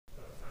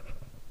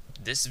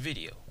This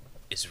video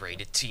is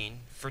rated teen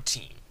for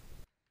teen.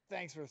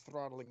 Thanks for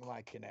throttling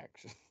my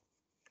connection.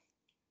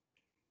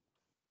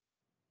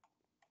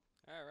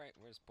 Alright,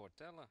 where's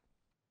Portella?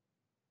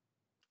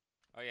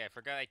 Oh yeah, I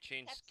forgot I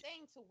changed... Kept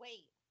saying to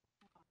wait.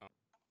 Oh.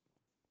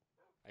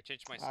 I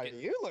changed my Oh, skin...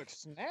 you look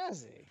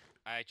snazzy.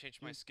 I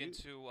changed my skin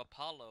to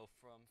Apollo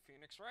from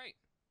Phoenix Wright.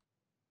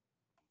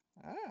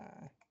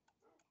 Ah.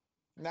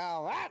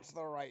 Now that's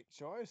the right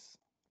choice.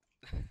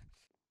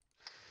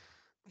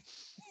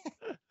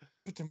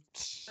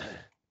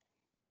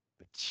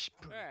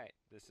 Alright,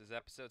 this is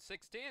episode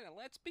 16 and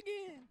let's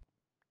begin!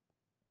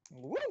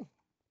 Woo!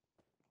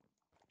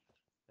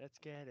 Let's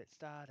get it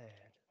started.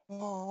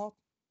 Oh.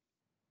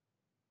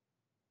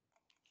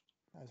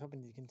 I was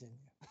hoping you'd continue.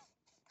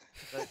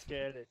 Let's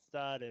get it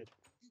started.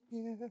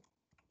 Yeah.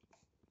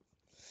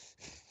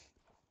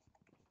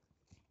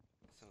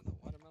 Some of the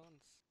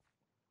watermelons.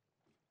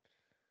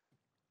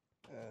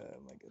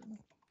 My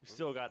goodness. We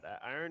still got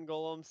that iron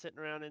golem sitting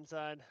around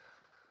inside.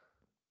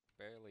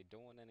 Barely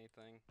doing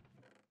anything.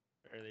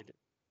 Barely do.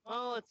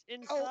 Oh, it's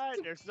inside.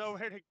 There's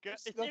nowhere to go.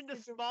 It's It's in the nothing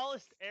to-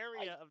 smallest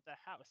area of the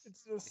house.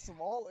 It's a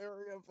small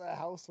area of the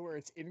house where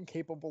it's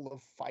incapable of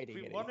If fighting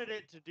we anything. wanted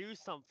it to do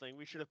something,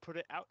 we should have put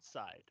it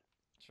outside.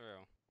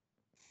 True.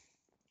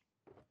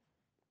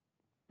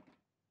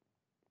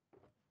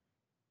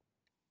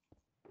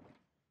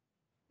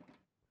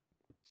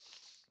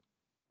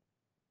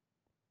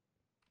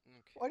 Okay.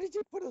 Why did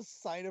you put a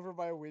sign over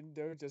my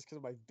window just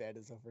because my bed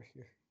is over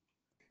here?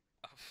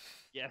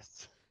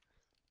 Yes.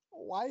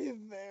 Why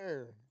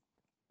there?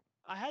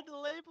 I had to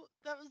label.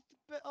 That was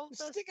the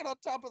best. Stick it on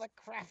top of the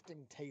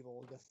crafting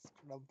table, you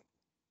scrub.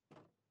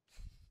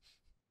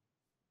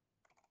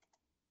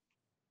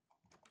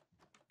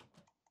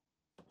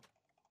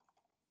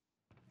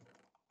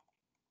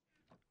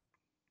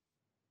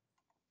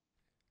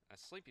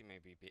 Sleepy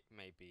maybe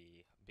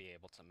be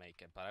able to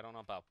make it, but I don't know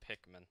about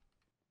Pikmin.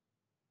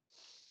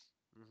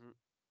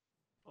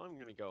 I'm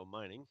gonna go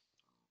mining.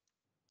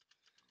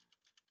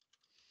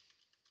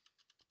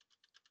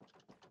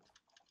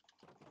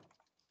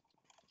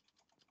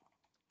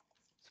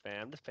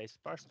 Spam the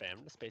spacebar,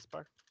 spam the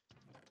spacebar.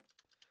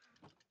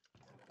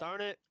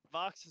 Darn it,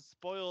 Vox has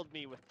spoiled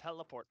me with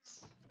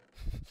teleports.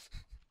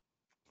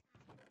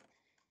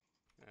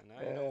 And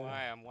now you know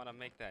why I want to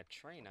make that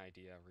train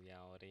idea a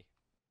reality.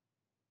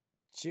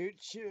 Choo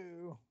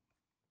choo.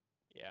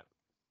 Yeah.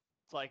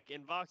 It's like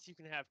in Vox you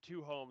can have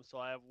two homes, so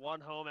I have one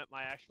home at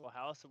my actual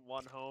house and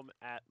one home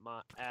at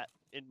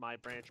in my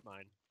branch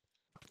mine.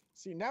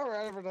 See, now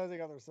we're advertising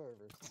other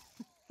servers.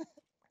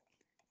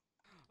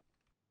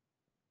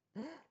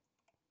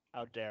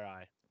 How dare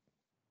I?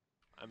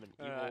 I'm an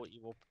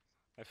evil.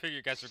 I figure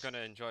you guys are gonna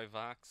enjoy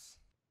Vox.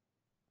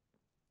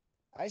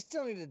 I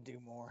still need to do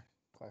more,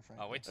 quite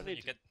frankly. Oh, wait till I need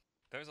you get...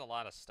 There's a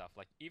lot of stuff,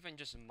 like, even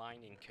just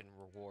mining can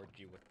reward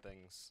you with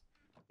things.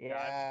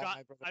 Yeah,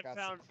 I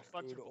found a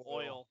bunch of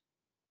oil.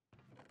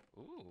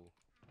 Ooh.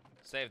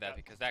 Save that,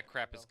 because that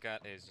crap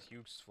is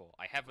useful.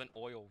 I have an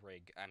oil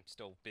rig I'm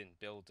still been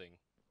building.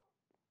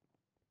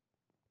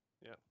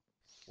 Yeah.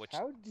 Which...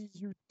 How do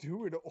you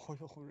do an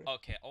oil rig?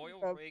 Okay,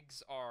 oil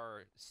rigs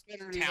are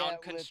Better do town that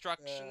with,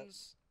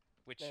 constructions,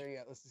 which... There you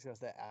go. Let's discuss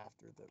that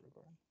after the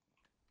recording.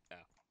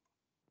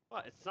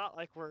 Well, it's not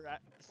like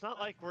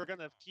we're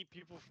gonna keep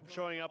people from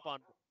showing up on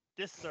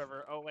this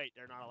server. Oh wait,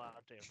 they're not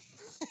allowed to.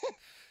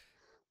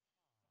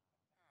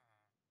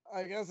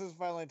 I guess it's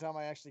finally time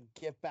I actually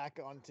get back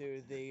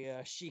onto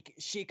the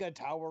Sheikah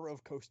Tower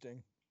of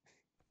Coasting.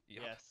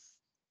 Yep. Yes.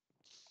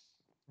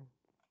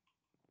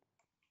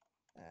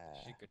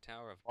 Sheikah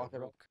Tower of walking,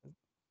 Baroque.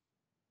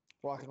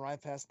 walking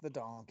right past the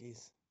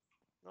donkeys.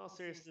 No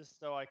seriousness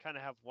though, I kind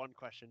of have one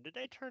question. Did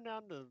they turn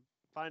down the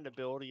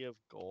findability of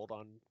gold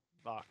on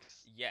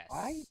Vox? Yes.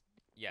 Why?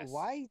 Yes.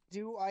 Why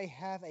do I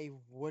have a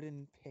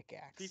wooden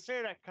pickaxe? To be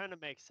fair, that kind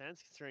of makes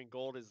sense considering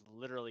gold is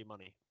literally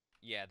money.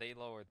 Yeah, they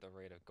lowered the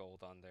rate of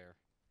gold on there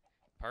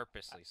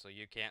purposely, so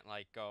you can't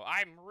like go,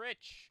 I'm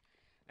rich,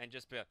 and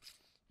just be like,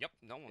 yep,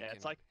 no one Yeah, can.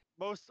 it's like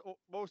most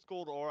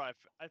gold ore. I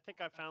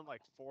think I found like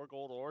 4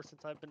 gold ore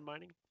since I've been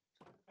mining.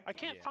 I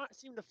can't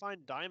seem to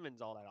find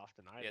diamonds all that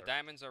often either. Yeah,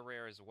 diamonds are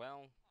rare as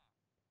well.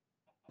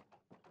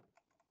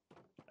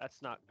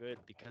 That's not good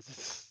because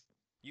it's...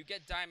 You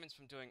get diamonds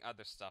from doing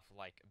other stuff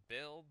like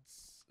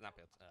builds, not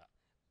builds,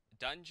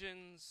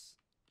 dungeons,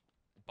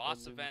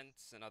 boss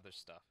events, and other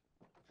stuff.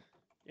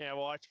 Yeah,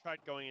 well, I tried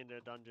going into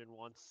a dungeon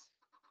once.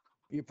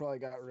 You probably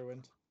got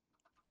ruined.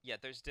 Yeah,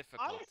 there's I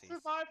difficulties.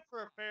 survived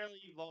for a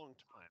fairly long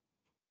time.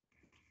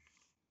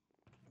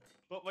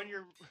 But when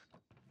you're...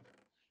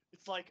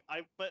 It's like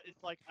I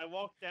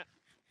walked down...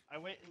 I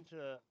went into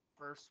the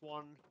first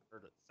one, or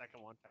the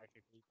second one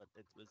technically, but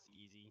it was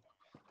easy.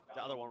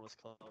 The other one was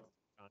close at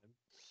the time.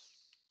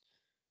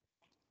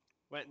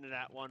 Went into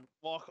that one,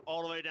 walk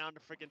all the way down to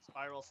freaking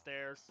spiral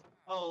stairs.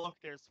 Oh look,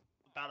 there's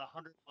about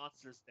 100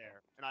 monsters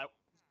there,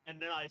 and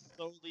then I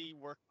slowly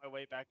worked my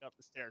way back up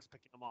the stairs,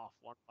 picking them off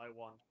one by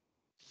one.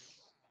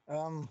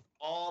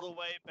 All the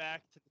way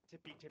back to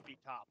the tippy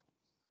top.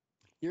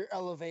 Your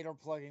elevator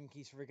plugin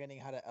keeps forgetting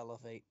how to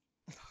elevate.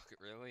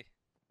 Really?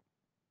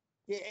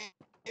 Yeah,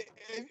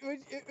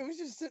 it was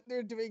just sitting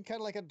there doing kind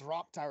of like a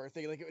drop tower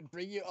thing. Like it would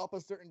bring you up a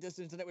certain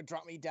distance and it would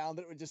drop me down.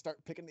 Then it would just start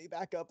picking me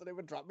back up, and it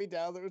would drop me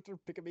down. Then it would start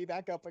picking me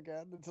back up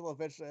again until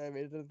eventually I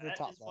made it to the That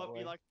top is that what way.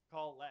 we like to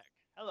call lag.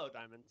 Hello,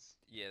 diamonds.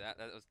 Yeah, that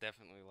was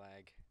definitely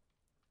lag.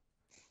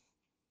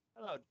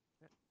 Hello,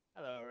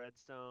 hello,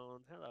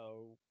 redstone.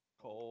 Hello,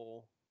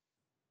 coal.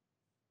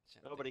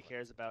 Trying to Nobody think what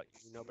cares to about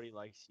do. you. Nobody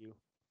likes you.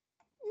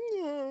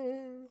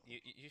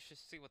 You should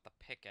see what the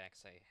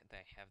pickaxe they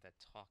have that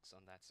talks on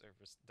that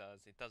service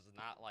does. It does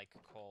not like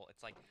coal.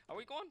 It's like, are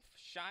we going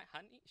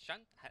shiny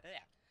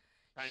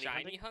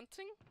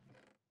hunting?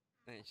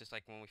 And it's just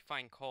like when we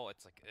find coal,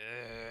 it's like,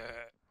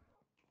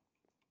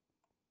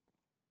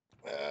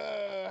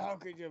 How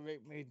could you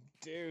make me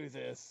do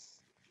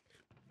this?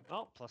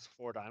 Oh, plus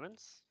 4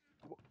 diamonds.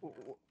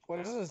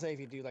 What does it say if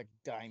you do like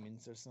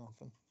diamonds or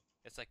something?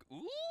 It's like,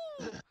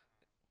 ooh.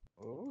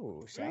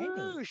 Oh, shiny.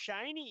 Ooh,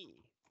 shiny.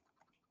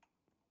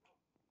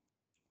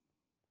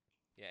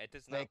 Yeah, it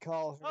does They not.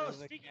 call her Oh, the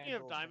speaking of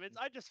candle diamonds,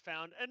 thing. I just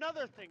found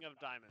another thing of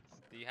diamonds.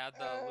 Do you have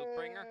the loot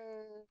bringer?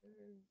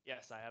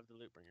 Yes, I have the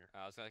loot bringer.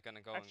 I was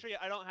gonna go. And... Actually,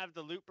 I don't have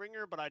the loot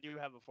bringer, but I do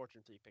have a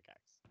fortune 3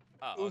 pickaxe.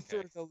 Oh, okay.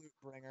 Uther the loot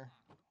bringer.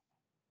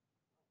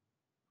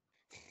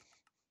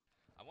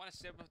 I want to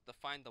see if I have to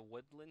find the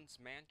Woodlands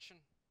Mansion.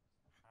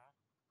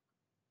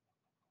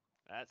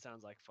 That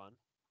sounds like fun.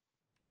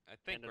 I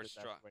think Kinda we're the best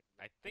strong. way to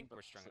I make think them,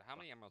 we're but strong. it's How fun.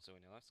 many emeralds do we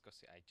need? Let's go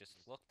see. I just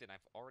looked and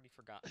I've already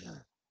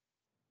forgotten.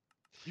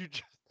 You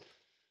just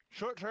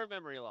short-term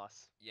memory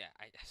loss. Yeah,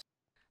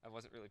 I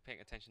wasn't really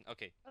paying attention.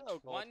 Okay, Hello,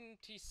 gold.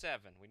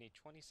 27. We need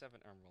 27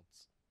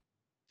 emeralds.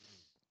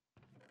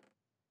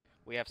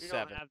 We have We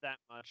 7. don't have that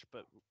much,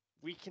 but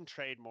we can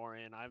trade more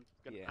in. I'm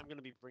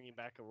gonna be bringing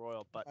back a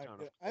royal butt ton of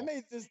coal. I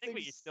made this I think thing.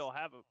 we still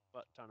have a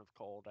butt ton of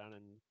coal down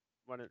in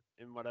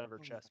whatever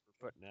Oh chest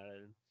my we're putting it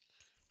in.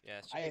 Yeah,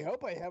 it's I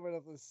hope I have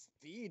enough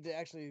speed to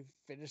actually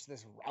finish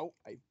this route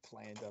I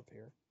planned up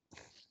here.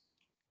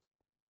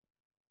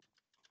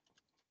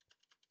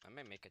 I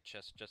may make a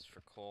chest just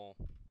for coal.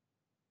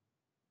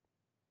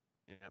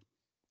 Yeah.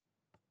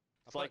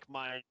 It's put- like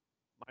my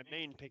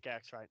main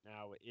pickaxe right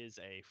now is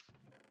a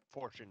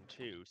fortune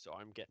 2, so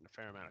I'm getting a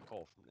fair amount of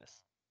coal from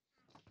this.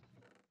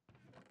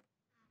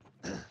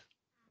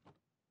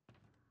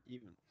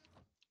 Even,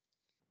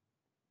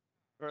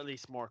 or at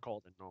least more coal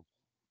than normal.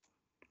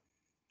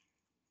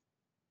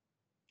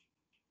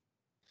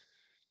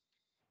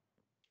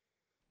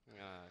 I'm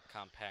gonna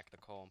compact the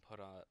coal and put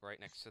it right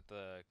next to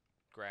the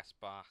grass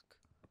block.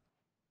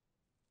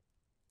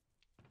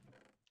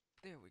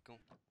 There we go.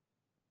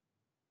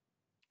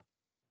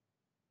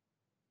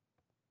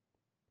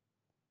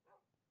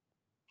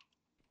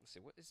 Let's see.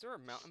 What is there a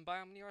mountain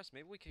biome near us?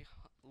 Maybe we could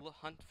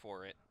hunt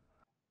for it.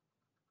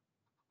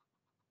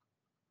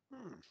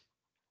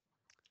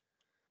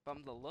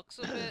 From the looks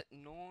of it,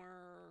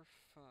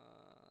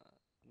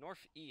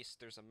 northeast,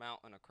 there's a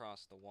mountain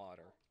across the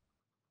water.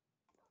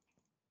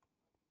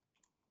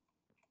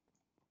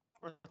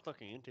 Worth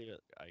looking into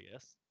it, I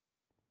guess.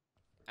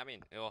 I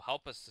mean, it'll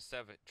help us to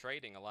save it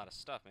trading a lot of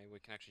stuff. Maybe we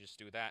can actually just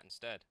do that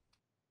instead.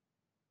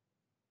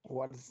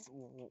 Why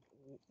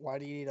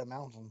do you need a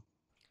mountain?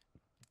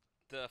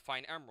 To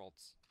find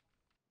emeralds.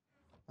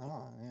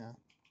 Oh, yeah.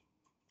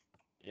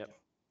 Yep.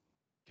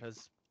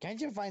 Because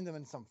Can't you find them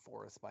in some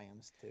forest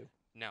biomes too?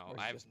 No, Or is it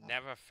I've just not?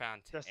 never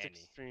found just any.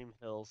 extreme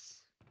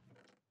hills.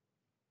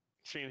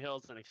 Extreme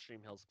hills and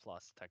extreme hills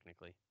plus,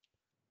 technically.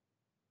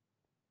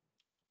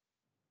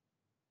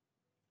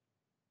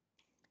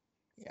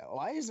 Yeah,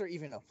 why is there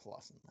even a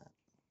plus in that?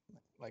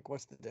 Like,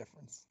 what's the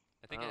difference?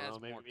 I think I it don't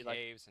has know, more maybe like-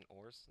 caves and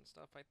ores and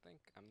stuff, I think.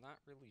 I'm not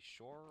really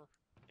sure.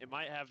 It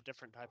might have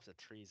different types of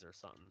trees or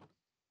something.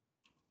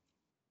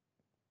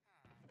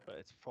 But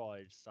it's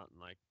probably just something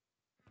like...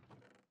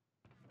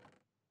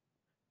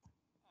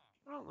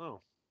 I don't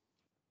know.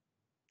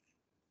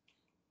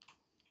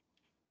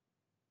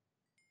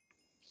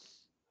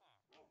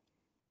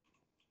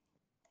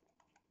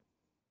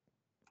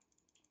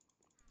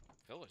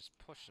 Villager's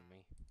pushing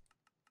me.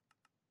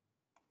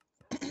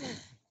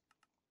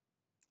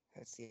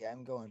 Let's see,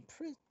 I'm going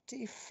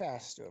pretty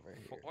fast over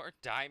here. 4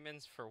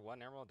 diamonds for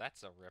 1 emerald?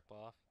 That's a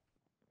ripoff.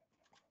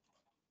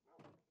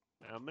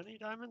 How many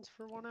diamonds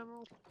for 1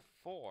 emerald?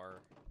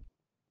 4.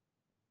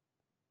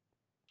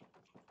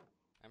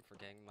 I'm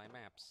forgetting my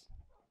maps.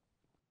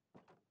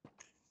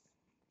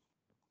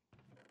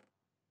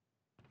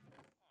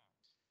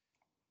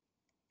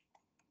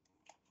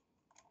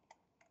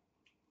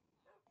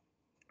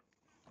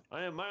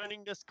 I am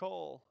mining this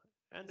coal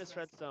and this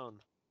redstone.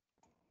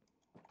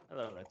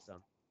 Hello,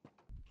 redstone.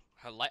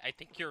 I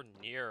think you're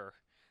near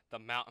the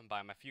mountain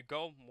biome. If you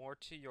go more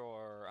to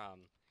your,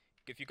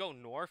 if you go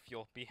north,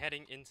 you'll be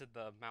heading into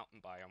the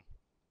mountain biome.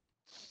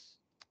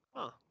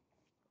 Huh.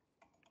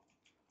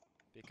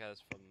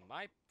 Because from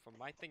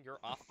my thing, you're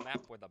off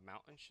map where the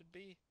mountain should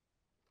be.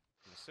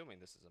 I'm assuming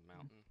this is a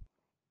mountain.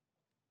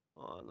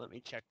 Hold on, let me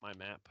check my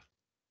map.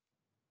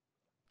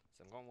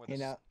 So I'm going where You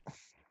know,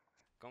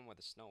 going where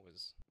the snow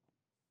is.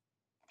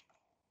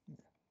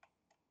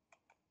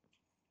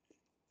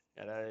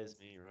 Yeah, that is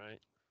me, right?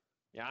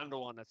 Yeah, I'm the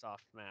one that's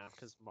off map,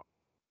 because...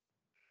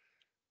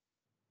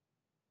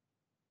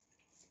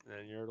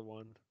 And you're the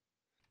one.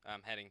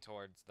 I'm heading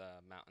towards the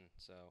mountain,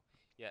 so...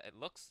 Yeah, it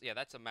looks... Yeah,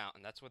 that's a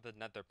mountain. That's where the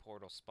nether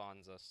portal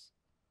spawns us.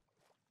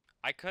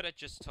 I could have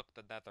just took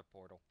the nether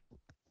portal.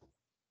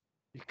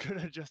 You could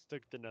have just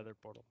took the nether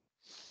portal.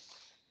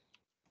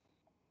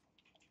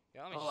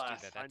 Yeah, let me just Alas, do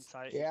that. That's...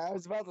 hindsight. Yeah, I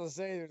was about to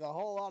say there's a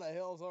whole lot of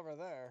hills over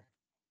there.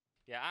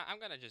 Yeah, I'm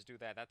gonna just do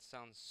that. That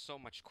sounds so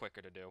much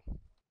quicker to do.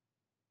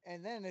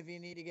 And then if you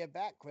need to get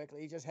back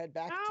quickly, just head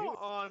back to How it.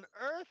 on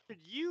earth did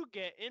you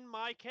get in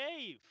my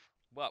cave?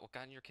 What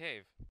got in your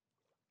cave?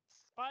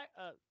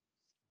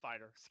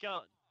 Spider.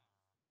 Skeleton.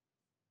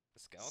 The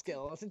skeleton?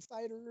 Skeleton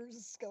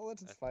spiders,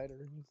 skeleton Uh,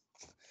 spiders.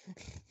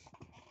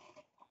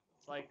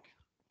 It's like,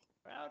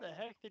 how the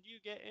heck did you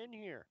get in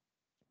here?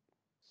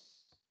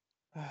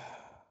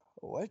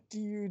 What do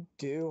you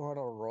do on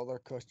a roller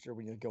coaster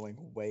when you're going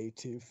way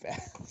too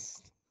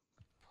fast?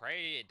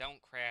 Pray it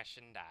don't crash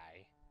and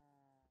die.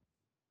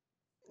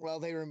 Well,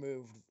 they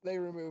removed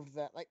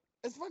that. Like,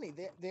 it's funny,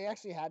 they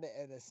actually had it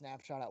in a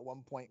snapshot at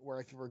one point where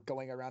if you were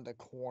going around a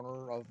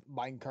corner of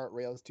minecart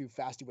rails too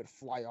fast, you would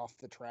fly off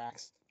the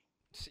tracks.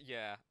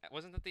 Yeah,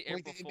 wasn't that the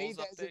Like, April they Fool's made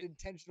that as an update?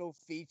 intentional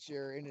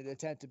feature in an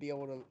attempt to be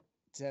able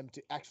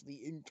to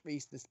actually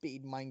increase the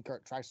speed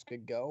minecart tracks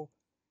could go,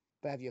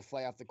 but have you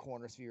fly off the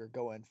corner so you're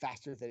going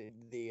faster than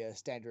the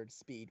standard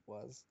speed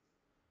was.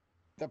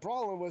 The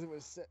problem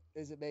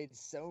is it made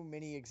so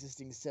many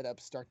existing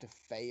setups start to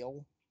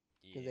fail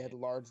because they Yeah. had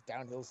large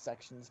downhill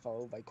sections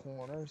followed by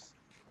corners.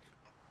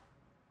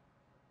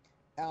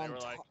 They On, were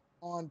like,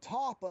 on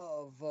top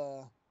of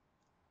the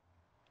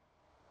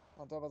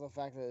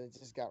fact that it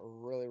just got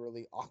really,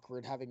 really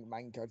awkward having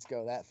minecarts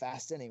go that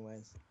fast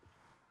anyways.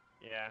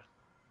 yeah.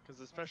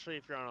 Because especially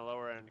if you're on a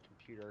lower end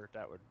computer,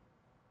 that would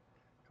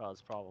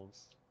cause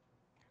problems.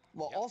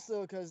 Well, Yep.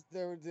 also because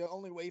the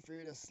only way for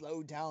you to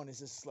slow down is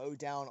to slow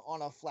down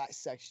on a flat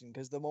section.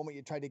 Because the moment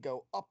you try to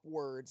go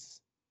upwards,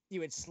 you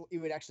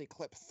would actually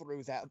clip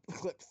through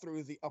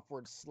the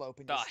upward slope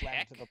and The just slam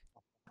heck? into the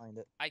block behind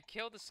it. I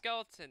killed a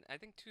skeleton. I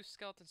think 2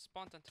 skeletons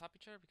spawned on top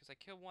of each other because I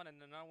killed one and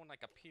another one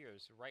like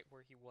appears right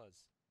where he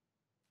was.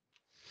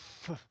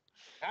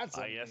 That's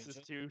I guess it's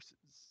amazing. two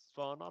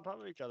spawn on top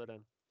of each other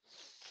then.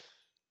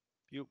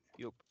 Yoop,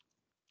 yoop.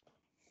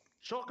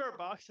 Shulker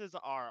boxes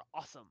are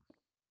awesome.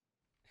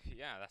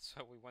 Yeah, that's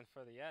why we went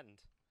for the end.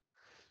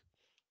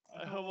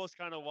 I almost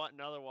kind of want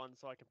another one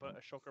so I can put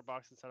a shulker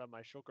box inside of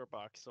my shulker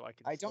box so I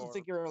can I don't store...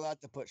 think you're allowed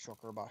to put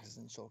shulker boxes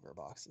in shulker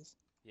boxes.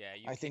 Yeah,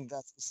 you I can... think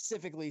that's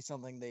specifically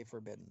something they've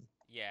forbidden.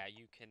 Yeah,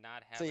 you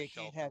cannot have So a you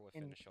can't shulker have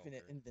within a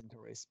infinite shulker.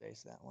 inventory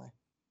space that way.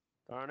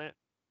 Darn it.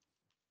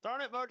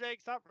 Darn it, Mojang,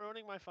 stop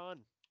ruining my fun.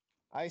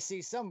 I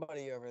see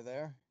somebody over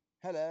there.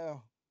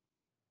 Hello.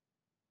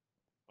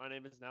 My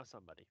name is now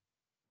somebody.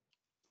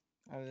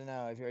 I don't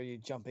know. Are you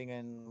jumping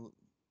in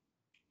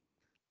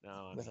No,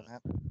 I'm with a not.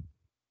 map?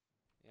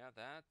 Yeah,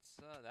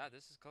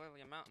 this is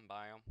clearly a mountain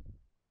biome.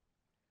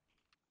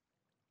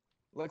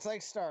 Looks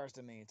like stars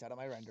to me. It's out of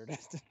my render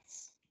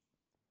distance.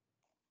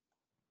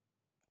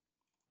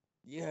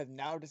 You have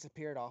now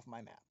disappeared off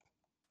my map.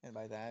 And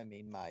by that I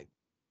mean my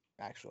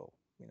actual,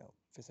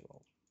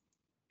 physical.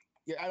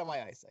 You're out of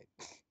my eyesight.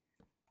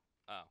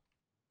 Oh.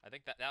 I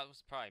think that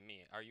was probably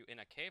me. Are you in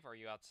a cave or are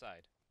you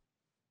outside?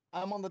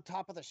 I'm on the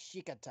top of the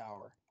Sheikah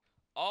Tower.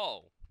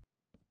 Oh!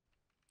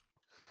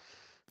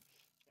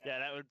 Yeah,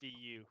 that would be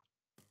you.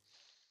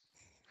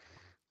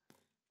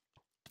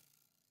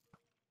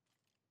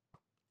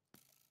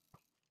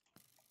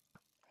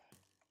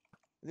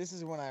 This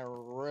is when I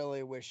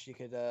really wish you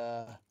could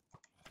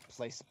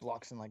place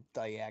blocks in like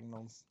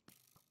diagonals.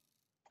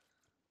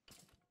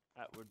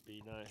 That would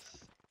be nice,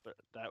 but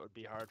that would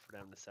be hard for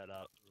them to set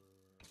up.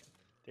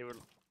 They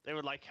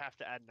would like have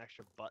to add an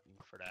extra button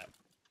for that.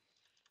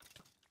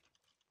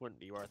 Wouldn't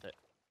be worth it.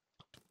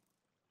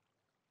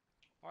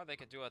 Or they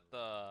could do it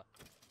the...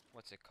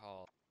 What's it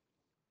called?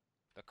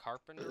 The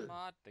carpenter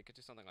mod? They could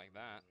do something like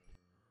that.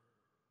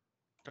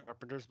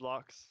 Carpenter's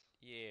blocks.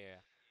 Yeah.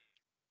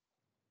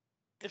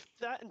 If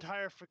that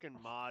entire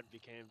freaking mod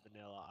became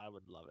vanilla, I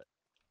would love it.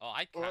 Oh,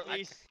 Or at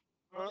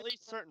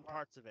least certain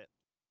parts of it.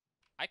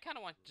 I kind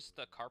of want just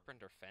the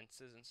carpenter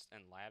fences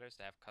and ladders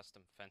to have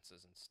custom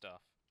fences and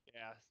stuff.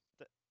 Yeah.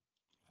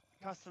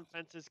 Custom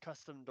fences,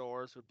 custom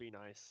doors would be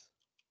nice.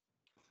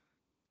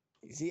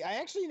 See, I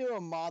actually knew a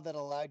mod that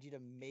allowed you to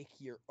make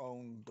your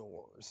own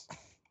doors.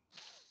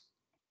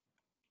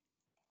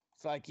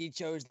 So, like, you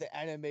chose the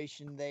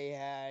animation they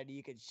had.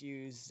 You could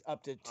choose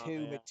up to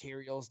two yeah.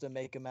 materials to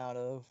make them out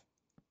of.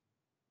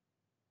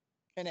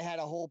 And it had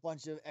a whole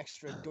bunch of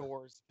extra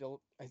doors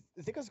built. I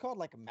think it was called,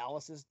 like,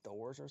 Malice's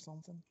Doors or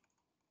something.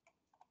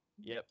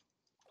 Yep.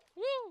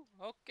 Woo!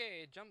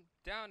 Okay, jump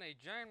down a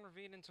giant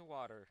ravine into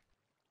water.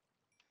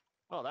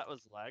 Oh, that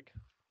was lag.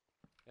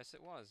 Yes,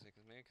 it was.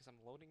 Maybe because I'm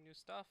loading new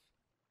stuff?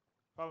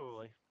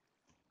 Probably.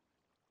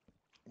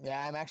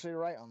 Yeah, I'm actually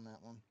right on that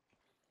one.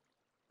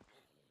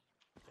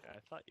 Yeah, I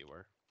thought you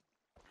were.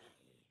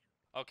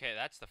 Okay,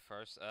 that's the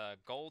first.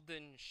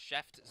 Golden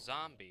chefed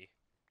zombie.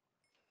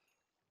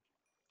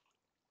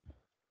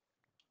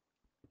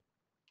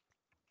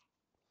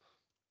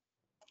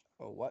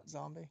 Oh, what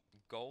zombie?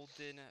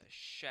 Golden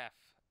chef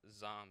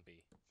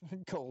zombie.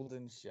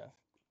 Golden chef.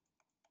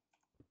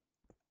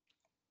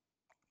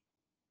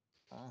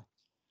 Ah,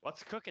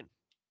 What's cooking?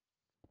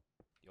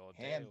 Your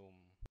Ham. doom.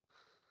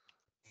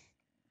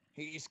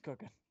 he's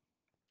cooking.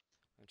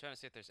 I'm trying to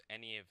see if there's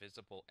any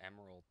invisible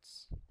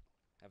emeralds.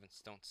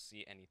 Don't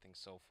see anything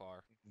so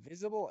far.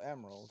 Visible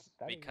emerald.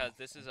 Because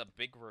this is a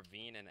big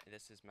ravine and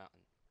this is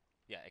mountain.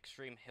 Yeah,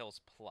 Extreme Hills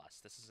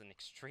Plus. This is an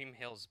Extreme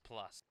Hills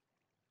Plus.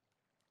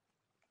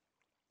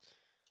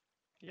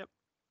 Yep.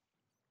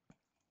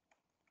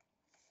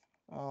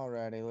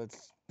 Alrighty,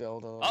 let's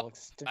build a Oh, little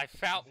extension. I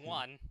found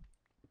one.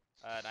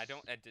 And I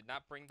did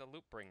not bring the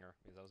loot bringer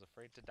because I was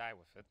afraid to die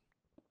with it.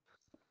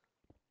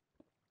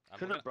 I'm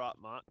Could gonna- have brought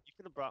my. You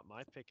could have brought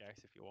my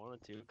pickaxe if you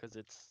wanted to, because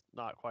it's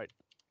not quite.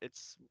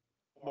 It's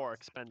more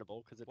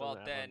expendable because it Well,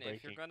 doesn't have then,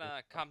 if you're unbreaking.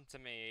 gonna come to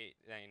me,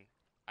 then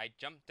I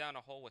jumped down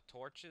a hole with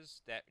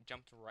torches that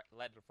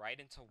led right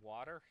into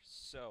water.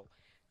 So,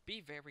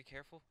 be very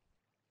careful.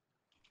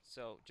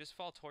 So, just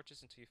follow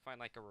torches until you find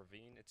like a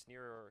ravine. It's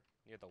near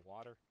the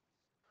water.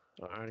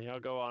 Alrighty, I'll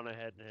go on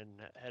ahead and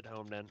head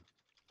home then.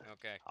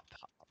 Okay. Hop,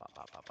 hop, hop, hop,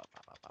 hop, hop,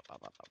 hop, hop, hop,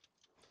 hop, hop.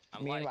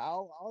 I'm like,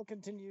 Meanwhile, I'll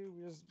continue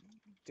just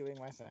doing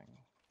my thing.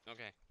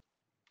 okay.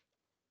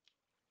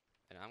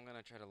 And I'm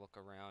gonna try to look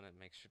around and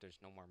make sure there's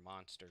no more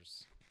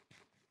monsters.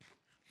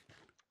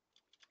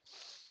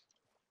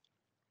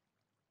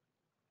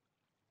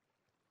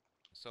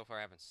 So far,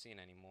 I haven't seen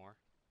any more.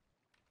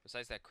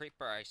 Besides that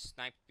creeper I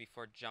sniped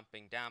before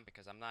jumping down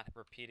because I'm not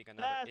repeating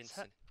another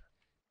incident.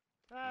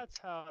 That's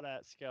how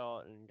that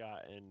skeleton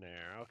got in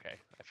there. Okay,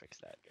 I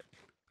fixed that.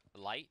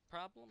 Good. Light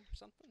problem or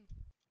something?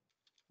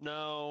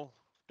 No,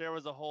 there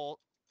was a hole.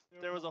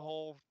 There was a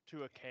hole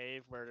to a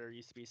cave where there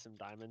used to be some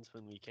diamonds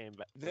when we came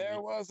back. There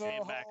was a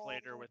came back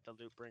later hole. with the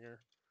loot bringer.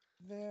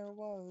 There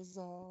was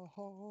a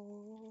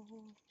hole.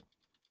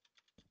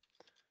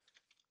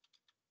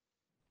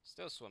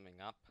 Still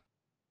swimming up.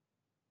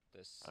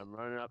 This. I'm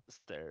running up the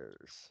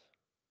stairs.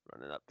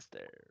 Running up the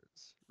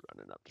stairs.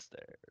 Running up the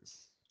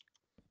stairs.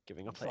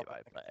 Giving a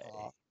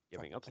play-by-play.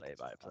 Giving a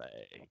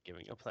play-by-play.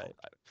 Giving a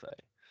play-by-play.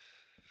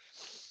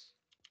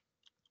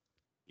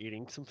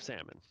 Eating some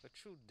salmon. The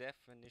true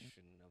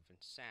definition of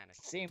insanity.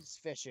 Seems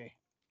fishy.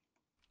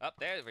 Oh,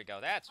 there we go.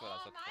 That's what I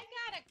was looking I for.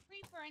 got a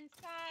creeper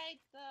inside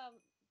the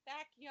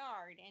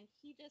backyard, and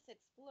he just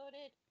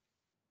exploded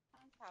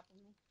on top of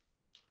me.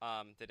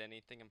 Did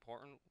anything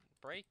important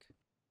break?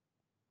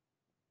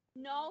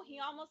 No, he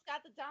almost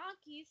got the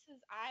donkeys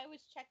because I was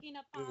checking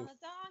up on Oof. the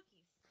donkeys.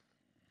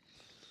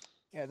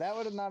 Yeah, that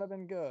would not have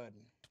been good.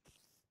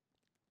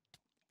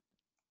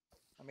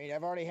 I mean,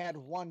 I've already had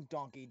one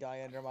donkey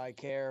die under my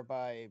care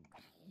by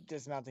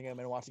dismounting him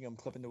and watching him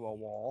clip into a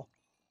wall.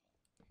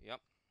 Yep.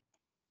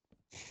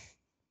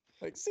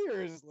 Like,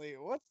 seriously,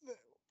 what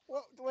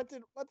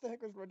the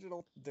heck was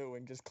Reginald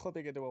doing just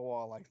clipping into a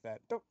wall like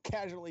that? Don't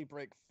casually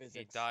break He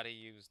physics. thought he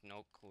used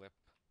no clip.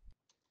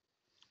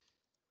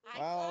 I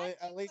Well, thought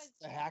at he least was-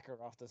 the hacker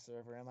off the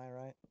server, am I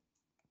right?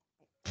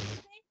 They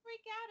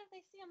freak out if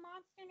they see a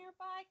monster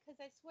nearby because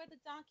I swear the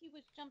donkey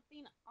was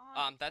jumping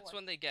on. That's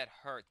when they get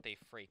hurt. They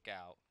freak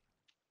out.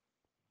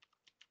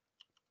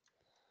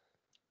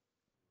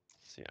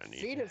 See, I need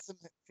Feed to-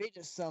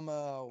 it some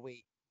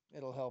wheat.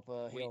 It'll help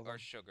Wheat heal or them.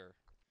 sugar.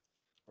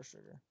 Or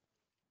sugar.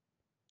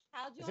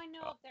 How do I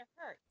know if they're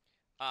hurt?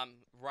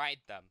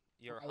 Ride them.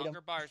 Your Ride 'em.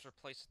 hunger bars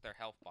replace their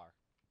health bar.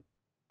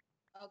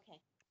 Okay.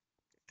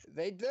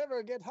 They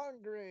never get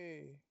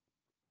hungry.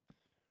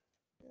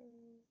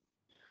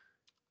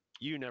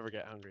 You never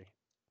get hungry.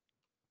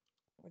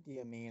 What do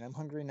you mean? I'm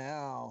hungry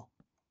now.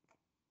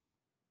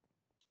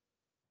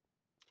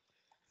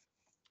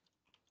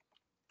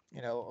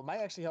 You know, it might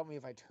actually help me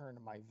if I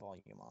turn my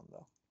volume on,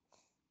 though.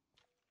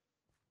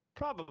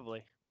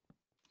 Probably.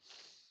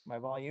 My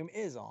volume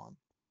is on.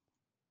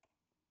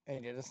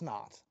 And it is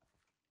not.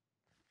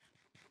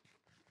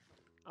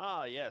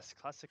 Ah, yes,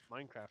 classic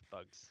Minecraft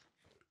bugs.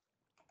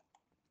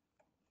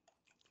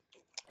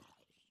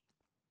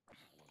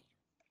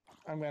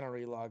 I'm gonna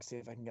relog, see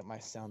if I can get my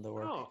sound to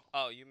work. Oh,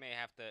 Oh, you may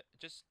have to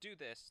just do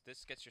this.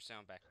 This gets your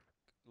sound back.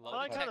 I Load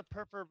like the how tec- the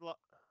purple block.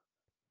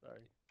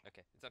 Sorry.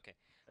 Okay, it's okay.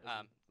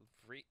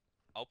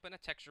 Open a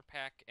texture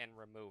pack and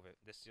remove it.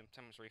 This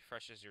sometimes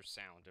refreshes your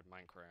sound in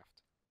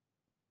Minecraft.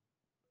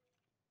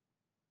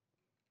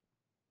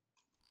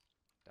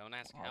 Don't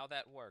ask how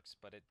that works,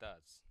 but it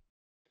does.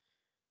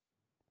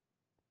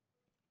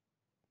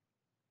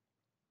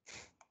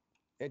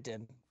 It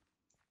did.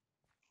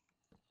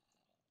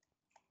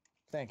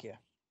 Thank you.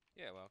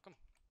 Yeah, welcome.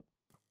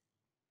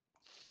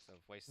 So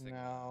wasting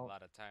No. a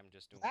lot of time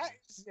just doing That that.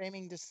 is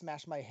aiming to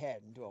smash my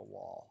head into a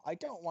wall. I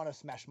don't want to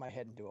smash my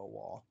head into a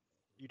wall.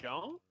 You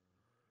don't?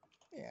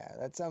 Yeah,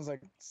 that sounds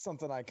like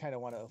something I kind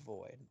of want to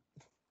avoid.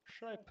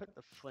 Should I put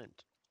the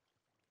flint?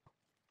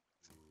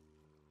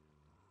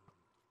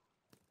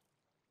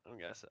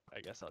 I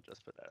guess I'll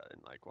just put that in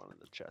like one of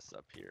the chests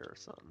up here or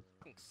something.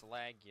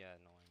 Slag, you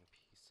annoying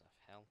piece of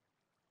hell.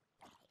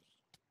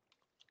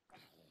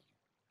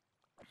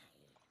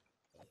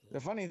 The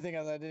funny thing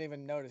is I didn't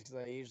even notice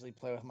because I usually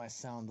play with my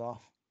sound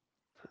off.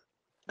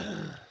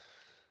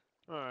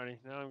 Alrighty,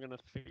 now I'm gonna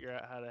figure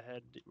out how to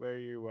head where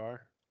you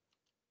are.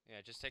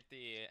 Yeah, just take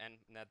the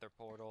nether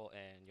portal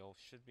and you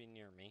should be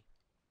near me.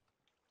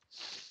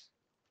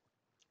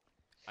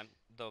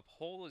 The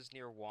hole is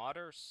near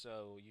water,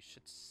 so you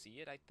should see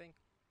it, I think.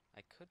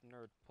 I could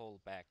nerd pull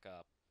back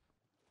up.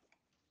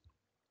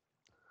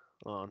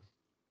 Hold on.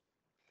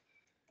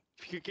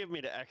 If you could give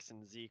me the X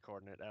and Z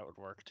coordinate, that would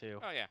work too.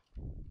 Oh yeah.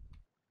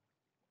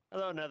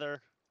 Hello,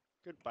 Nether.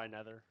 Goodbye,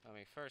 Nether. Let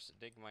me first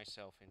dig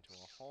myself into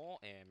a hole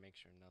and make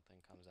sure nothing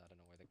comes out of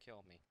nowhere to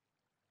kill me.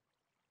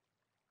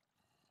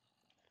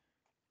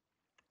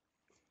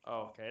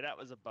 Okay, that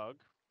was a bug.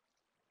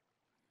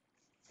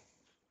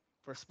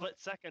 For a split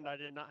second, I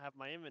did not have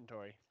my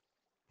inventory.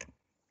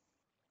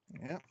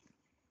 Yeah.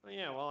 Oh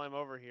yeah, while I'm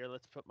over here,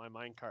 let's put my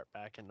minecart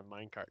back in the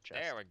minecart chest.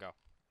 There we go.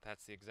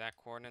 That's the exact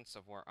coordinates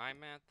of where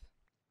I'm at.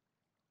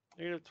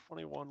 Negative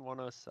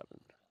 21,107.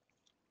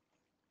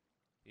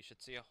 You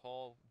should see a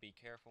hole. Be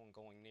careful in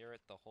going near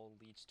it. The hole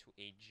leads to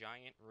a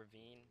giant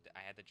ravine. I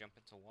had to jump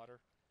into water.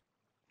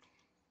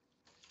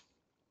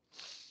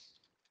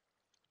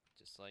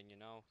 Just letting you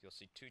know, you'll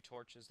see 2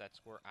 torches.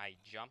 That's where I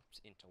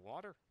jumped into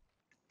water.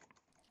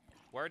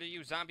 Where do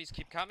you zombies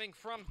keep coming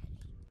from?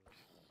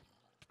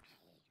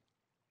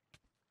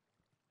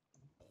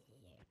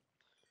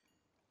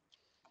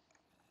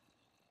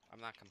 I'm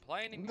not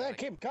complaining. They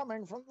keep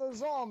coming from the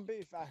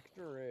zombie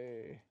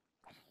factory.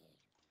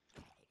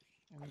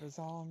 In the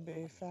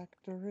zombie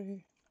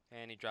factory.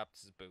 And he dropped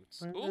his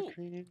boots. Where the Ooh,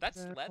 trees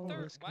that's that leather?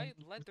 forest Why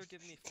can- leather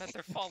give me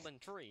feather fallen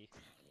tree?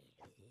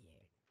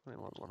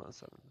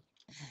 21,107.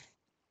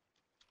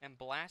 And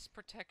blast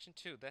protection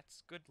too.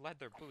 That's good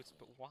leather boots,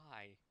 but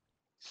why?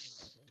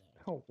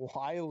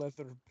 Why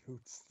leather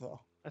boots, though?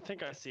 I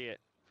think I see it.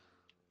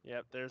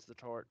 Yep, there's the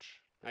torch.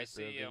 I There's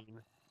the see you.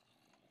 ravine.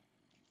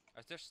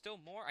 Is there still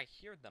more? I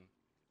hear them.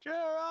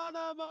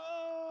 Geronimo!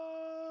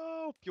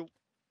 Pew.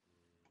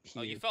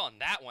 Oh, you fell in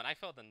that one. I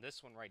fell in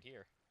this one right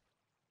here.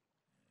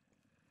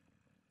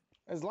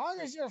 As long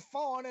as you're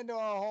falling into a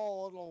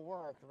hole, it'll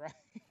work, right?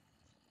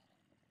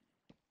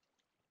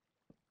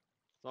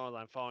 As long as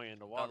I'm falling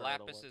into water. The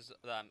it'll lapis work. is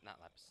not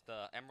lapis.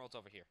 The emerald's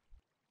over here.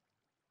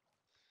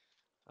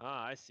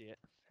 Ah, I see it.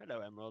 Hello,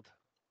 Emerald.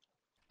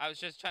 I was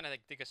just trying to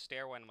like dig a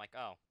stairway and I'm like,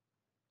 oh.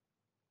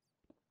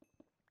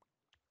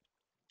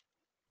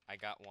 I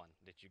got one.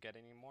 Did you get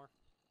any more?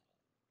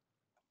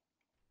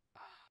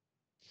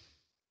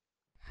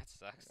 That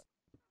sucks.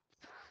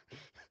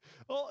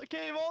 Well, I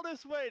came all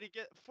this way to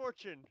get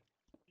fortune.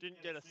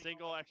 Didn't get a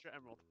single extra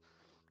emerald.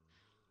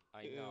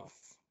 I know.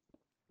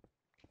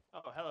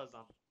 Oh, hello,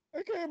 zombie.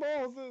 I came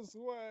all this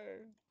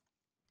way.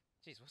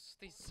 Jeez, what's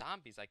these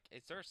zombies? Like,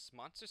 is there a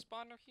monster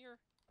spawner here?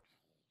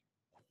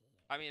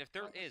 I mean, if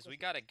there is, we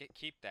gotta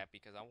keep that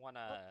because I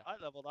wanna...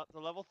 I leveled up to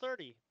level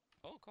 30.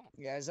 Oh, cool.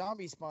 Yeah, a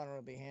zombie spawner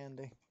would be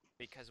handy.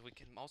 Because we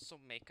can also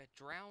make a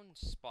drowned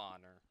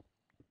spawner.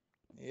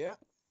 Yeah.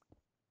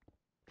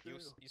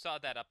 You saw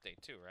that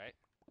update too, right?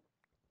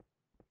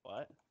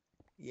 What?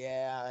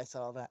 Yeah, I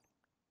saw that.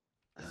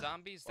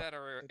 Zombies that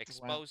are The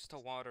exposed to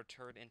water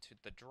turn into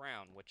the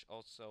drown, which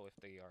also, if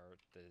they are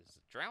the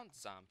drowned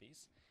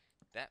zombies,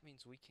 that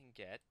means we can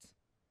get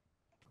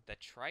the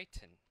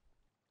Triton.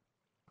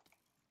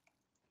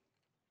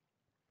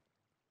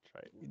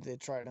 The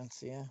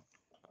tridents, yeah.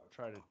 I'll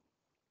try to.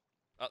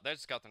 Oh,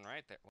 there's Skeleton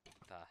right there. What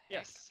the heck?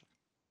 Yes.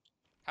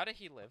 How did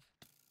he live?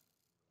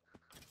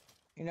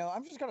 You know,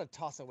 I'm just gonna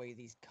toss away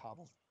these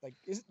Like,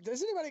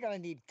 does anybody gonna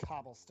need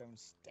cobblestone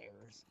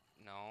stairs?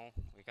 No,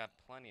 we got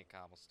plenty of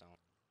cobblestone.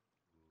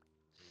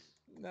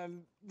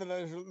 Then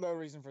there's no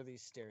reason for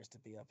these stairs to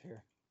be up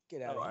here.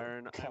 Get out Oh, of here.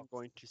 Iron, I'm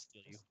going to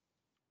steal you.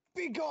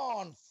 Be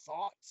gone,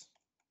 thought!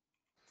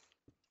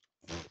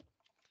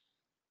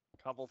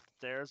 Cobble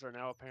stairs are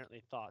now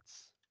apparently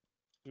thoughts.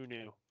 Who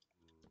knew?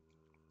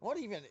 What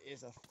even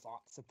is a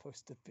thought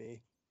supposed to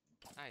be?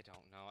 I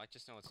don't know. I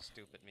just know it's a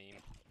stupid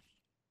meme.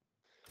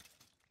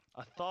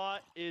 A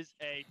thought is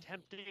a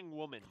tempting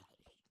woman.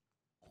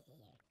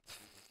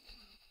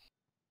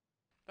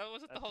 That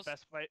wasn't That's the whole. the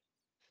best way.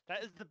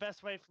 That is the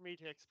best way for me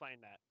to explain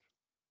that.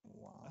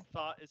 Wow. A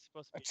thought is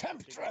supposed to A be a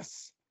tempting woman.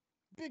 temptress!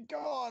 Be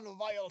gone,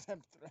 vile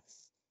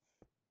temptress!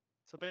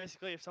 So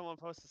basically, if someone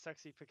posts a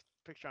sexy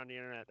picture on the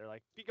internet, they're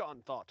like, "Be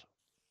gone, thought."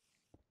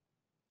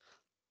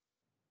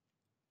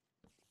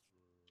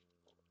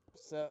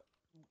 So,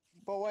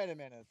 but wait a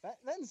minute. That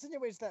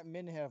insinuates that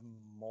men have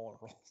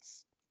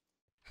morals.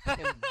 In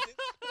this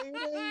day and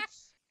age?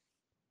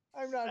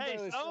 I'm not Hey,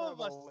 really some sure I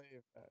of us-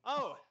 believe that.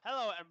 Oh,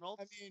 hello, Emerald.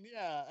 I mean,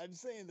 yeah, I'm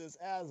saying this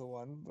as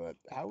one, but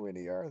how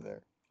many are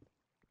there?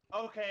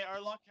 Okay, our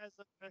luck has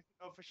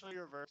officially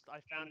reversed. I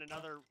found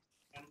another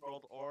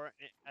emerald ore,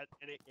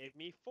 and it gave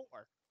me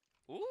 4.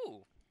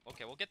 Ooh,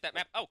 Okay, we'll get that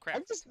map. Oh crap!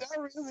 I'm just now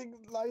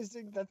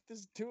realizing that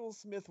this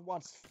toolsmith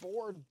wants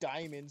 4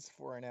 diamonds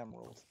for an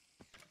emerald.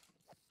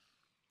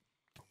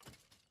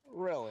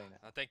 Really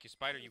now. Thank you,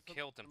 Spider. You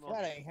killed him for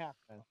That me. ain't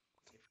happening.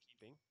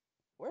 Keeping.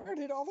 Where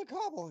did all the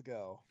cobble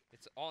go?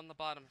 It's on the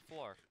bottom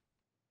floor.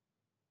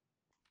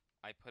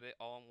 I put it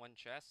all in one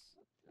chest.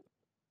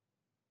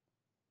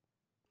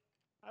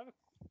 I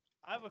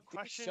have a Did you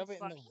question. shove it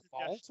in the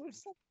vault or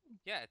something?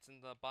 Yeah, it's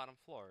in the bottom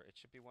floor. It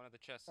should be one of the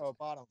chests. Oh,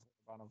 bottom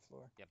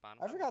floor. Yeah, bottom.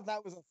 I forgot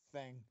that was a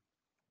thing.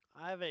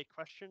 I have a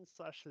question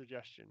 /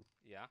 suggestion.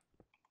 Yeah.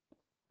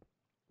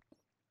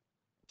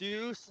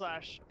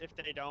 If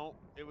they don't,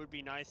 it would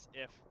be nice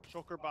if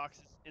shulker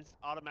boxes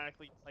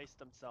automatically place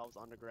themselves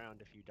on the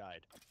ground if you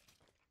died.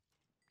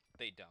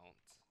 They don't.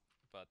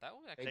 But that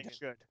would They actually.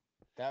 should.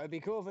 That would be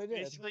cool if they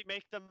did. Basically,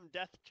 make them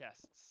death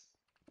chests.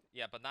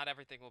 Yeah, but not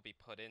everything will be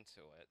put into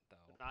it, though.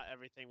 Not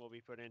everything will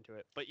be put into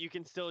it, but you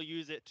can still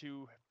use it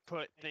to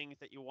put things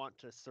that you want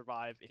to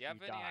survive if Do you have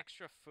any die.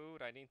 extra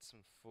food? I need some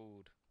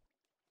food.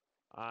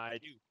 I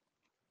do.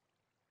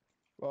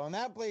 Well, in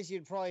that place,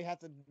 you'd probably have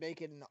to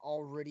make it an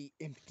already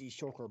empty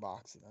shulker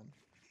box then.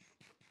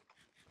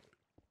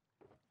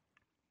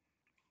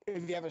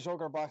 If you have a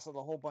shulker box with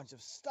a whole bunch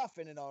of stuff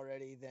in it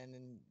already,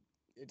 then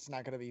it's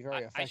not going to be very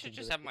effective. I should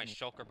just have my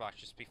shulker box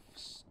just be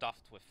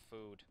stuffed with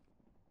food.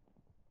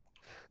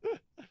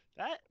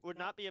 That would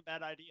not be a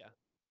bad idea.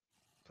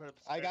 Put up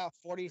I spare- got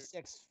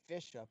 46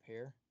 fish up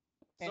here.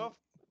 So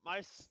And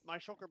if my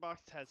shulker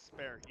box has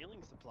spare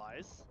healing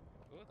supplies.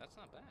 Ooh, that's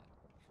not bad.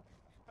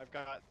 I've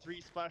got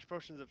 3 splash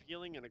potions of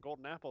healing and a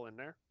golden apple in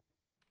there.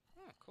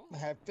 Oh, cool. I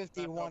have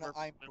 51 Left over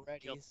I'm from when we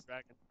killed readies. the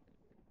dragon.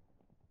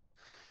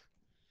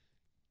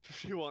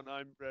 51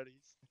 I'm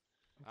readies.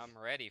 I'm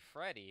ready,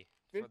 Freddy,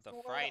 for the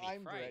 51 Friday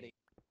I'm Friday. ready.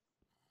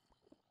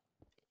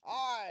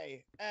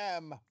 I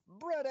am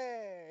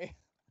ready.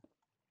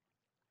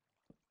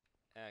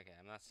 Okay,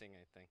 I'm not seeing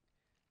anything.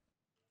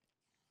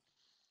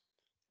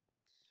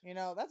 You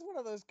know, that's one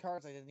of those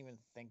cards I didn't even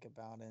think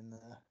about in the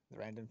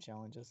random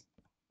challenges.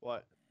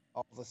 What?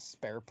 All the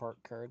spare part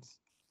cards.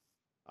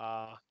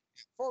 Uh,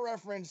 For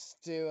reference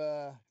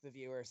to the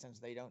viewer, since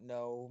they don't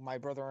know, my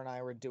brother and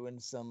I were doing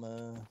some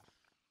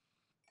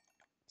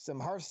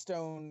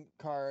Hearthstone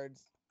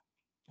cards.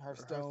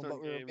 Hearthstone,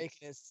 but we were games.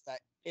 making this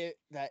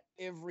that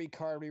every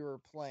card we were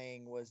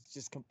playing was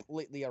just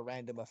completely a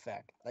random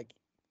effect. Like,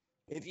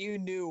 if you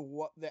knew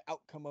what the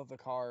outcome of the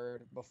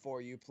card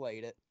before you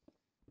played it,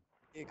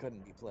 it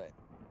couldn't be played.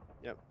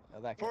 Yep.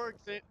 That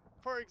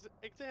for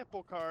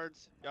example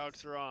cards,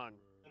 Yogs are on.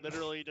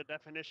 Literally the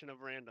definition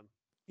of random.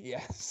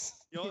 yes.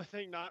 The only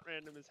thing not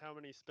random is how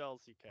many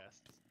spells he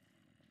casts.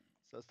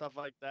 So stuff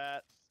like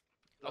that.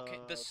 Okay,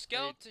 the fade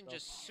skeleton stuff.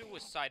 just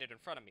suicided in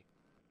front of me.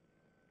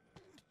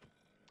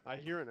 I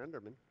hear an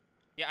Enderman.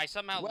 Yeah, I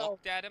somehow Well-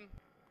 looked at him.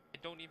 I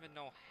don't even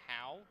know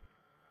how.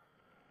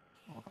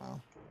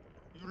 Wow.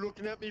 You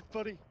looking at me,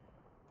 buddy?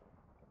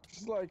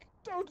 Just like,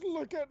 don't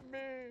look at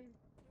me.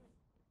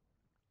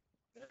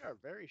 They are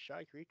very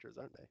shy creatures,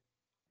 aren't they?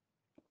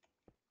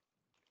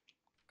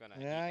 Gonna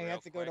Yeah, eat you real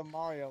have to go to quick.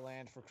 Mario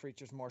Land for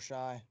creatures more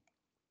shy.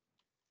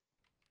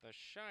 The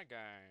shy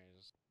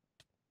guys.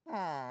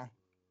 Ah.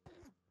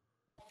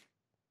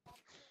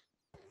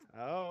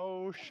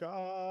 How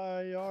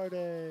shy are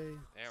they?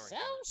 There we So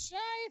go. shy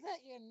that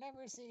you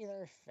never see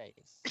their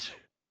face.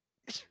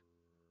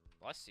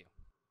 Bless you.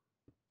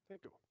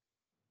 Thank you.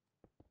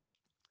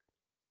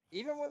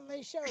 Even when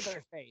they show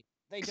their face,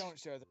 they don't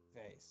show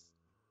their face.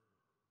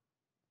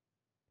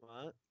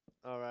 What?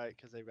 Alright,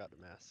 because they've got the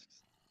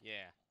masks.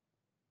 Yeah.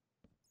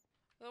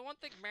 The one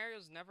thing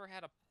Mario's never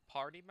had a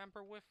party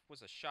member with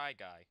was a shy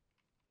guy.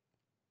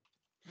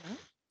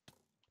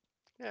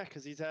 Yeah,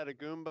 because he's had a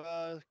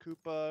Goomba,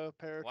 Koopa,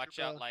 Paratroopa. Watch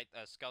out, like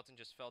a skeleton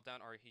just fell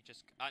down, or he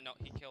just. No,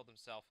 he killed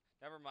himself.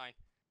 Never mind.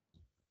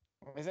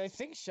 I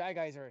think Shy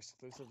Guys are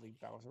exclusively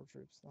Bowser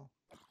troops, though.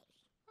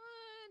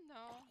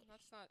 No,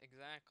 that's not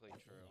exactly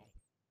true.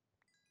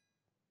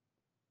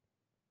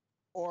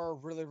 Or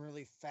really,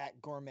 really fat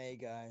gourmet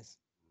guys.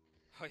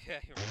 Oh yeah,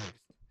 you're right.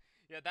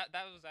 Yeah, that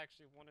was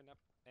actually one in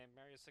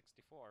Mario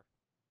 64.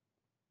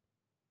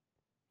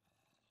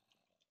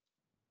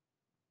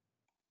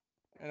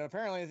 And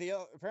apparently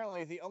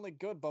the only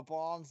good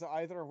bombs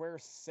either wear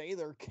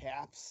sailor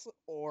caps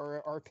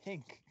or are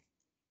pink.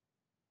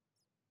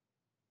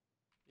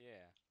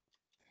 Yeah.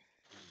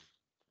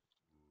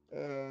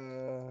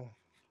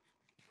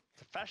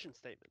 It's a fashion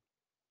statement.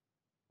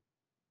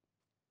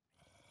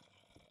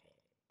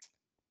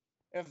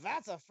 If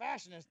that's a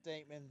fashion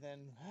statement, then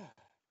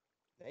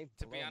they've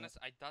To be blown honest,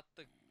 I thought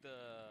the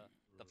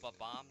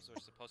bombs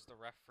were supposed to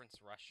reference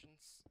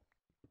Russians.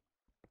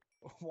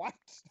 it. What?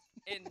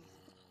 And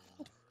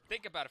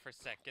think about it for a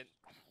second.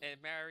 In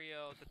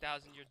Mario: The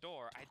Thousand Year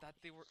Door, I thought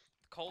they were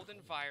cold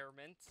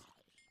environment.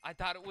 I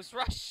thought it was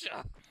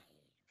Russia.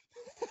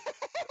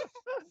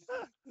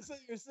 So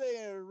you're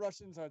saying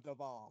Russians are the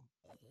bomb?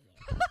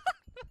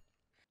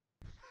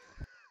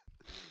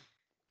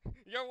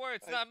 Your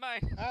words, not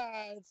mine.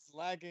 It's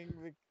lagging.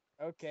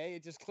 Okay,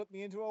 it just clipped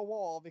me into a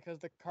wall because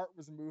the cart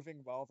was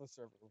moving while the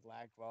server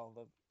lagged while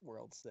the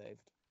world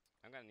saved.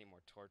 I'm gonna need more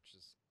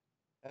torches.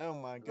 Oh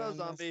my No goodness.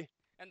 zombie.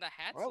 And the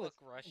hats Well, look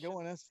it's Russian.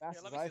 going as fast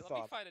Here, let as me I see. Let me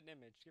thought. find an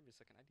image. Give me a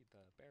second. I need to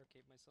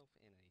barricade myself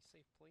in a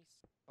safe place.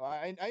 Well,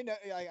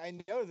 I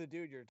know the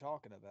dude you're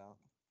talking about.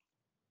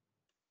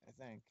 I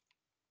think.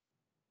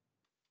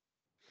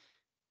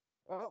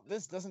 Well,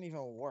 this doesn't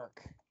even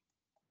work.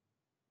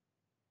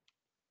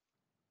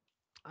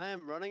 I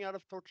am running out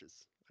of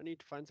torches. I need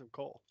to find some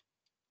coal.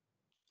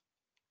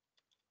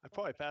 I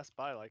probably passed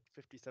by like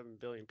 57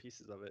 billion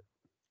pieces of it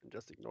and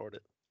just ignored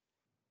it.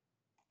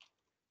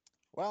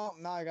 Well,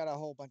 now I got a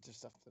whole bunch of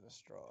stuff to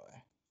destroy.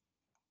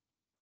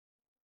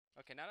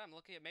 Okay, now that I'm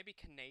looking at maybe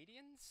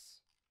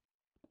Canadians.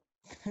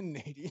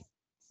 Canadians.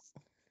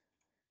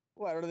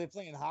 What, are they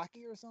playing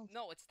hockey or something?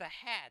 No, it's the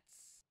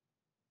hats.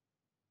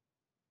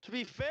 To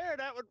be fair,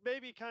 that would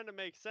maybe kind of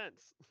make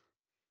sense.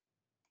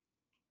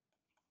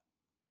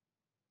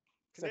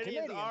 So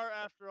Canadians Canadians- are,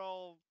 after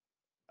all.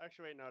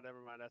 Actually, wait, no, never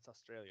mind. That's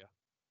Australia.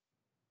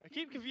 I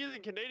keep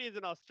confusing Canadians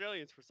and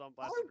Australians for some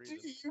How blasted do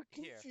reason. you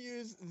Here.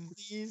 confuse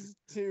these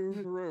two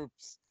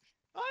groups?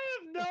 I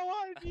have no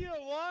idea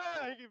why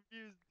I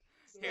confused.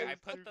 Here, I those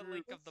put two the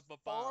link groups. of the As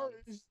far bombs.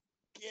 as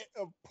get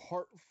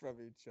apart from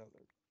each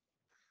other.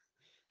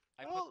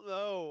 I I put, don't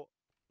know.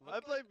 I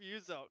look, blame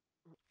Yuzo.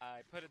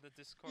 I put in the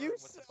Discord You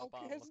what the sound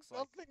bomb is looks like.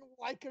 nothing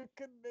like a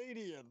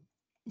Canadian.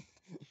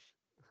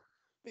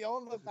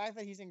 Beyond the fact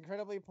that he's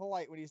incredibly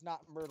polite when he's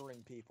not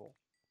murdering people.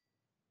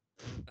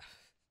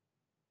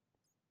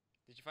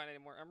 Did you find any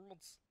more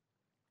emeralds?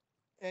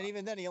 And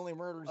even then, he only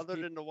murders Other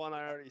people than the one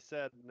I already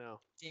said, no.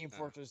 in Team Oh.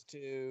 Fortress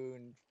 2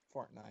 and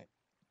Fortnite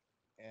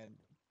and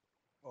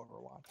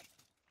Overwatch.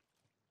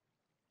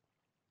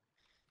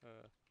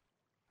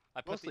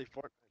 I put Mostly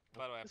Fortnite.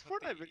 By the way, I His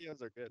put Fortnite the-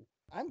 videos are good.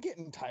 I'm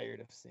getting tired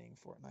of seeing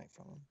Fortnite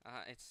from him.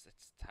 it's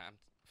time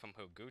from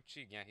who?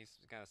 Gucci? Yeah, he's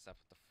gonna stuff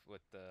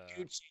with the.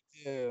 Gucci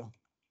too.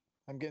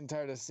 I'm getting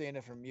tired of seeing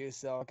it from you,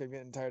 Selk. I'm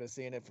getting tired of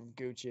seeing it from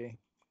Gucci.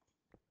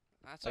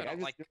 That's why I I'm don't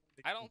just like. getting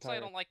I don't say I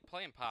tired. don't like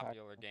playing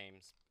popular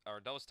games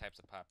or those types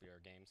of popular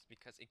games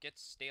because it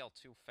gets stale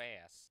too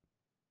fast.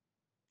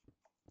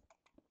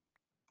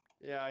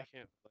 Yeah, I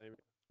can't blame you.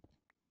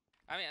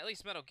 I mean, at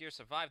least Metal Gear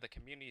Survive, the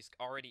community's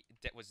already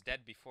was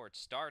dead before it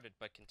started,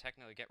 but can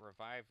technically get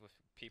revived with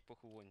people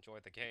who enjoy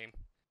the game.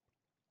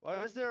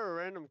 Why is there a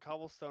random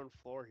cobblestone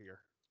floor here?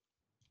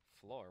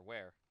 Floor,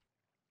 where?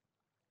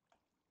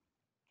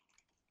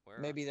 Where?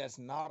 Maybe that's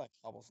not a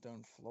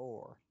cobblestone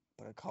floor,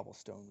 but a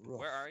cobblestone roof.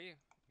 Where are you?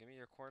 Give me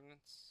your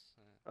coordinates.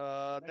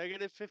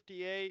 Negative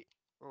 58.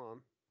 Hold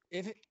on.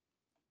 If it,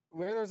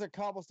 where there's a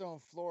cobblestone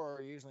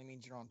floor, it usually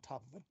means you're on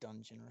top of a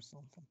dungeon or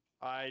something.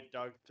 I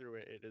dug through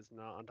it. It is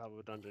not on top of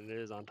a dungeon. It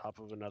is on top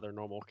of another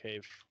normal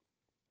cave.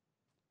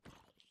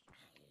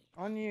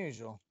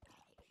 Unusual.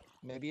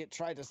 Maybe it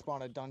tried to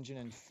spawn a dungeon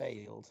and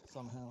failed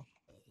somehow.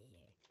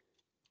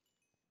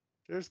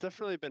 There's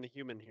definitely been a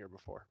human here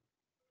before.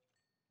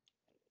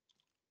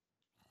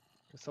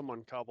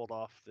 Someone cobbled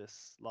off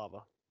this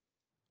lava.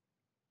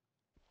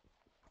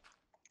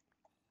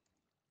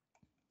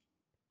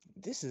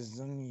 This is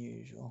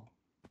unusual.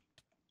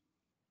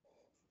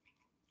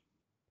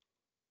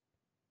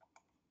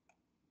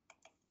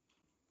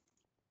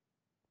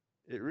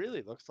 It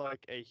really looks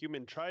like a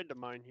human tried to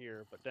mine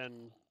here, but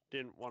then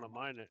didn't want to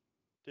mine it.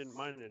 Didn't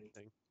mine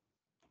anything.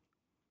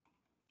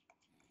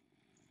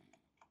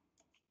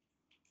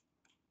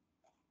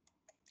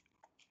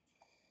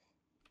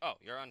 Oh,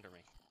 you're under me.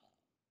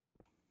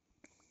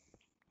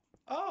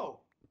 Oh!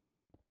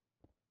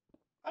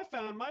 I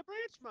found my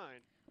branch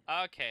mine!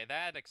 Okay,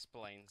 that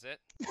explains it.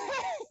 You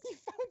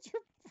found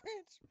your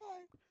branch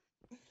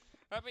mine.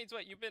 That means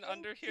what? You've been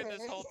under here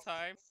this whole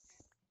time?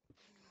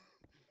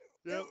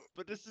 Yep,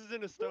 but this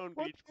isn't a stone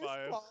Put beach this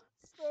biome.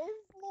 cobblestone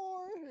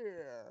floor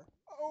here.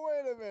 Oh,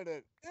 wait a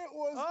minute. It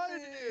was I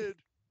me. did!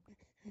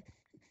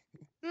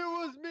 It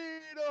was me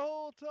the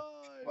whole It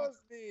time! was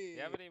me. Do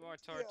you have any more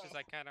torches? Yeah.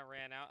 I kind of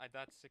ran out. I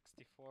thought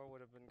 64 would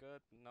have been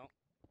good. No.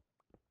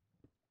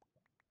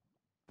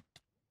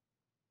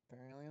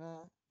 Apparently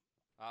not.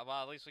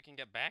 Well, at least we can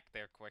get back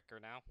there quicker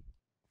now.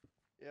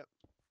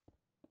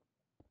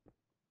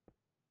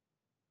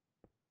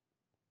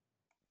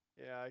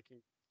 Yeah, I can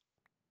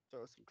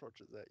throw some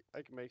torches at you.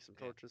 I can make some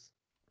Yeah. torches.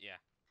 Yeah.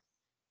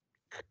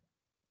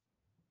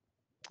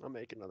 I'll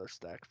make another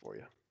stack for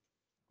you.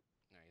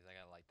 Anyways, I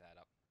gotta light that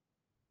up.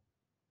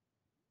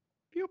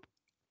 Pew!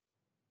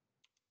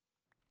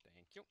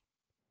 Thank you.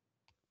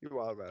 You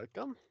are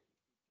welcome.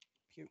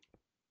 Pew.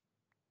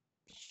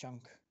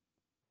 Shunk.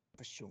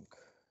 Pashunk.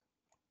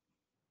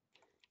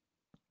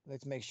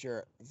 Let's make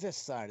sure this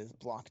side is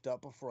blocked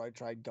up before I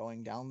try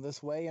going down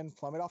this way and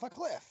plummet off a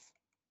cliff.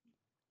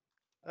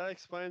 That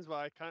explains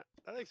why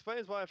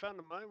I found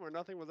a mine where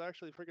nothing was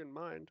actually friggin'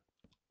 mined.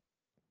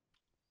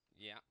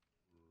 Yeah.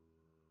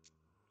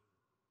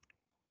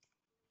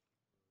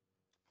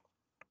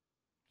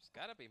 There's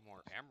gotta be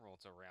more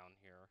emeralds around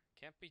here.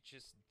 Can't be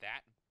just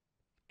that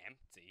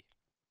empty.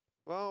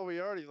 Well, we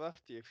already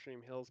left the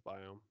extreme hills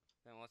biome.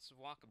 Then let's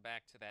walk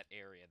back to that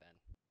area then.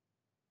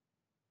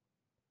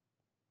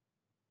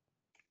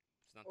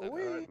 It's not that Oh, far.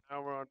 wait. Alright,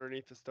 now we're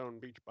underneath the stone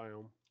beach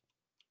biome.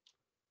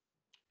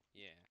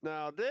 Yeah.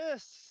 Now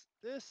this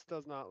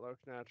does not look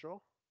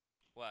natural.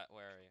 What?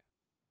 Where are you?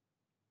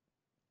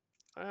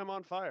 I am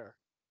on fire.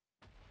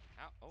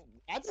 How? Oh.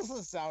 That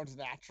doesn't sound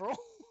natural.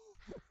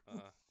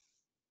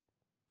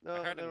 No,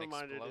 heard an never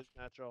mind. It explosion. is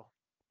natural.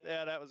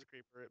 Yeah, that was a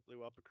creeper. It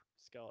blew up a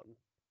skeleton.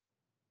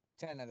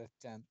 10 out of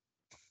 10.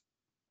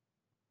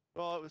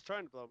 Well, it was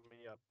trying to blow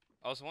me up.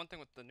 Also, one thing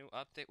with the new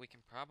update, we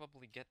can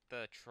probably get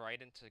the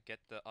trident to get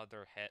the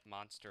other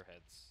monster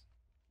heads.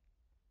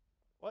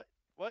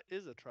 What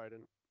is a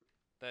trident?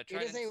 The It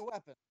trident. is a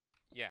weapon.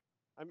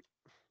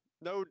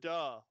 No,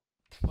 duh.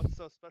 What's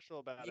so special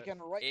about You it? can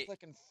right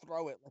click and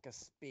throw it like a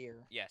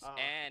spear. Yes, Ah.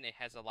 and it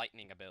has a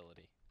lightning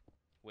ability,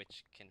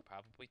 which can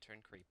probably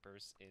turn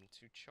creepers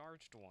into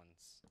charged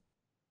ones.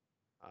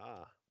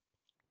 Ah,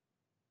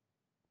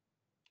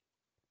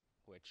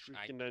 Which we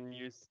I can then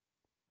use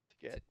to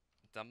get.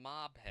 the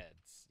mob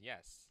heads.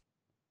 Yes.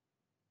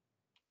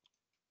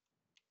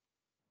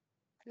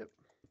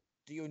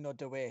 Do you know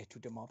the way to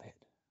the mob head?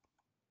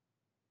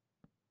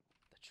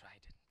 The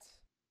trident.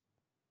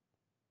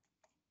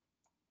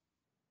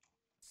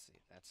 Let's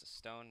see, that's a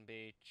stone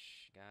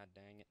beach. God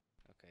dang it.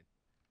 Okay.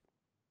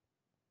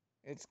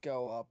 Let's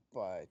go up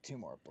by 2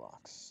 more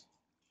blocks.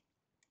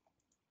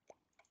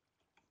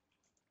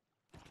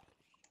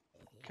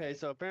 Okay,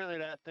 so apparently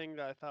that thing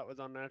that I thought was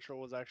unnatural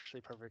was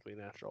actually perfectly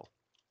natural.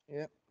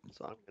 Yep.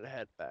 So I'm gonna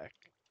head back.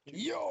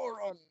 You're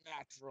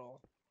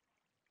unnatural.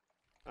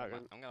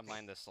 I'm gonna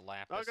mine this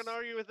lapis. Not gonna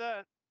argue with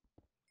that.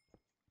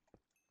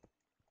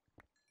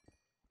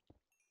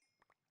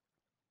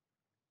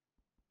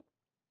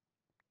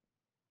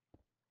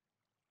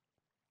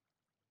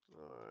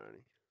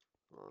 Alrighty.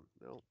 Come on,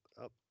 no,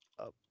 up,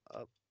 up,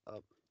 up,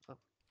 up, up.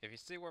 If you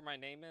see where my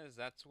name is,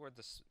 that's where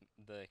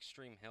the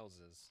extreme hills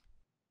is.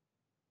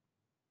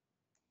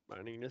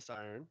 Mining this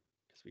iron,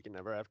 because we can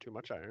never have too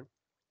much iron.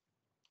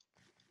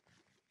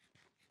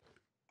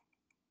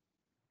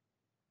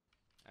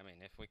 I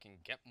mean, if we can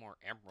get more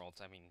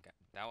emeralds, I mean,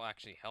 that will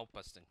actually help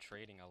us in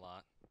trading a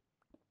lot.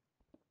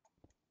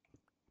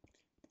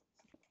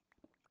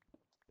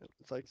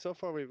 It's like so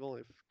far we've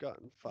only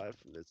gotten 5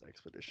 from this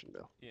expedition,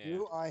 though. Yeah.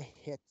 Do I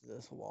hit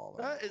this wall?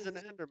 or That not? is an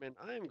Enderman.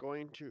 I am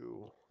going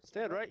to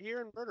stand right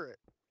here and murder it.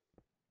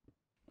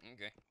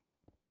 Okay.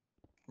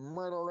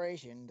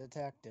 Murderation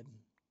detected.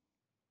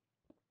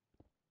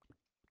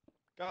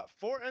 Got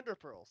 4 Ender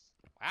Pearls.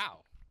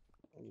 Wow.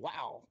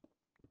 Wow.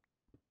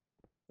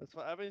 That's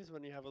what happens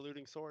when you have a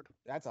looting sword.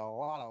 That's a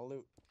lot of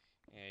loot.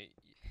 Yeah,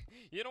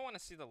 you don't want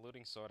to see the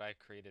looting sword I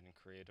created in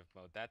creative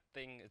mode. That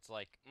thing, it's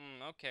like,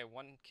 okay,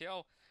 1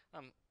 kill.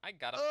 I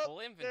got a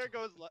full inventory.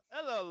 There goes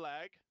hello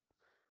lag.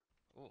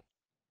 Ooh.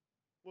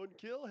 1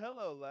 kill,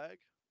 hello lag.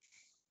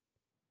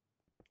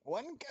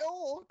 1 kill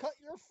will cut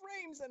your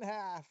frames in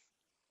half.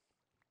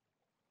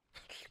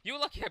 You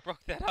lucky I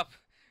broke that up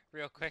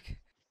real quick.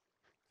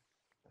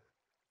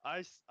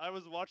 I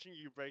was watching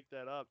you break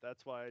that up.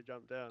 That's why I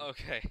jumped down.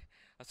 Okay.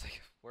 I was like,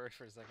 worried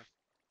for a second.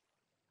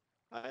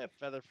 I have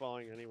feather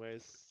falling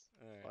anyways.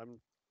 Alright.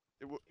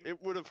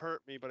 It would have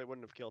hurt me, but it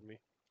wouldn't have killed me.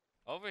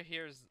 Over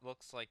here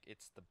looks like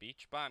it's the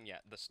beach bomb. Yeah,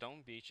 the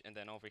stone beach, and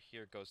then over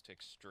here goes to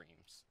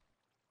extremes.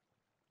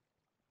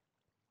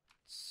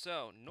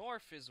 So,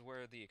 north is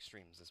where the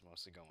extremes is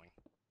mostly going.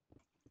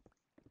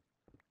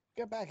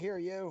 Get back here,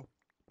 you.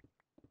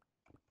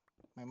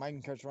 My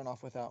mining carts run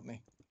off without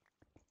me.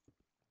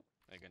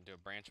 Are you gonna do a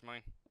branch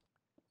mine?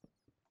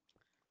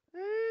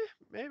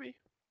 Maybe.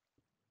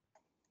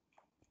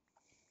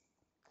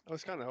 I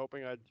was kind of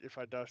hoping if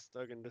I just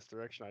dug in this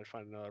direction, I'd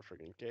find another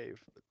freaking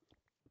cave. But...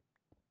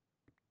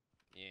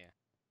 Yeah.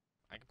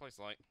 I can place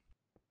light.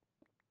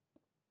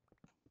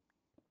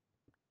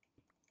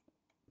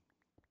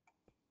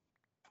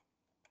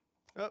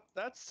 Oh,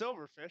 that's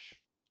silverfish.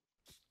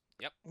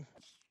 Yep.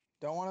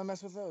 Don't want to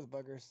mess with those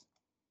buggers.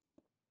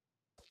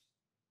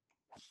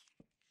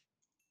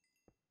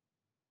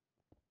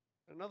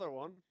 Another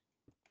one.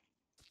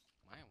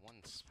 Why in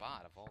one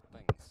spot of all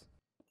things?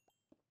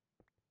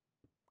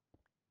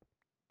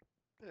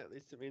 Yeah, at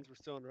least it means we're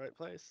still in the right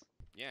place.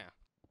 Yeah.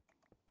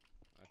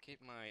 I'll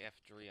keep my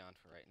F3 on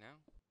for right now.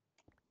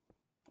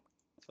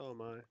 So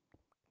am I.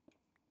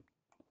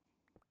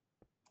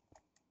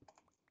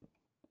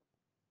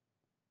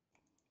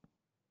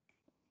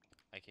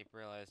 I keep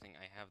realizing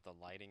I have the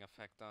lighting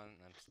effect on,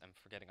 and I'm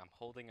forgetting I'm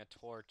holding a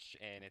torch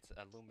and it's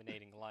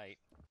illuminating light.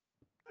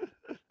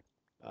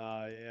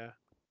 Yeah.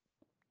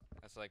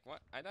 It's like,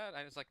 what? I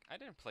was like, I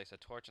didn't place a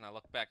torch, and I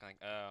look back, like,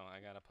 oh, I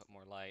gotta put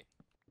more light.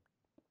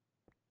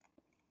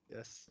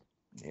 Yes.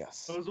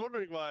 Yes. I was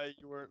wondering why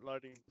you weren't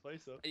lighting the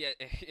place up. Yeah,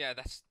 yeah,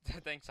 that's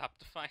thanks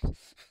Optifine.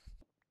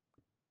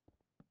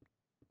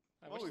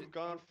 Well, we've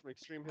gone from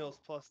Extreme Hills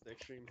Plus to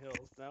Extreme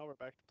Hills. Now we're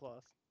back to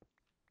Plus.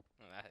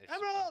 Oh, that is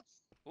Emeralds!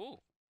 Ooh.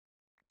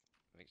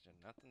 Makes you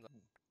nothing.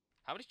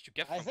 How did you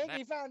get from I think that?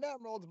 we found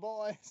emeralds,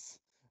 boys.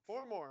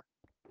 4 more.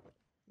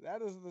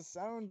 That is the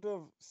sound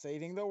of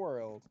saving the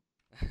world.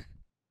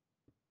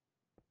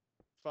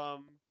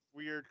 From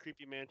weird,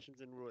 creepy mansions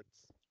in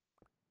woods.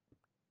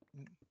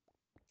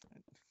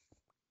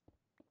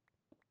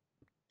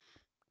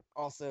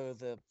 Also,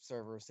 the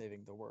server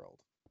saving the world.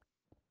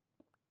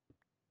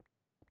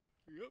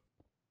 Yep.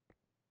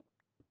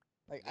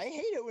 Like, I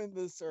hate it when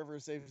the server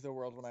saves the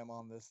world when I'm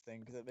on this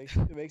thing because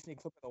it makes me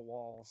clip at the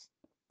walls.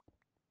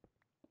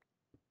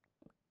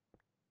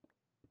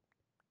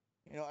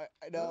 You know,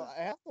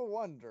 I have to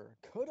wonder,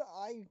 could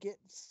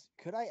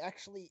I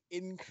actually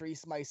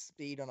increase my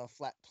speed on a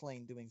flat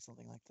plane doing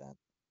something like that?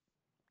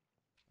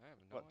 I have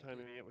no What idea.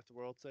 timing it with the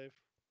world save?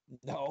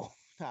 No,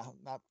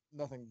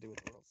 nothing to do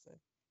with the world save.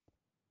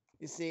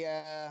 You see,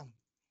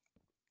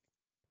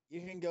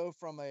 you can go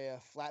from a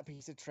flat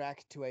piece of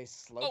track to a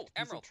sloped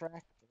piece of emerald.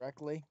 track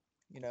directly.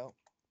 You know,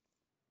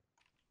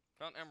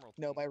 Found emerald.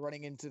 by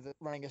running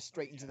it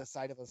straight into the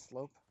side of a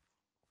slope.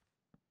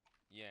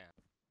 Yeah.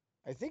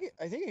 I think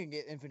you can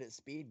get infinite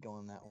speed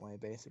going that way,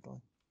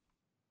 basically.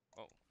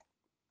 Oh.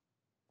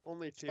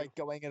 Only It's two. like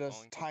going in a Only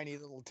two. tiny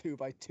little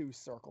 2x2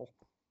 circle.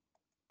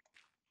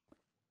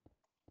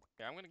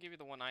 Yeah, I'm gonna give you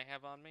the one I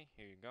have on me.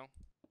 Here you go.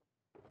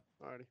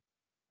 Alrighty.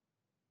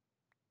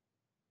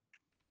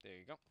 There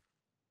you go.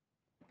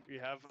 We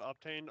have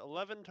obtained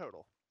 11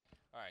 total.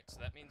 Alright, so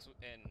that means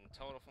in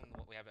total from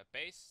what we have at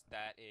base,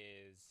 that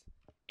is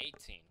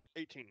 18.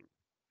 18.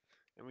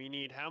 And we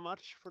need how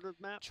much for the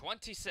map?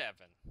 27.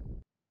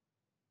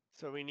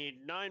 So we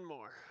need 9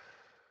 more.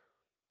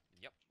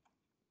 Yep.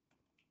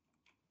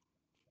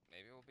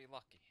 Maybe we'll be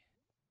lucky.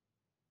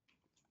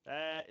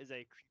 That is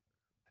a creeper.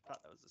 I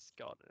thought that was a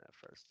skeleton at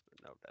first, but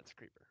no, that's a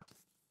creeper.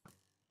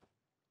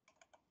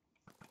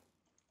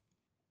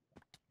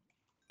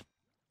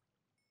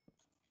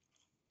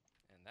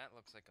 And that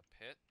looks like a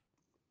pit.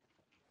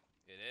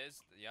 It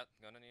is. Yep,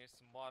 gonna need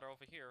some water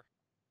over here.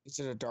 Is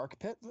it a dark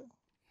pit?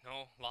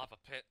 No, lava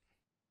pit.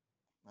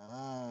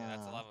 Ah. Yeah,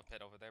 that's a lava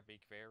pit over there. Be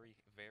very,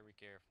 very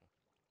careful.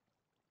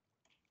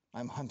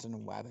 I'm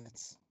hunting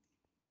wabbits.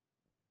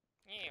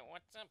 Yeah,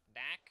 what's up,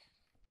 Doc?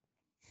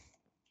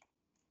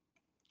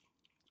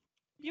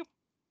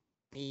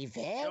 Be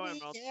very,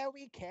 emeralds.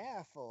 very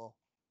careful.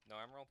 No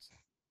emeralds?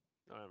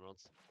 No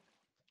emeralds.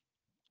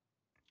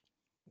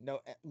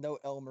 No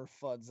Elmer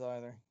Fuds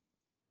either.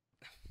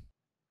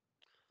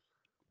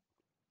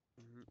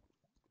 Mhm.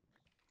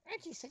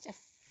 Aren't you such a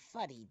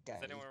fuddy Does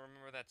duddy? anyone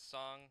remember that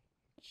song?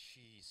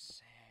 Cheese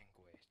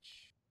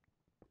sandwich.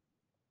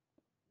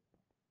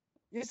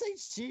 You say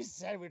cheese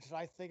sandwich and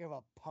I think of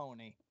a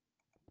pony.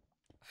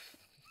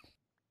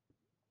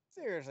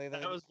 Seriously,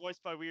 That was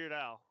voiced by Weird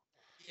Al.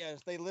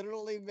 yes, they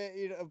literally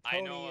made a I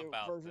know pony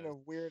about version this.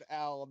 of Weird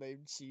Al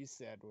named Cheese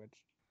Sandwich.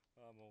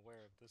 I'm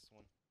aware of this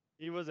one.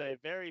 He was a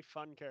very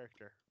fun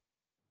character.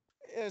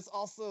 It's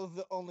also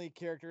the only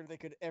character that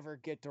could ever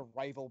get to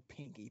rival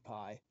Pinkie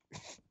Pie.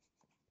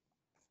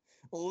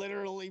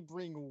 Literally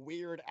bring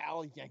Weird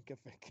Al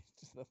Yankovic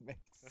into the mix.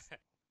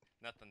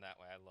 Nothing that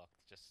way. I looked.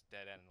 Just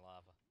dead end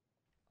lava.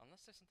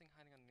 Unless there's something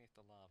hiding underneath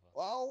the lava.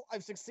 Well,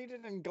 I've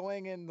succeeded in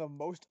going in the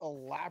most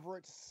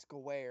elaborate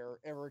square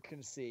ever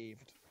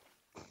conceived.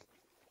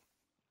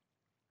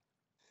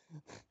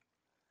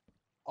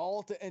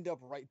 All to end up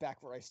right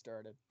back where I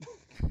started.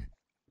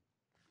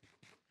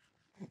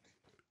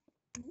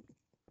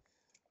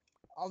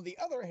 On the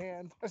other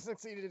hand, I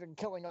succeeded in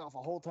killing off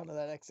a whole ton of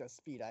that excess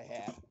speed I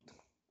had.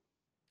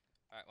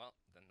 Alright, well,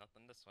 then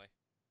nothing this way.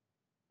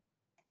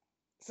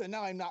 So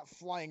now I'm not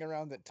flying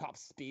around at top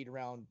speed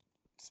round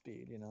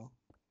speed, you know?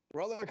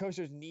 Roller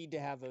coasters need to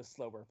have those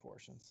slower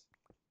portions.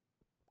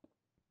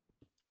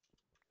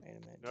 Wait a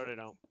minute. No, they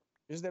don't.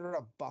 Is there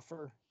a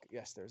buffer?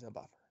 Yes, there's a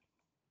buffer.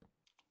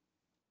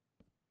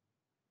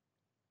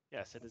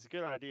 Yes, it is a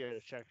good idea to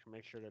check to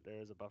make sure that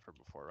there is a buffer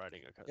before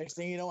riding a coaster. Next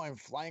thing you know, I'm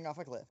flying off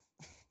a cliff.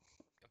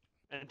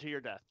 And to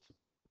your death.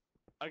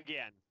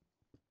 Again.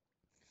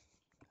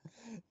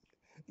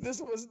 This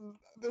was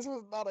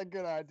not a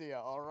good idea,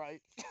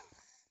 alright?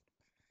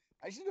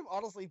 I should have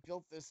honestly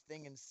built this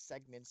thing in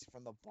segments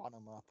from the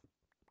bottom up.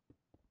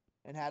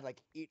 And had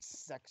like each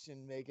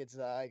section make it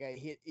like I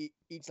hit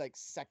each like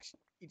section,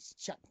 each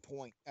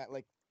checkpoint at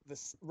like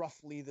this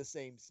roughly the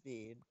same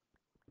speed.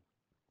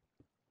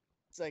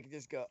 So I could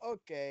just go,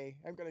 okay,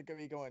 I'm gonna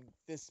be going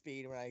this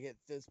speed when I hit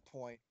this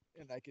point,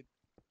 and I could.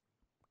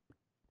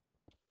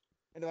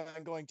 And if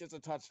I'm going just a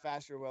touch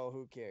faster, well,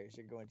 who cares?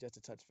 You're going just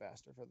a touch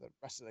faster for the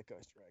rest of the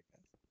coaster, I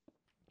guess.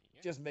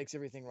 Yeah. Just makes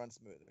everything run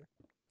smoother.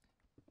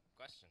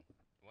 Question.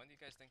 When do you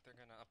guys think they're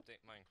gonna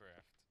update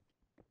Minecraft?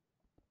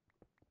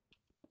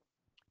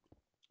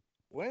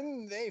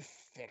 When they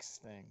fix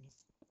things.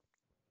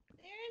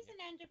 There is an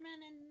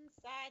Enderman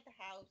inside the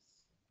house.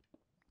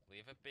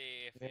 Leave it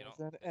be if you There's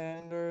don't.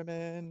 an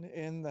Enderman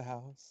in the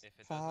house. If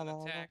it doesn't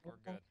attack, we're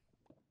good.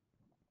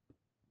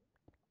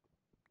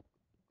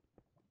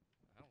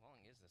 How long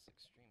is this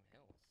Extreme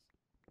Hills?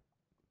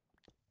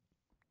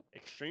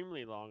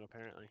 Extremely long,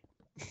 apparently.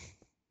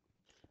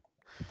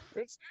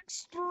 It's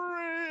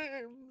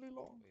extremely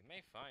long. We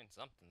may find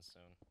something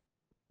soon.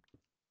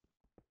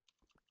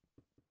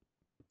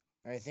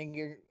 I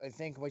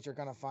think what you're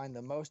gonna find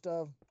the most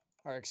of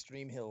are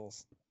extreme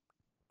hills.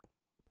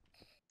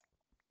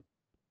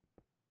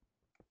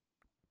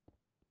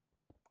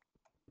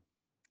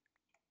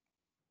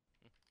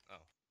 Oh,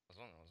 I was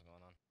wondering what was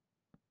going on.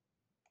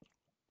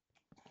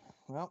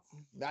 Well,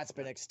 that's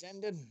been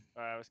extended.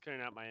 Alright, I was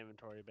clearing out my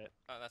inventory a bit.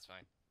 Oh, that's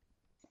fine.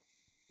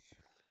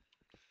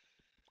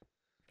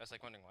 I was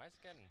like wondering why is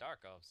it getting dark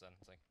all of a sudden.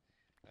 It's like,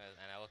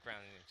 and I look around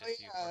and it's just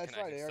you Yeah, that's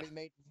right. organizing I already stuff.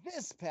 made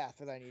this path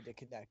that I need to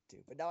connect to,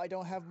 but now I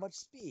don't have much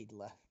speed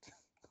left.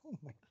 Oh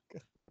my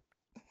god.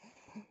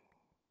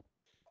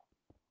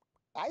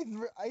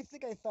 I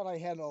think I thought I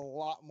had a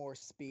lot more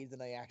speed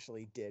than I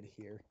actually did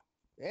here.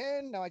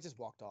 And now I just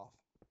walked off.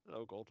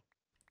 Hello, gold.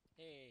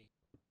 Hey.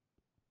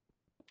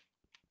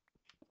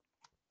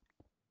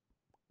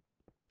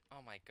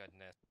 Oh my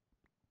goodness.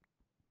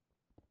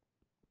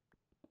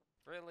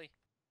 Really?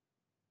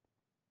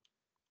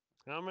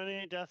 How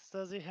many deaths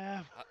does he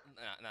have?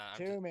 No, I'm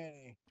Too just,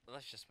 many.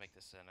 let's just make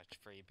this a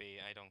freebie.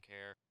 I don't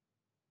care.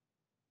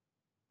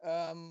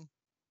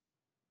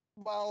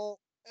 Well,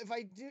 if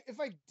I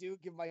do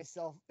give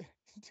myself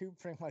to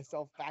bring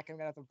myself back, I'm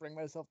gonna have to bring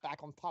myself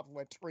back on top of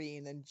a tree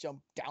and then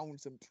jump down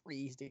some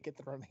trees to get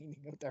the remaining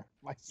of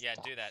my Yeah,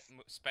 stuff. do that.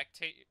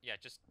 Spectate. Yeah,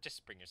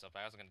 just bring yourself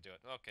back. I was gonna do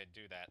it. Okay,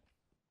 do that.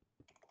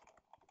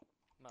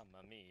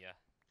 Mamma mia.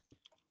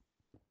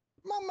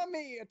 Mamma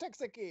mia,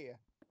 Texaki!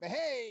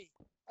 Hey,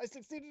 I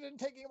succeeded in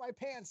taking my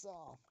pants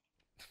off.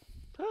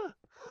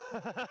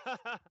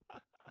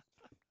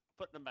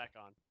 Putting them back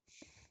on.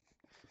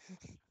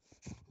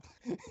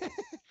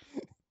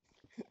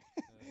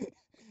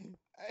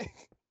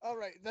 All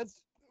right, let's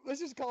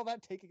just call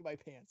that taking my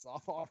pants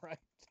off. All right.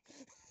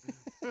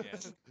 Yeah.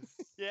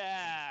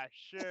 Yeah,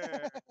 sure.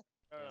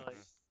 Totally.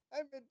 I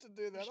meant to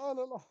do that all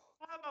along.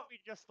 How about we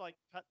just like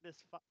cut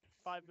this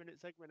 5-minute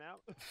segment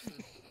out?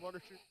 One or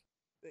two.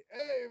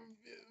 Hey,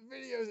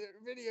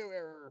 video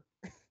error.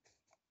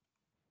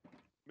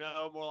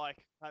 No, more like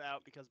cut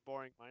out because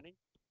boring mining.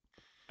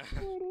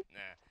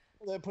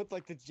 Nah. They put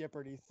like the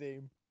Jeopardy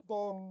theme.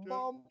 Bum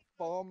bum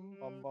bum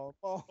bum bum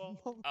bum.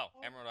 bum. Oh,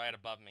 emerald right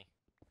above me.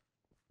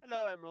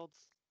 Hello, emeralds.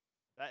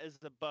 That is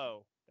the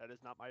bow. That is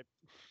not my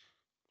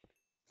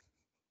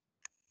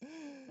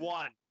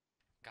one.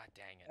 God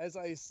dang it. As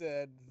I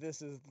said,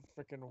 this is the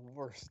freaking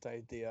worst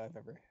idea I've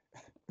ever,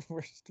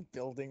 worst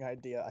building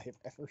idea I've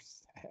ever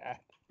had.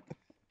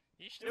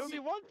 You should It would see. be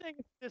one thing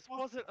if this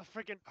wasn't a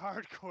freaking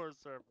hardcore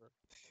server.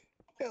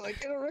 Yeah,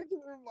 like in a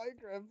regular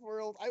Minecraft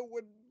world, it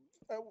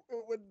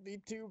wouldn't be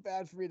too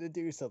bad for me to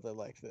do something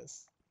like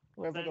this.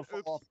 Where Then I'm gonna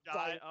oops, fall off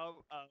die of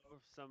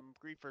some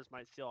griefers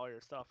might steal all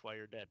your stuff while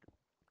you're dead.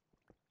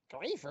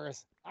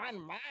 Griefers on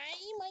my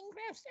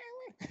Minecraft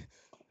server.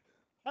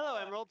 Hello,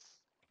 emeralds.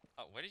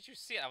 Oh, where did you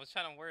see it? I was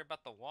trying to worry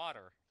about the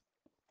water.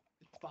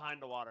 It's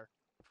behind the water.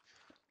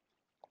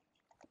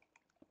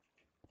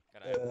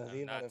 God, the I'm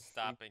amount not of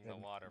stopping the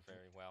freaking- water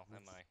very well,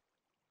 am I?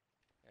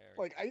 There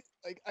we I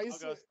I'll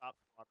go stop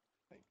the water.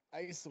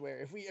 I swear,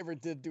 if we ever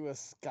did do a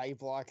sky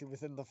block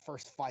within the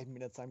first 5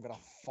 minutes, I'm gonna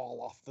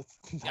fall off the.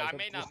 Yeah, I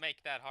may not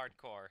make that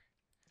hardcore,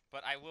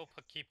 but I will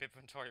keep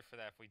inventory for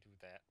that if we do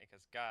that.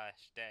 Because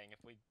gosh dang,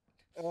 if we.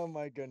 Oh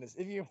my goodness!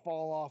 If you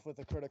fall off with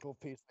a critical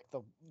piece,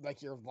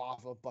 like your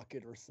lava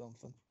bucket or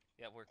something.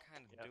 Yeah, we're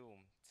kind of Yep.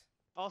 doomed.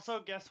 Also,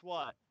 guess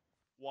what?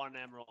 One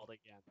emerald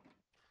again.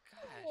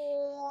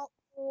 Gosh.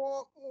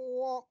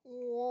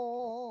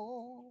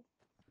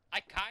 I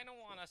kind of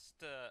want us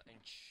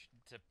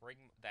to bring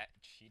that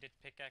cheated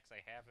pickaxe I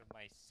have in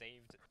my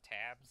saved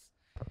tabs.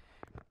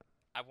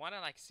 I want to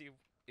like see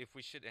if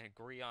we should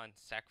agree on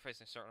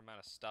sacrificing a certain amount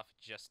of stuff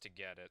just to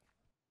get it.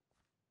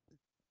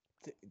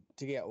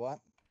 To get what?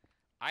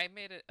 I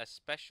made a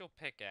special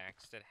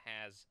pickaxe that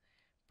has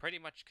pretty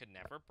much could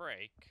never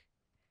break.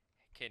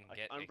 Can Like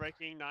get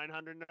unbreaking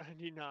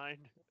 999.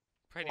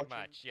 pretty fortune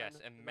much yes,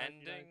 and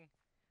 999. mending,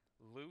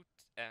 loot,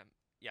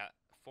 yeah,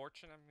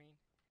 fortune. I mean,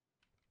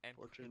 and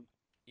Fortune.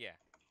 yeah.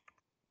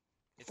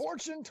 It's-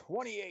 Fortune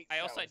 28. I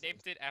also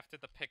named it after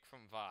the pick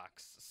from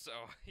Vox, so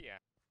yeah.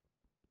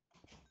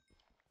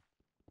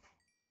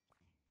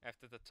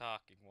 After the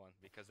talking one,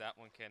 because that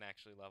one can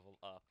actually level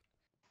up.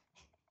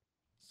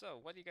 So,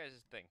 what do you guys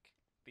think?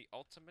 The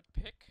ultimate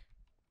pick?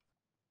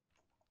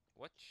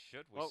 What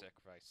should we Well-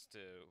 sacrifice to?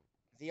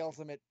 The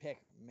ultimate pick,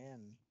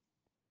 men.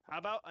 How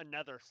about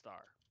another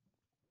star?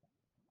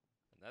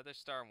 Another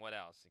star and what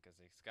else? Because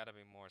there's got to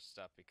be more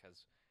stuff.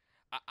 Because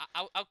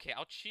okay,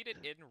 I'll cheat it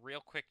in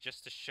real quick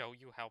just to show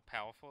you how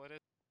powerful it is.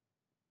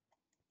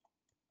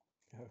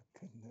 Oh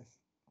goodness.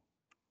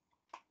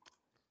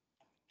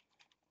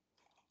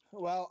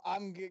 Well,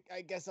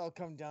 I guess I'll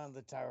come down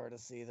the tower to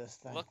see this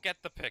thing. Look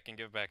at the pick and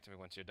give it back to me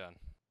once you're done.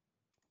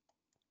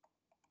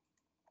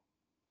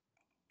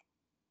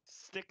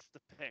 Sticks the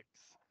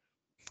picks.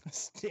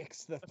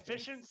 Sticks the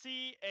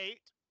Efficiency 8,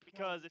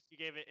 because if you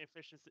gave it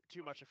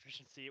too much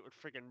efficiency, it would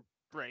friggin'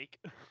 break.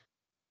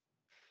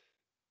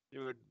 It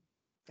would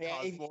Yeah,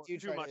 cause if you do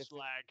too try to, much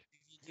lag.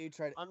 if you do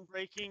try to,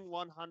 Unbreaking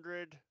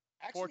 100,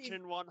 actually,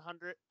 Fortune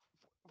 100,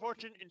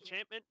 Fortune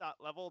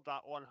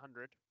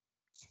enchantment.level.100.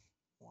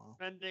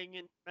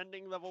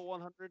 mending level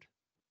 100.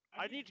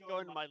 I need to go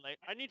into my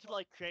I need to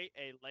like create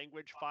a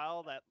language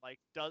file that like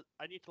does.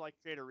 I need to like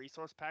create a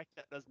resource pack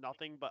that does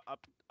nothing but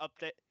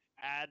update,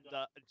 add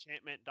the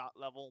enchantment dot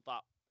level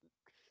dot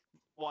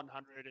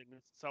 100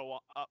 and so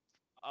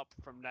up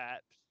from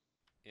that.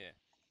 Yeah.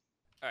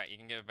 All right, you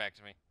can give it back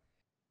to me.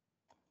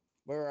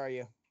 Where are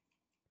you?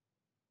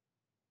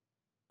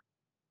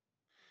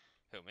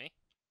 Who, me?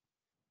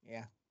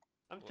 Yeah.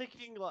 I'm Well,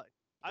 thinking like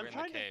We're I'm in the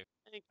trying to cave.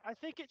 think. I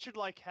think it should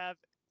like have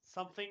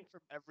something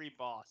from every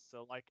boss.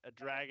 So like a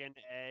dragon,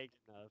 egg,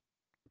 and a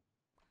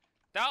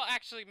That'll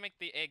actually make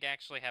the egg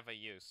actually have a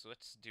use. So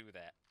let's do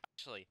that.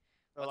 Actually,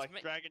 so let's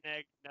like dragon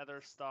egg,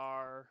 nether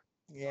star.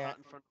 Yeah. Not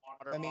in front of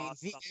water I mean,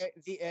 boss,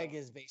 the egg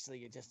is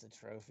basically just a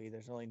trophy.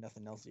 There's really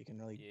nothing else you can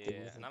really do Yeah,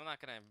 with and it. I'm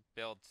not gonna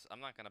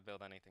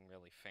build anything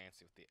really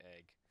fancy with the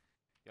egg.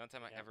 The only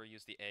time I Yeah. ever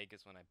use the egg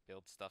is when I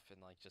build stuff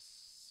in like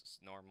just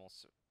normal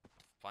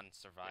fun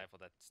survival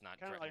that's not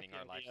Kind of like threatening the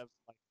our lives. idea of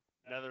like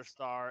nether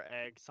star,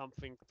 egg,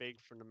 something big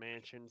from the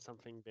mansion,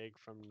 something big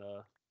from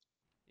the.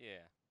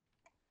 Yeah.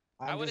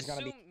 I'm I would just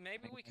gonna be assume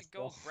maybe we could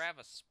myself. go grab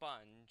a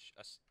sponge,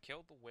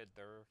 kill the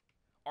wither,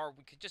 or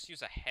we could just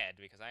use a head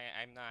because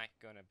I'm not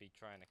gonna be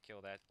trying to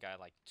kill that guy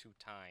like 2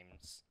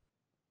 times.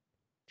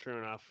 True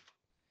enough.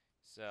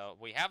 So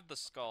we have the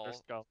skull,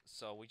 Let's go.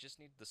 so we just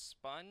need the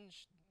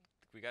sponge.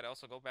 We gotta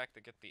also go back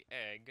to get the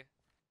egg,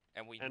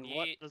 and we And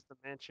what need does the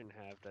mansion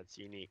have that's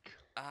unique?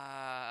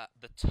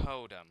 the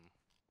totem.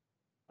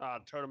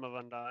 Totem of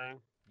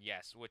Undying.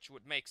 Yes, which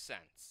would make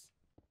sense.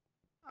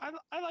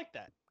 I like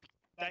that.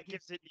 That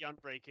gives it the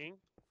unbreaking.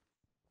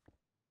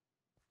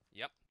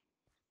 Yep.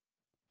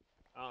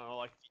 I don't know,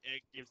 like the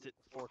egg gives it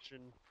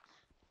fortune.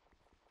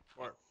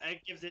 Or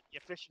egg gives it the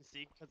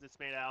efficiency because it's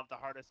made out of the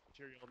hardest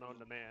material known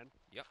to man.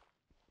 Yep.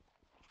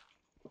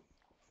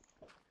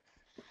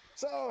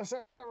 So it's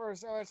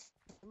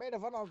made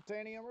of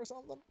unobtainium or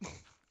something?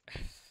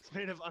 It's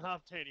made of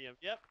unobtainium.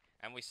 Yep.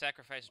 And we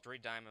sacrificed 3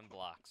 diamond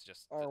blocks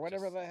just. Or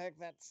whatever just, the heck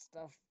that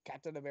stuff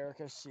Captain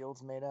America's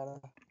shield's made out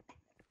of.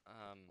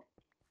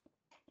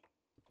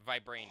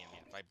 Vibranium,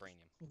 yeah,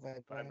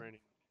 vibranium. Vibranium.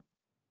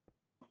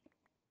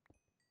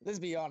 Let's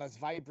be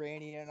honest,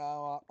 vibranium and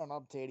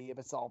unobtainium,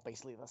 it's all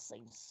basically the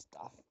same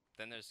stuff.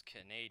 Then there's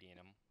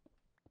Canadianum.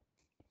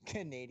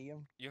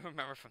 Canadium. You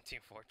remember from Team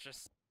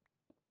Fortress?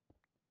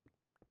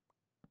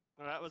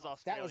 No, that was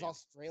Australia. That was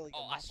Australia.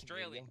 Oh, not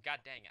Australia. Canadian. God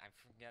dang it, I'm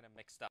getting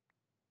mixed up.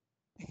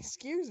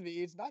 Excuse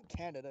me, it's not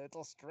Canada, it's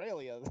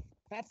Australia.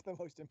 That's the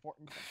most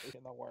important country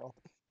in the world.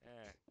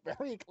 Eh.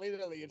 Very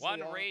clearly, it's One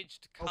the,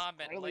 raged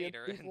comment Australian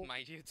later people. in my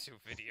YouTube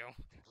video.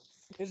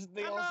 It's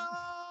the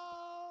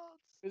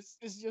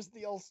it's just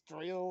the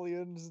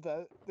Australians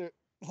that they're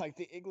like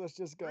the English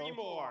just go. 3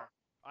 more.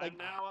 like- I'm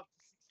now up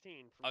to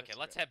 16. From Okay, this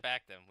let's trip. head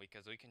back then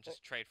because we can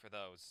just trade for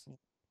those.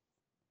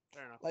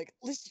 Fair enough. Like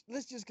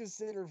let's just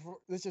consider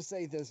let's just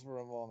say this for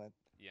a moment.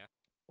 Yeah.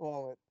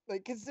 Moment.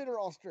 Like consider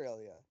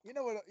Australia. You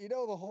know what? You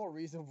know the whole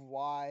reason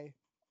why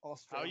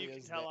Australia. How you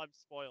can tell I'm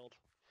spoiled.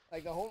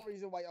 Like the whole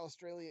reason why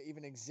Australia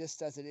even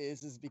exists as it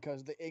is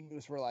because the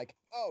English were like,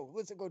 oh,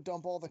 let's go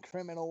dump all the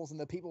criminals and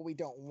the people we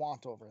don't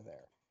want over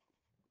there.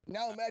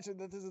 Now imagine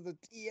that this is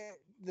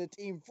the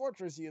Team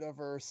Fortress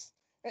universe,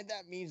 and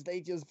that means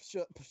they just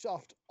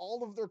shoved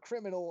all of their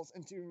criminals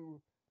into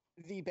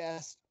the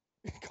best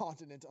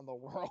continent in the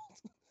world.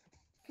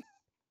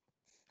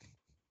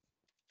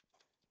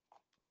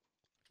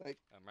 I'm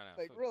running out of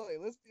Like food. really,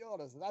 let's be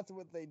honest, that's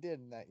what they did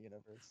in that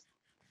universe.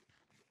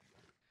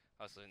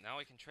 Oh, so now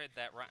we can trade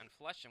that rotten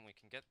flesh and we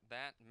can get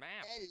that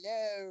map.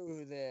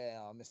 Hello there,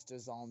 Mr.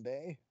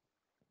 Zombie.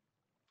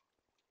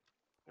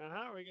 Now,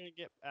 how are we gonna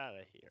get out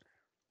of here?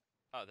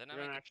 Oh, then We're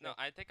gonna no, actually-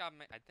 I think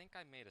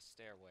I made a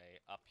stairway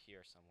up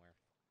here somewhere.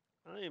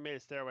 I know you made a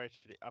stairway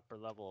to the upper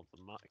level of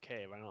the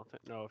cave. I don't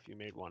know if you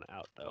made one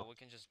out though. Well, we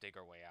can just dig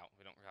our way out.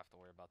 We don't have to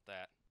worry about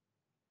that.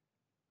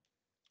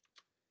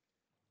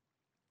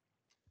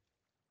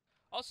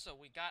 Also,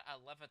 we got a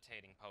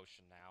levitating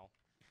potion now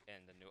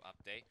in the new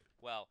update.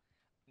 Well,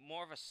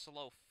 more of a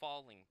slow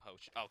falling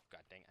potion. Oh,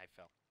 god dang, I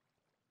fell.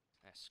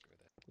 Ah, screw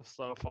that. The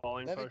slow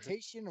falling potion.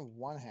 Levitation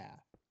 1/2.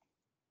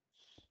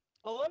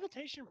 A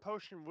levitation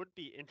potion would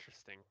be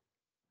interesting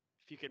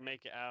if you could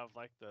make it out of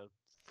like the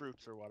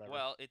fruits or whatever.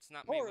 Well, it's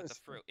not made with the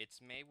Forest. fruit.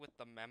 It's made with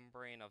the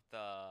membrane of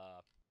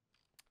the...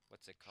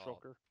 What's it called?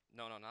 Shulker.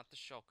 No, not the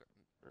shulker.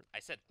 I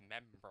said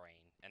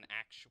membrane. An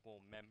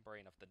actual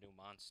membrane of the new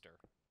monster.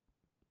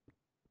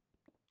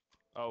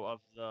 Oh,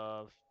 of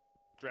the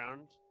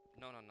drowned.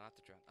 No, not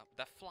the drone.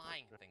 The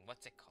flying thing.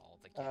 What's it called?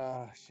 I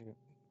can't- Shoot.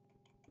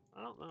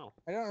 I don't know.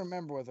 I don't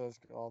remember what those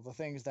are called. The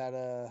things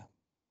that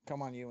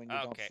come on you when you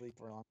don't Okay. sleep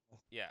for long.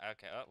 Yeah,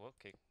 okay. Oh,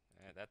 okay.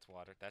 That's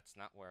water. That's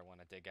not where I want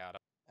to dig out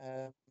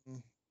of.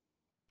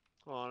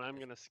 Hold on, I'm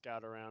gonna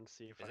scout around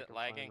see if Is I it can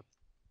lagging?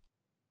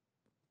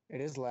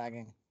 Find It is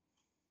lagging.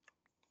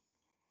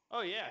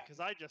 Oh yeah, because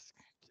I just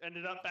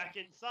ended up back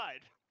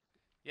inside.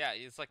 Yeah,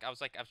 it's like I was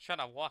trying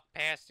to walk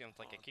past you. And it's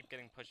like I keep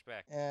getting pushed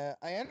back.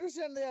 I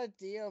understand the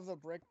idea of the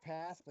brick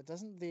path, but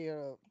doesn't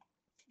the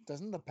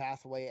Doesn't the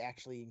pathway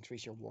actually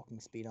increase your walking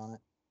speed on it?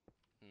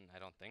 I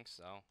don't think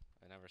so.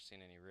 I've never seen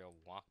any real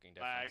walking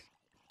Lag. difference.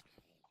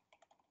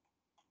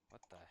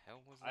 What the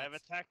hell was that? I have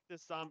attacked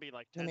this zombie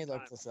like Let 10 me look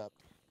times. this up.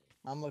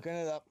 I'm looking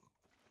it up.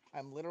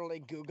 I'm literally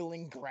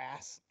googling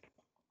grass.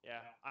 Yeah,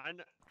 I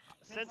know.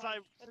 Since But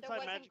since there I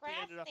wasn't magically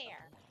grass ended up.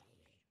 there.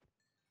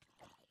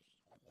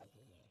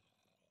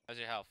 How's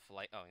your health?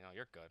 Like, oh, no,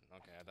 you're good.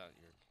 Okay, I thought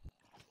you're.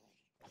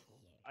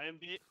 I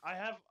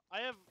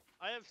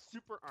have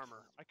super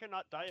armor. I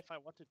cannot die if I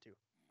wanted to.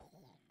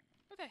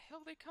 Where the hell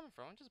are they coming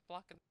from? I'm just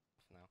blocking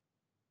now.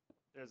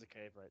 There's a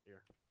cave right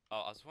here.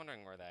 Oh, I was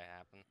wondering where that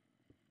happened.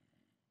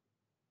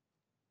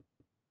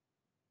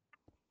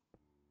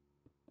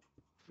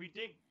 If we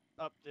dig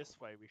up this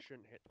way, we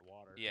shouldn't hit the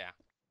water. Yeah.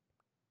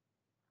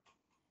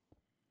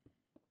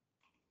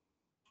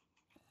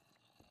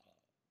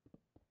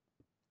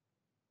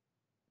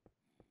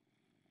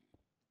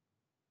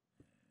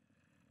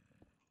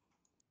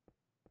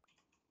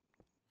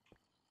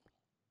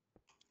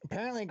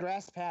 Apparently,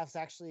 grass paths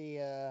actually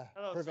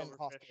Hello, prevent silverfish.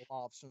 hostile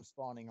mobs from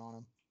spawning on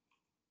them.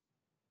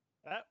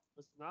 That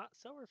was not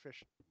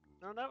silverfish.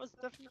 No, that was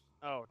definitely.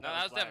 Oh, No,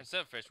 that was lag. different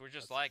silverfish. We're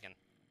just That's- lagging.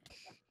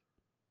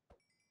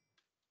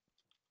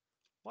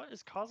 What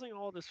is causing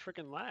all this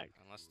freaking lag?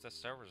 Unless the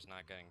server's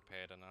not getting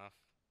paid enough.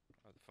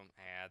 Or from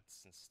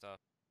ads and stuff.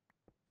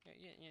 Yeah,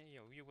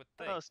 you would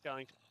think. Hello,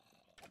 Skellington.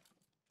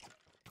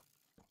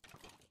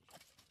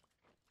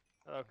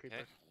 Hello, creeper.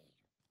 Okay.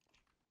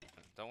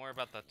 Don't worry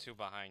about the two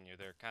behind you.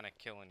 They're kind of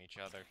killing each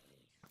other.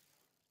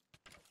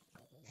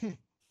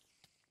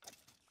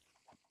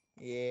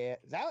 Yeah,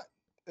 that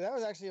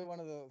was actually one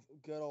of the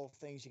good old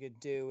things you could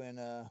do in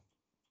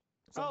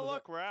Oh,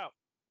 look, we're out.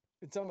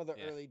 in some of the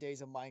Yeah. early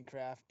days of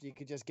Minecraft. You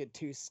could just get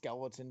two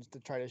skeletons to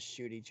try to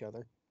shoot each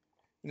other,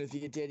 and if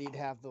you did, you'd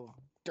have the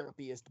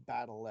derpiest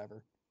battle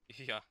ever.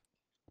 Yeah.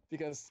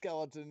 Because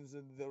skeletons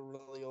in the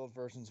really old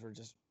versions were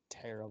just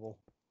terrible.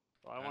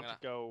 So I I'm want gonna-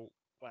 to go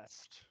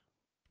west,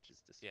 which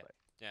is this Yeah. way.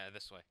 Yeah,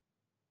 this way.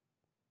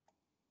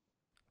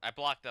 I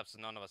blocked up so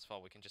none of us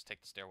fall. We can just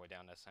take the stairway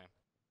down this time.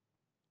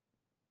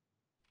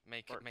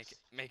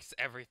 Makes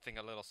everything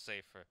a little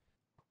safer.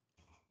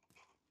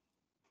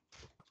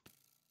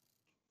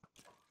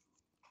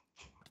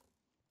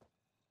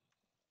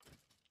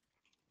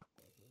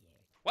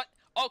 What?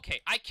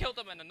 Okay, I killed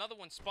him and another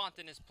one spawned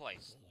in his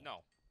place. No.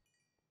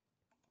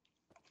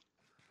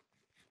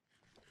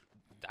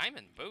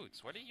 Diamond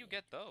boots. Where do you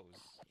get those?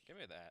 Give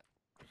me that.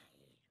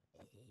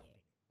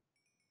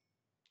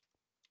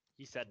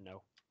 He said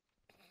no.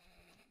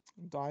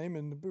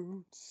 Diamond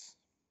boots.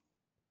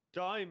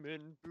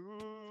 Diamond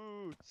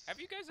boots. Have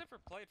you guys ever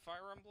played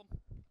Fire Emblem?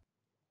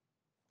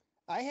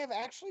 I have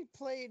actually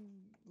played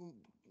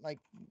like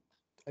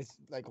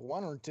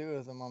one or two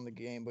of them on the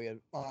Game Boy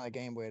on a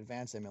Game Boy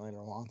Advance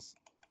emulator once.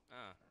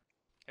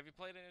 Have you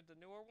played any of the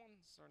newer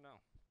ones or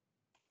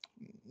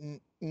no?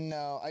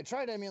 No, I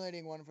tried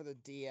emulating one for the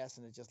DS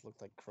and it just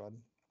looked like crud.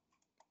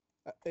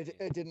 Yeah.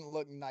 It didn't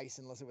look nice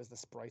unless it was the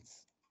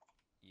sprites.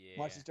 Yeah.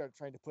 Once you start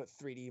trying to put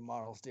 3D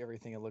models to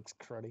everything, it looks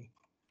cruddy.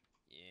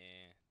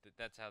 Yeah.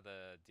 That's how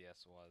the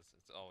DS was.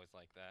 It's always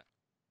like that.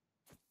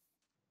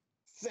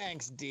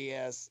 Thanks,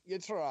 DS. You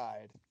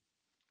tried.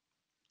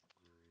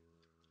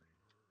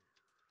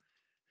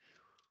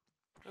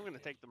 I'm gonna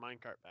take the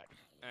minecart back.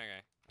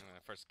 Okay. I'm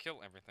gonna first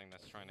kill everything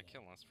that's trying to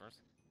kill us first.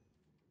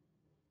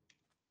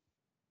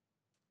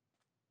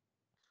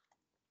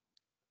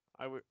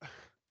 I would.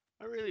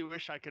 I really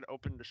wish I could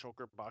open the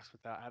shulker box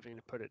without having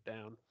to put it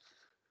down.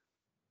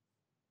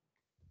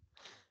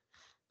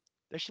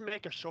 They should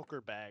make a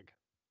shulker bag.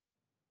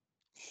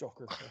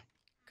 Shocker.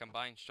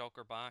 Combine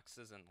shulker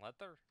boxes and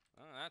leather?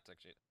 Oh, that's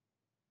actually...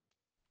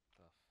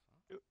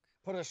 The fuck?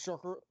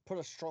 Put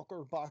a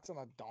shulker box on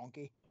a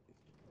donkey.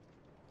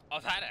 Oh,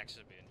 that'd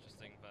actually be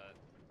interesting, but...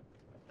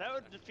 That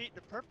would defeat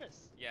the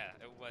purpose. Yeah,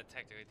 it would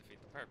technically defeat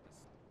the purpose.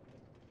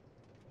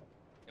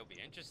 It would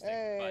be interesting,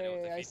 but it would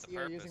Hey, defeat I the see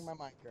you're purpose. using my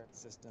Minecraft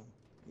system.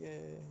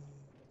 Yay.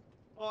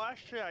 Well,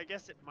 actually, I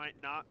guess it might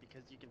not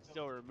because you can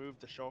still remove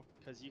the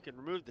because you can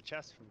remove the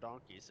chest from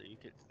donkeys, so you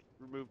could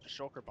remove the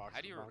shulker box.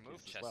 How do you from remove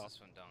donkeys as well. chests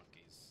from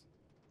donkeys?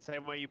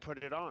 Same way you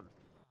put it on.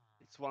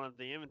 It's one of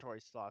the inventory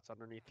slots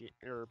underneath the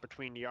or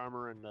between the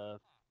armor and the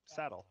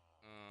saddle.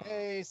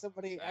 Hey,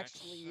 somebody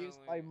actually used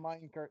my actually-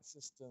 minecart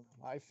system.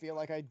 I feel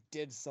like I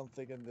did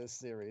something in this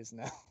series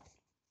now.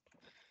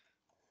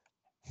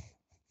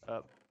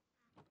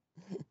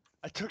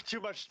 I took too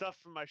much stuff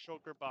from my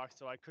shulker box,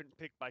 so I couldn't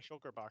pick my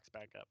shulker box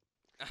back up.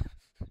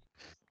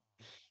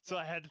 So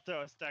I had to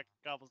throw a stack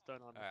of cobblestone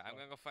on. Alright, I'm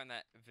gonna go find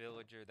that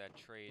villager that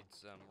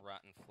trades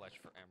rotten flesh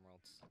for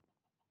emeralds.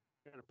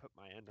 I'm gonna put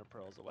my ender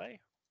pearls away.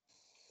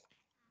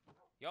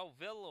 Yo,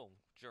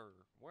 villager,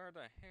 where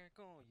the heck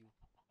are you?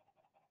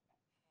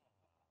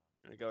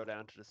 I'm gonna go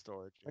down to the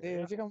storage. Where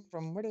area. did you come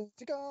from? Where did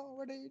you go?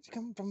 Where did you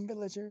come from,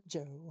 Villager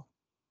Joe?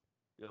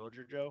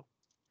 Villager Joe.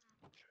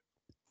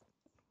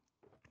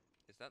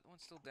 Is that one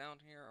still down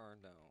here or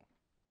no?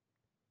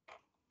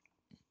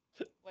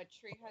 What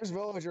tree Where's has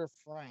Villager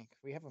Frank?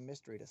 We have a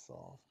mystery to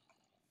solve.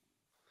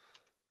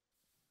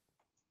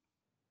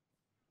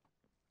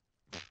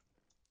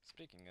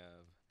 Speaking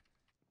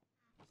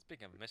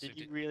of mystery,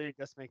 Did you really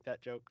just make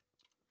that joke?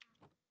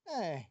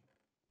 Hey,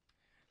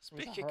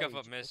 speaking of a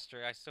hard joke.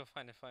 mystery, I still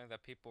find it funny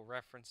that people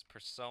reference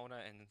Persona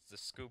and the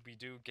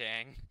Scooby-Doo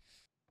gang.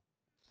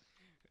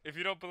 If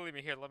you don't believe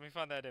me, here, let me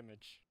find that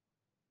image.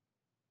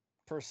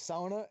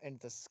 Persona and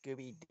the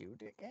Scooby-Doo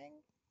gang?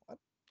 What?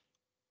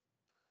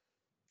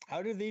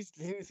 How do these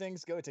two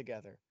things go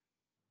together?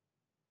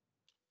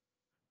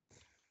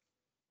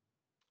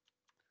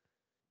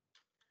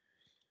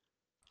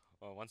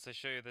 Well, once I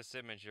show you this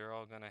image, you're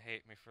all gonna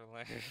hate me for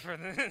for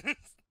this.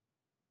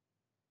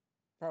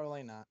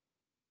 Probably not.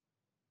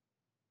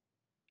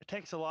 It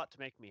takes a lot to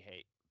make me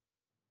hate.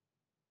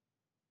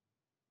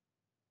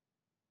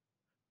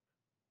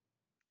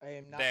 I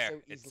am not There,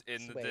 so it's easily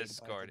in the swayed by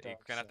Discord. You're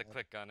dark gonna have to side.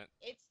 click on it.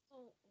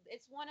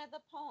 It's one of the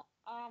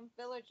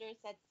villagers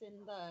that's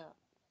in the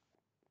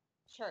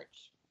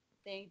church.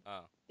 They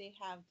Oh. they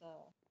have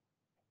the.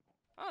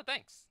 Oh,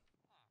 thanks.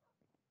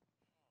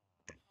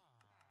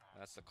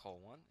 That's the coal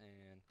one,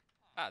 and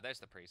there's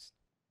the priest.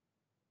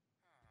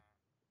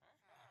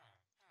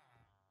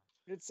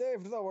 It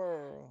saved the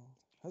world.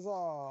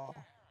 Huzzah!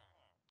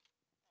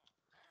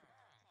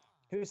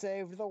 Who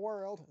saved the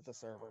world? The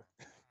server.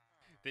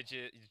 Did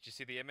you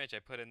see the image I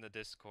put in the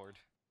Discord?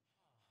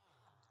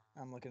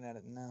 I'm looking at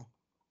it now.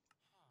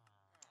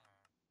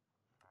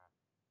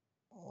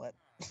 What?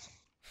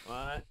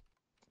 What?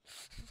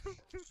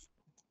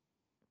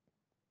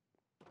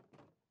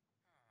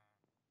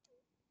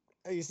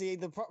 You see,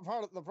 the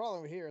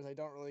problem here is I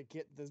don't really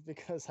get this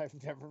because I've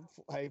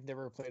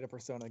never played a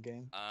Persona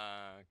game.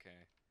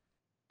 Okay.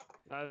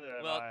 Neither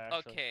have Well, I,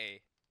 actually.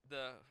 okay.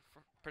 The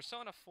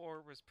Persona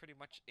 4 was pretty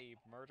much a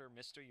murder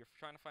mystery. You're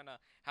trying to find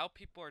out how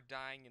people are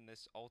dying in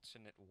this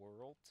alternate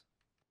world.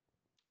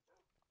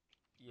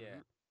 Yeah.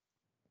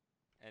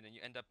 And then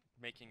you end up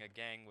making a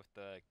gang with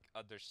the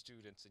other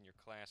students in your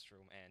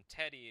classroom. And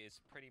Teddy is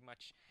pretty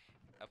much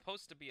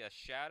supposed to be a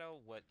shadow,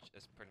 which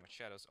is pretty much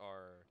shadows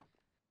are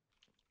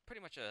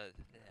pretty much a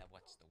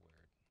what's the word?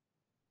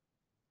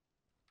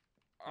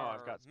 Oh,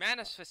 I've Are got some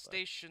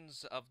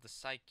manifestations of the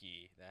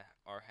psyche that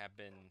have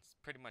been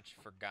pretty much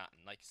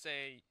forgotten. Like,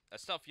 say,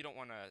 stuff you don't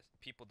want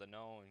people to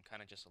know and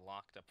kind of just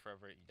locked up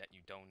forever that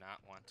you do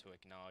not want to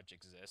acknowledge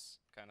exists,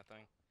 kind of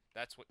thing.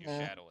 That's what your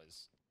shadow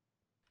is.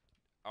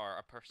 Or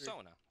a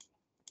persona.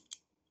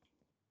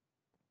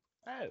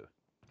 Oh.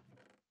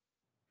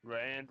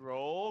 And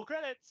roll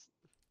credits.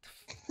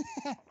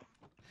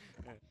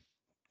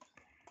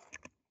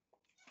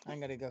 I'm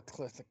gonna go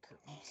close the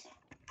curtains.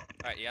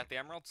 Alright, you got the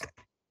emeralds?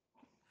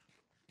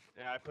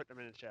 Yeah, I put them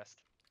in the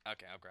chest.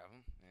 Okay, I'll grab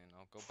them, and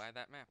I'll go buy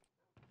that map.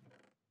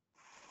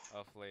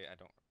 Hopefully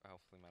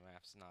my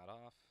map's not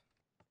off.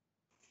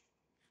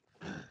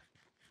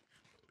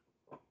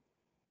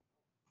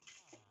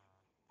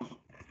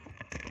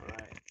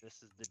 Alright,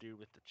 this is the dude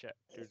with the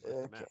dude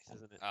with the maps,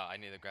 isn't it? Oh, I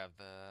need to grab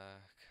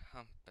the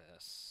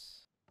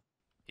compass.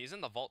 He's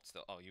in the vault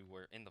still. Oh, you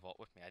were in the vault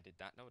with me. I did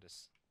not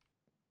notice.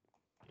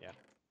 Yeah.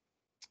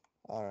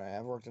 Alright,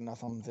 I've worked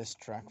enough on this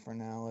track for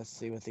now. Let's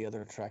see what the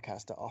other track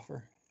has to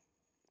offer.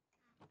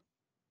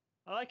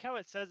 I like how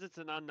it says it's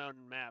an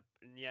unknown map,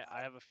 and yet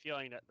I have a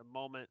feeling that the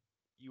moment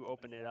you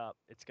open it up,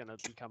 it's gonna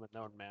become a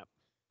known map.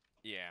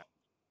 Yeah.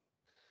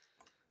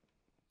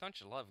 Don't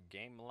you love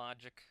game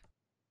logic?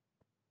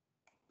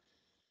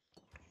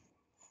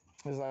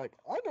 It's like,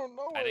 I don't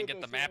know where I didn't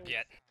get the this map is.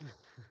 yet.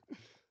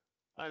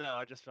 I know,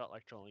 I just felt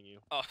like trolling you.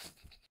 Oh.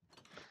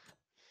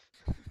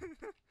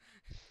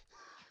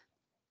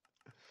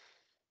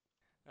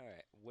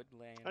 Alright,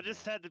 woodland. I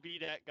just had to be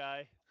that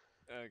guy.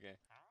 Okay.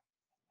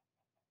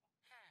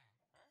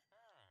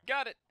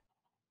 Got it!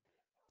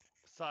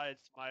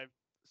 Besides, my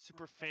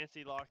super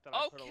fancy lock that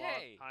I put a lot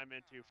of time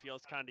into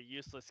feels kind of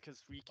useless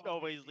because we can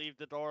always leave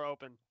the door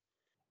open.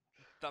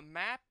 The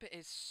map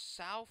is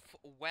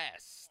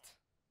southwest.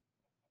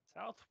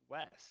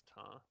 Southwest,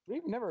 huh?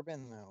 We've never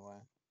been that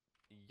way.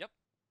 Yep.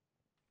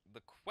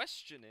 The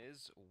question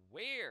is,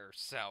 where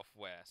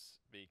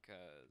southwest?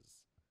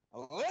 Because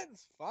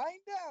Let's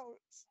find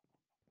out.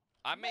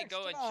 I may Next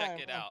go and time check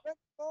it on out. Dragon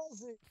Ball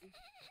Z.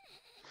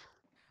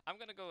 I'm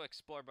gonna go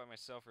explore by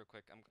myself real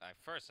quick.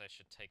 First, I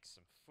should take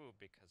some food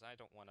because I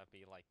don't want to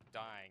be like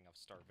dying of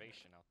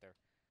starvation out there.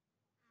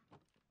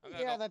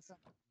 Yeah, that's a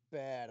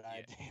bad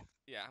idea.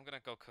 Yeah, I'm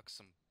gonna go cook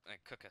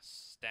a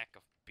stack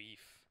of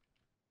beef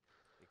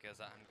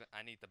because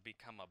I need to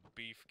become a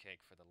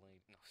beefcake for the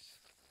lady. No.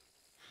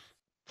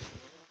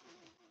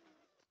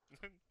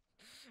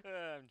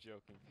 I'm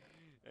joking.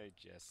 I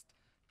jest.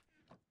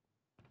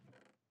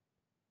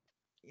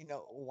 You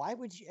know, why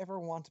would you ever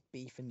want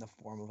beef in the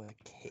form of a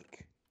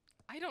cake?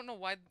 I don't know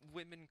why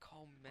women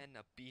call men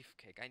a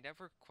beefcake. I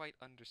never quite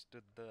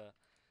understood the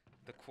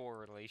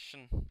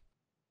correlation.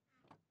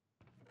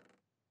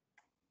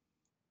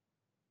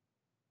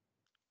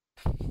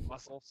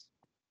 Muscles.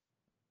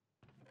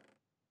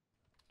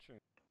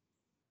 True.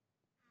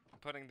 I'm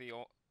putting the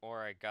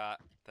ore I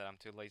got that I'm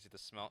too lazy to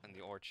smelt in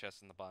the ore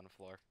chest in the bottom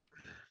floor.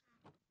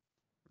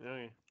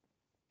 Okay.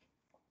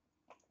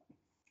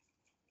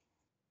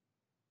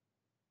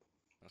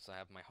 So I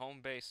have my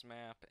home base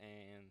map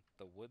and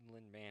the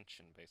woodland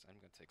mansion base. I'm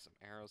gonna take some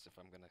arrows if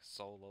I'm gonna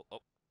solo. Oh,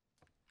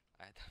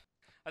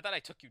 I thought I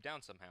took you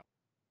down somehow.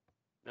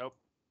 Nope.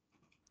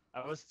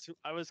 I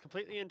was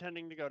completely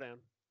intending to go down.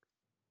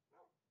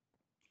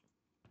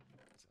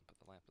 So I put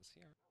the lapis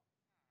here.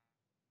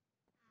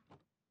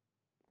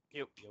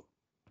 Yep.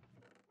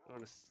 I'm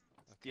gonna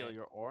steal Okay.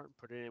 your ore and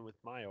put it in with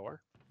my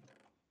ore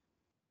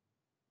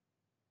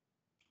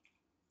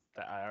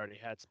that I already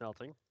had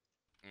smelting.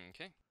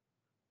 Okay.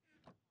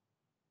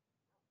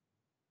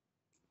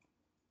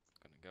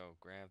 Gonna go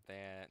grab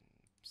that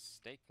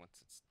steak once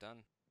it's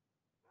done.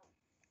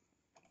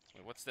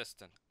 Wait, what's this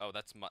then? Oh,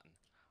 that's mutton.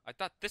 I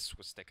thought this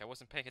was steak. I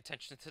wasn't paying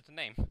attention to the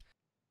name.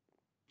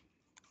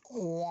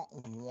 Wah,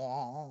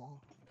 wah.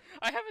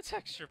 I have a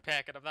texture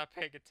pack and I'm not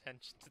paying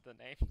attention to the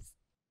names.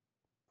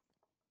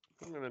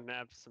 I'm gonna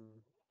nab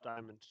some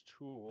diamond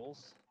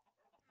tools.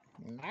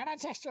 Not a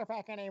texture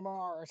pack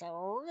anymore. It's a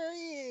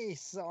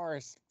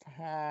resource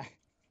pack.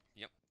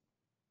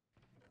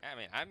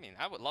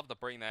 I would love to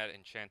bring that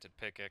enchanted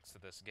pickaxe to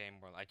this game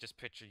where I just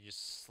picture you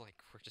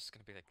we're just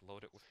gonna be like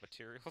loaded with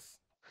materials.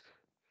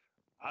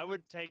 I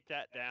would take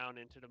that down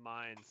into the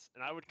mines,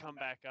 and I would come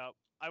back up.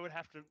 I would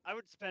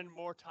spend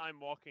more time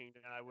walking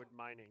than I would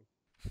mining.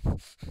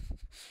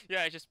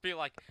 Yeah, I just be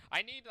like,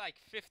 I need like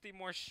 50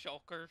 more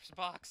shulkers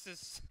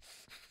boxes.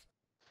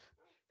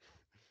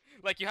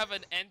 Like you have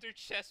an ender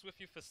chest with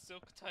you for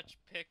silk touch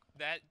pick.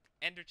 That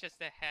ender chest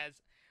that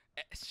has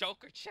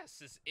shulker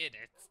chests is in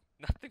it.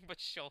 Nothing but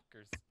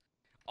shulkers.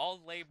 All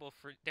labeled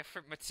for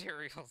different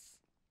materials.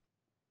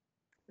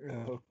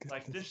 Oh, It's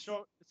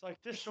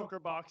like this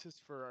shulker box is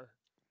for.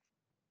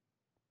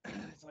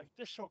 It's like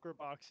this shulker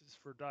box is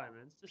for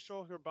diamonds. This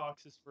shulker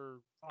box is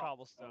for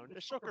cobblestone.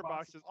 This shulker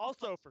box is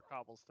also for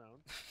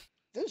cobblestone.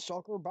 This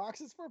shulker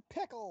box is for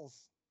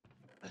pickles.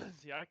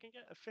 See, I can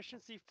get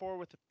efficiency 4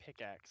 with a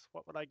pickaxe.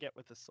 What would I get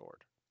with a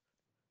sword?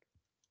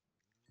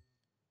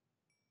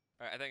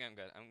 Alright, I think I'm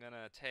good. I'm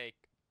gonna take,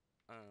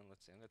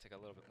 let's see, I'm gonna take a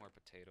little bit more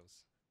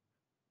potatoes.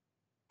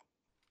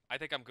 I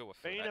think I'm good with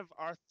food. Bane of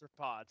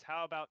arthropods.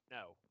 How about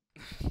no?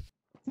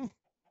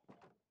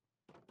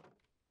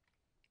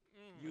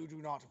 You do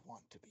not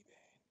want to be Bane.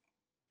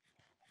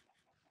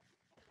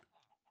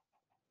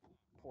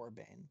 Poor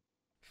Bane.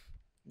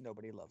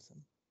 Nobody loves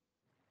him.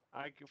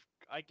 I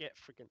get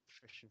freaking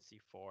efficiency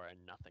 4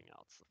 and nothing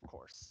else, of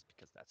course,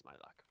 because that's my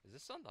luck. Is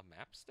this on the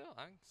map still?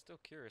 I'm still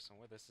curious on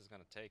where this is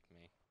gonna take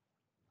me.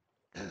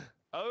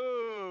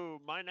 Oh,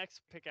 my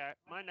next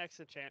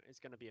enchant is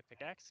gonna be a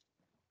pickaxe.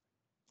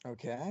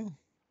 Okay.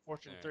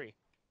 Fortune Alright.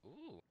 3.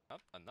 Ooh,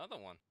 another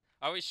one.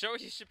 Are we sure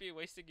you should be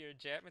wasting your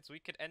enchantments? We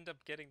could end up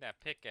getting that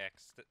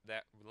pickaxe,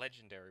 that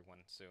legendary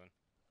one soon.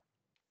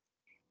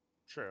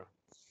 True.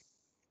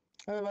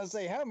 I was about to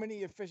say, how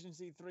many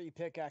efficiency 3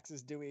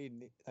 pickaxes do we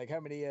need? Like, how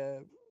many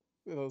of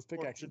those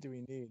pickaxes do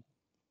we need?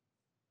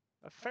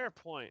 A fair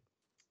point.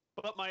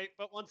 But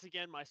once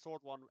again, my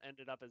sword one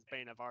ended up as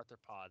Bane of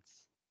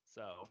arthropods.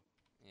 So.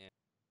 Yeah.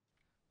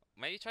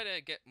 Maybe try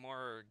to get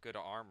more good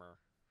armor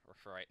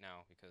for right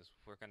now, because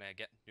we're gonna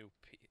get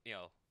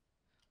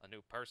a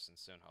new person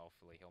soon.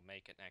 Hopefully, he'll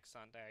make it next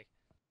Sunday.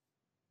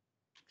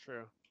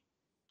 True.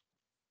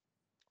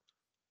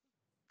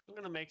 I'm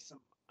gonna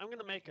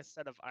make a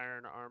set of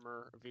iron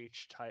armor of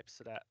each type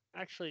so that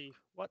actually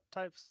what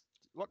types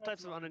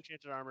of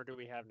unenchanted armor do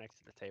we have next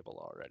to the table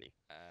already?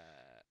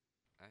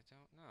 I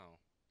don't know.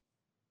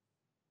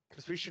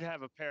 Because we should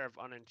have a pair of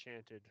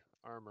unenchanted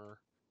armor.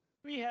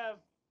 We have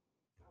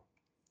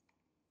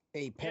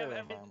A pair of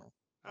everything. armor.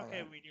 Okay,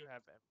 Alright. we do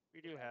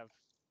have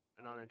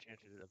an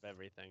unenchanted of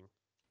everything.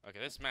 Okay,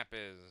 this map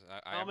is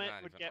I'm Helmet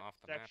not would even get off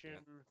the map protection.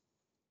 yet.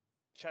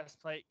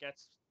 Chest plate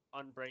gets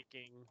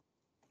unbreaking.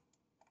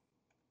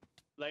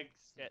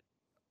 Legs get.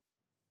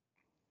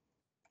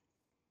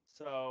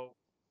 So,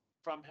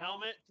 from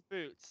helmet to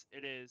boots,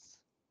 it is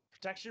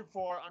protection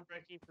 4,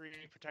 unbreaking 3,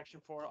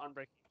 protection 4,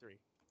 unbreaking 3.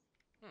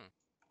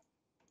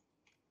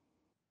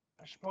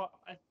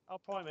 I'll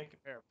probably make a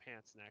pair of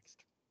pants next.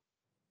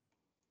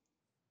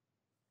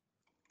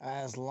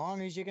 As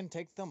long as you can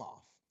take them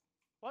off.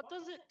 What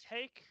does it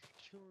take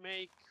to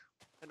make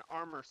an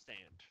armor stand?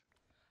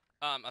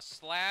 A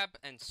slab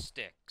and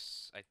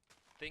sticks. I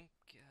think.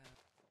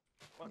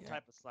 What Yeah.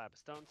 type of slab? A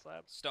stone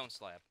slab? Stone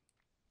slab.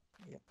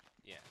 Yep.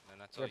 Yeah,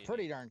 and that's all They're you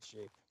pretty need. darn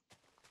cheap.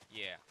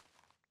 Yeah.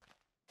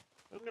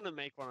 I'm gonna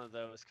make one of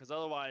those because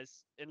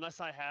otherwise, unless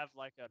I have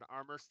like an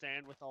armor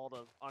stand with all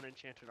the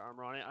unenchanted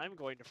armor on it, I'm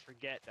going to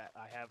forget that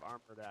I have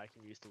armor that I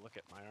can use to look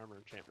at my armor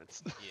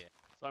enchantments. Yeah.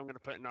 So I'm gonna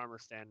put an armor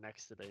stand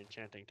next to the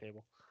enchanting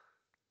table.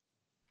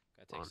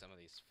 Gotta take some of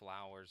these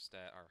flowers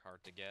that are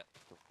hard to get.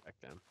 Back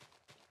them.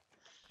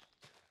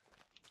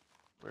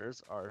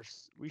 Where's our?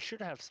 We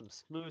should have some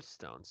smooth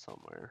stone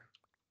somewhere.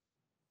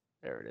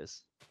 There it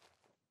is.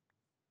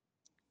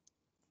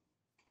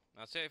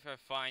 I'll see if I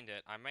find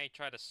it. I may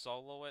try to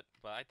solo it,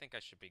 but I think I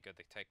should be good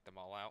to take them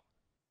all out.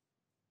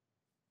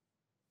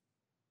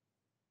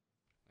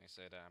 Like I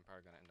said, I'm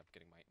probably gonna end up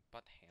getting my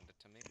butt handed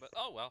to me, but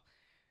oh well.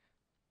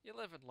 You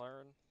live and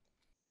learn.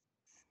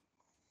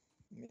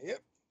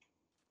 Yep.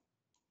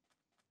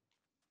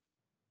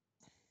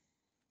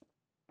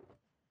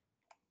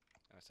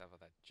 I must have all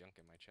that junk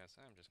in my chest.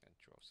 I'm just gonna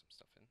throw some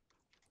stuff in.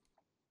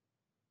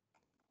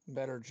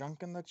 Better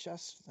junk in the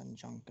chest than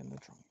junk in the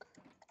trunk.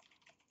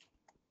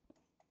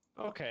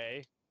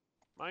 Okay.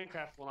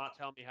 Minecraft will not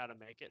tell me how to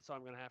make it, so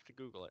I'm gonna have to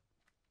Google it.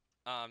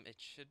 It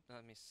should.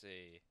 Let me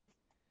see.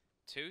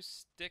 2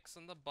 sticks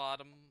on the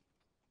bottom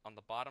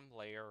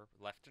layer,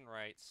 left and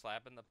right.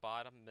 Slab in the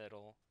bottom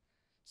middle.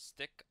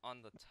 Stick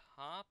on the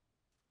top.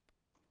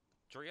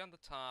 3 on the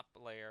top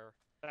layer.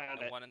 Found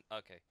And it. 1 in.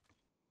 Okay.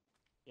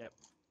 Yep.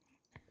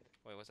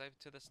 Wait, was I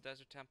to this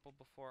desert temple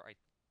before? I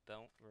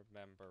don't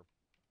remember.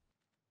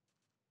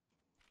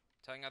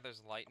 Telling how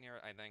there's light near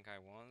it, I think I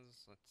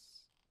was.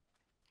 Let's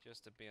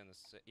just to be on the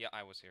yeah,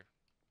 I was here.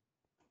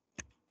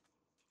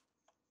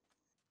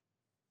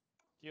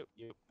 Yep.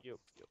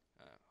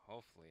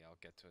 Hopefully I'll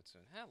get to it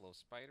soon. Hello,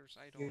 spiders.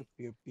 I don't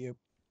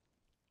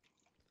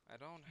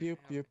Yep.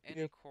 have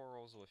any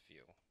quarrels with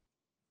you.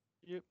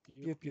 Yep.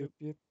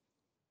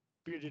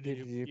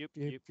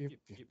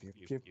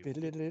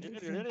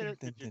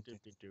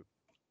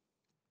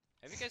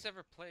 Have you guys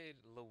ever played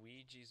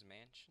Luigi's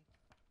Mansion?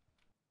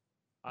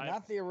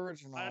 Not the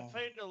original. I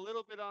played a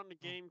little bit on the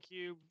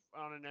GameCube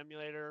on an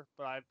emulator,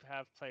 but I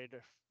have played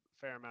a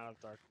fair amount of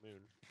Dark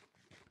Moon.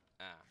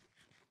 Ah.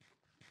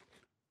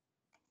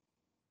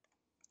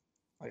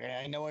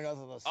 Okay, I know enough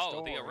of the story.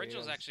 Oh, the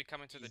original's actually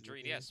coming to the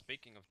 3DS.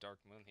 Speaking of Dark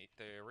Moon,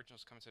 the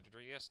original's coming to the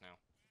 3DS now.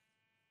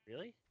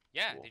 Really?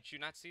 Yeah, Cool. did you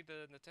not see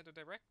the Nintendo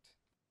Direct?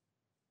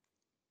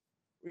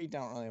 We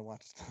don't really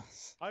watch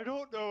those. I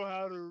don't know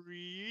how to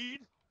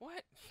read.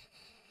 What?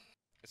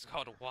 It's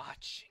called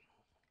watching.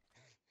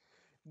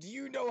 Do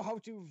you know how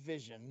to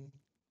vision?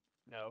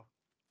 No.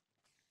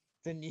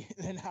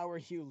 Then how are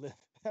you live?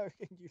 How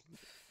can you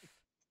live?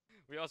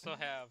 We also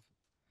have...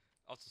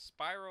 Also,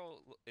 Spyro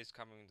is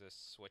coming to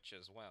Switch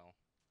as well.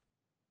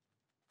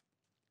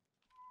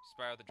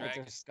 Spyro the Like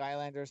Dragon. their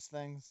Skylanders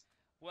things?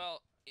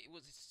 Well,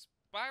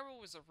 Spyro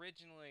was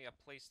originally a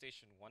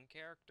PlayStation 1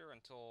 character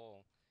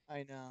until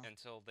I know.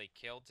 they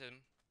killed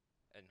him,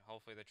 and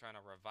hopefully they're trying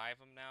to revive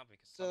him now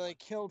because So they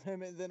killed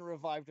him and then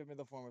revived him in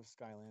the form of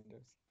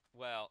Skylanders.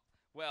 Well,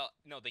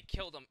 no, they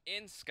killed him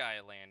in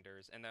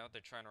Skylanders, and now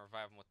they're trying to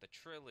revive him with the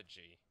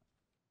trilogy.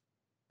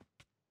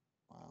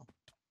 Wow.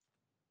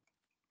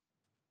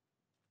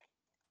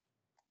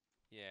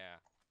 Yeah.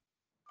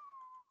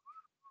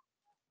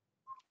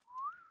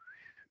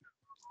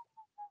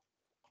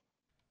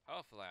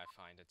 Hopefully I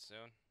find it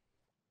soon.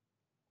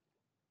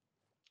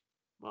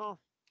 Well,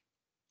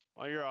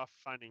 while you're off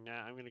finding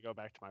that, I'm gonna go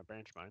back to my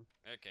branch mine.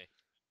 Okay.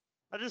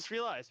 I just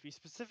realized we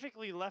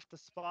specifically left a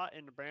spot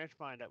in the branch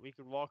mine that we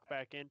could walk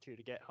back into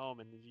to get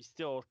home, and we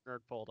still nerd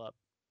pulled up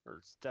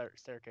or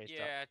staircased up.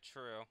 Yeah,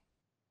 true.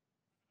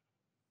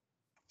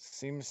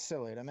 Seems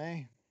silly to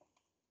me.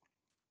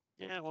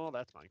 Yeah, well,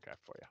 that's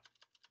Minecraft for you.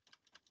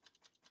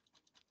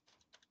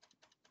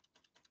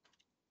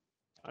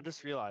 I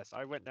just realized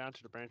I went down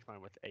to the branch mine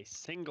with a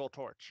single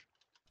torch.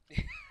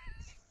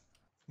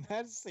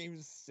 That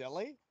seems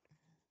silly.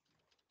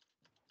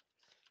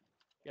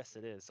 Yes,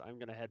 it is. I'm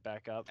gonna head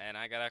back up. And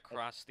I gotta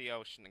cross the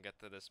ocean to get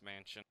to this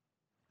mansion.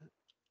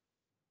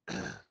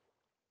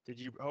 Did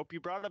you hope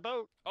you brought a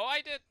boat? Oh,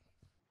 I did!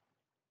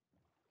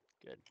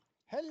 Good.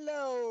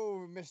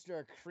 Hello,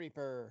 Mr.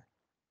 Creeper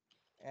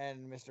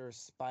and Mr.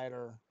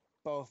 Spider,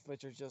 both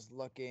which are just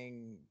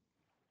looking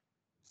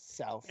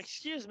south.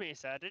 Excuse me,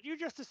 sir. Did you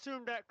just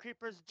assume that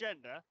creeper's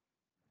gender?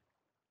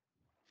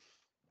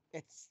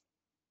 It's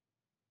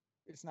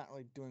not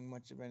really doing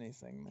much of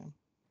anything, man.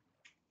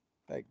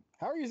 Like,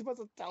 how are you supposed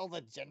to tell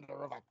the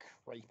gender of a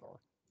creeper?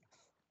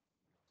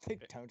 They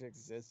don't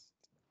exist.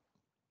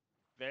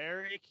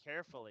 Very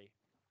carefully.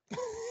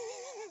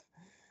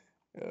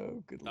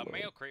 Oh, good The lord.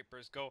 male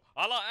creepers go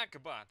Allah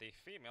Akbar, the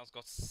females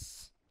go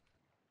sss.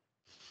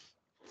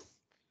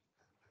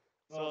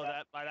 So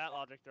that by that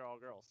logic, they're all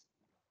girls.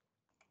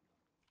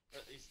 Or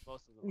at least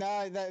most of them.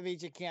 No, that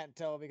means you can't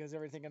tell because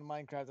everything in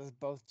Minecraft is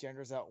both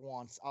genders at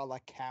once, a la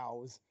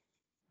cows.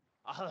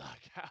 Ah,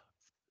 cows.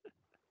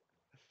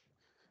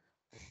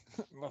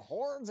 The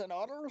horns and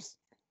udders?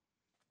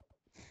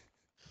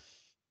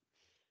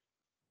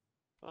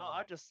 Well,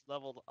 I just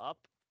leveled up.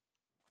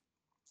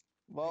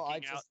 Well, I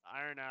Picking out just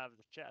iron out of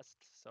the chest.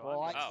 So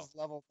well, I I'm just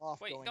leveled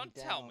off. Wait, going don't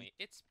down. tell me.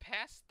 It's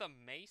past the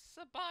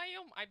Mesa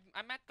biome?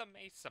 I'm at the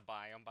Mesa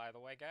biome, by the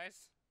way,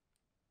 guys.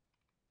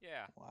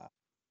 Yeah. Wow.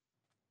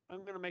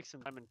 I'm gonna make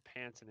some diamond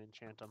pants and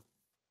enchant them.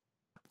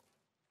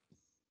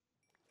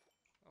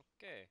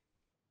 Okay.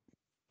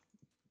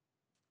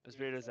 As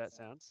weird as that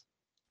sounds.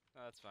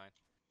 No, that's fine.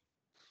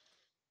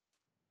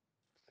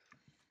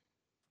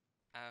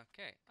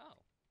 Okay. Oh.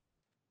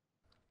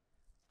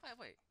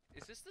 Wait.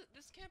 Is this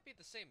this can't be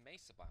the same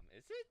Mesa biome,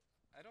 is it?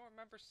 I don't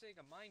remember seeing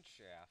a mine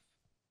shaft.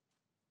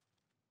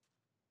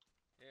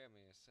 Give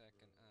me a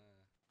second.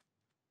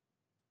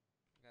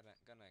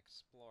 Gonna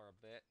explore a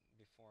bit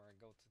before I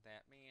go to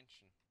that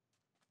mansion.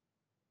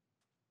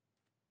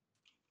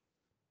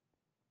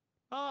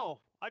 Oh,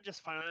 I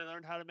just finally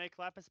learned how to make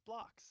lapis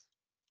blocks.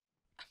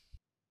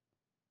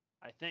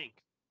 I think.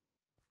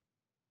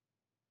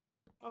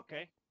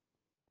 Okay.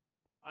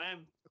 I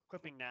am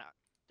equipping that.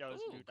 Those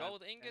Ooh, new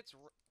gold diamond ingots.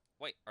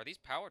 Wait, are these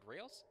powered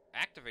rails?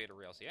 Activator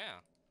rails, yeah.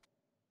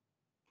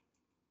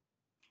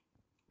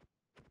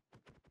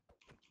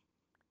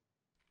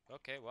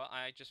 Okay, well,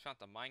 I just found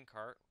the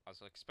minecart. I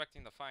was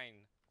expecting to find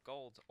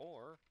gold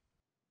ore.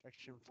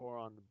 Protection 4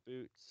 on the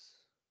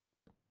boots.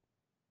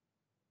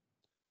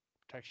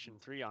 Protection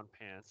 3 on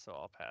pants, so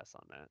I'll pass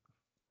on that.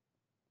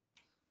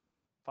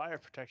 Fire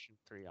protection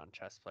 3 on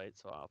chest plate,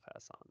 so I'll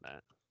pass on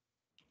that.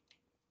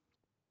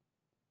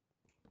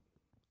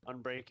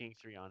 Unbreaking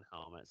 3 on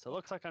helmet. So it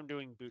looks like I'm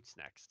doing boots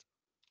next.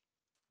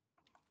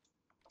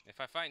 If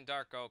I find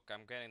dark oak,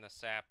 I'm getting the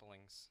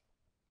saplings.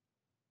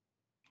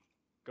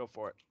 Go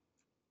for it.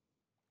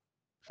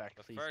 In fact,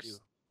 But please do.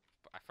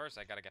 first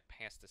I gotta get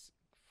past this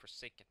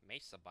forsaken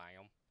mesa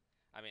biome.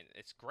 I mean,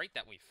 it's great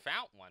that we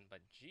found one, but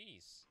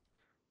jeez.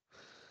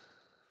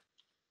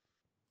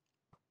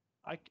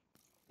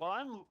 What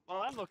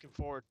I'm looking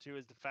forward to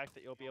is the fact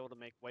that you'll be able to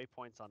make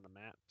waypoints on the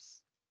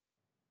maps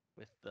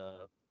with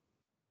the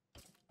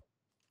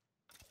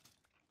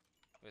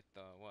With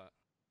the what?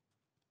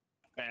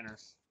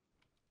 Banners.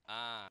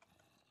 Ah.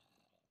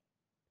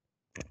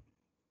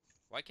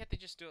 Why can't they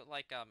just do it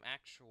like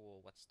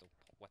actual what's the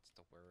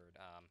word?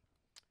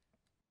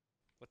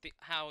 With the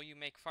how you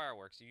make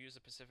fireworks, you use a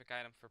specific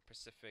item for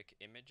specific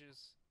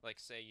images. Like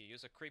say you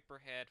use a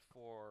creeper head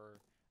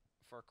for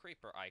a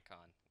creeper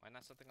icon. Why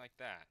not something like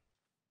that?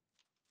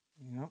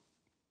 Yep.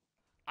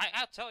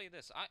 I'll tell you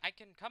this. I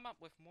can come up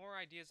with more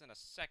ideas in a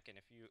second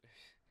if you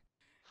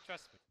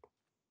trust me.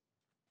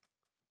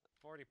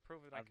 I've already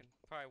proven I can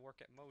probably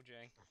work at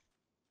Mojang.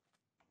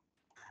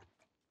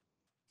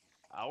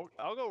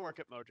 I'll go work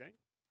at Mojang.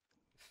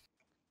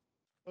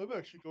 I'm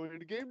actually going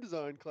into game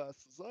design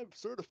classes. I'm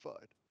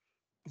certified.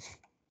 You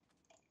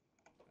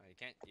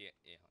can't,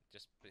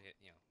 just,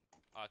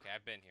 Okay,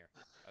 I've been here.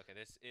 Okay,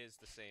 this is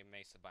the same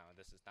Mesa biome.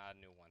 This is not a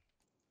new one.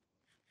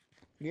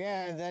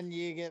 Yeah, and then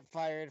you get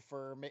fired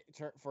for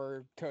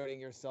coding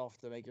yourself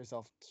to make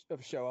yourself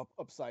show up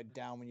upside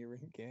down when you're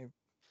in game.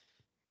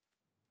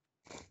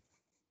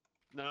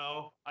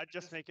 No, I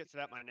just make it so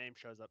that my name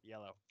shows up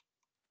yellow.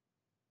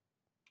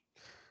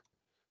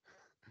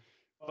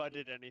 If I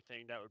did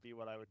anything, that would be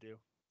what I would do.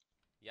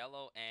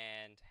 Yellow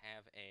and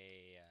have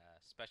a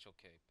special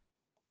cape.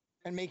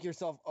 And make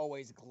yourself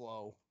always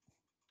glow.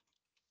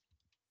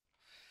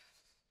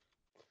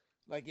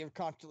 Like you're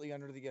constantly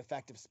under the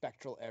effect of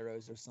spectral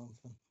arrows or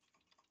something.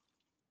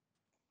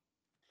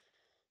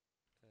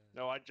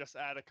 No, I'd just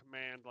add a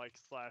command like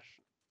 /.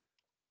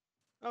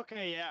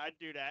 Okay, yeah, I'd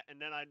do that, and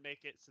then I'd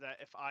make it so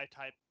that if I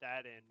type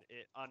that in,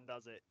 it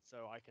undoes it,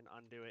 so I can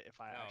undo it if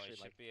I No, actually it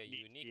should like. be a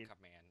unique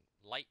command.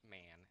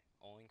 Lightman,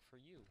 only for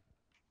you.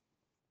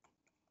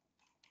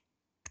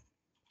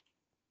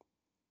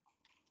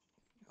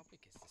 How big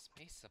is this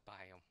Mesa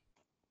biome?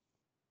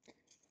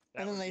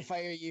 And then they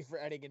fire you for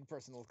adding in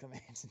personal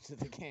commands into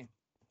the game.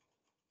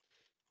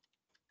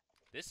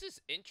 This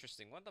is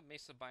interesting. One of the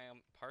Mesa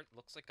biome part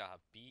looks like a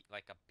bee,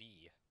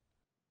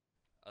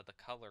 the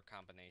color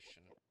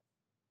combination.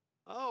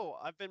 Oh,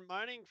 I've been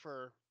mining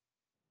for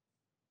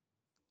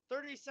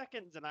 30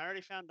 seconds and I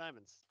already found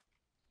diamonds.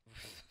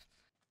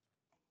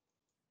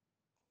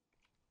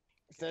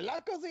 It's the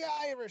luck of the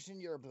Irish in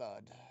your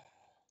blood.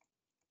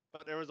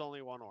 But there was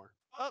only one ore.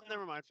 Oh,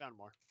 never mind, found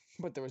more.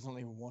 But there was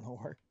only one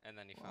ore. And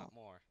then he found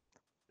more.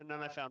 And then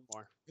I found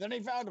more. Then he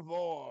found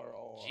more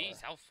ore.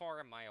 Jeez, how far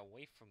am I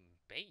away from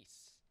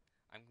base?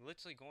 I'm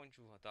literally going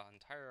through the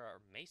entire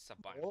Mesa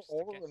biome.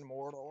 Ore and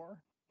more ore.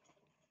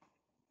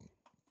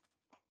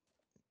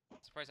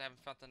 Surprised I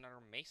haven't found another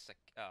Mesa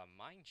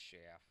mine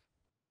shaft.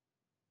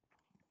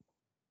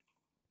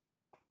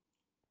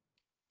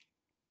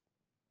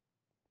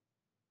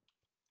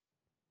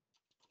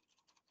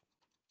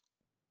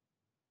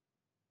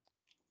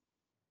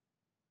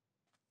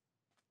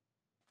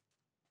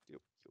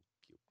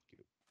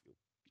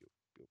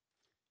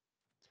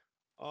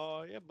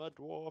 I am a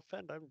dwarf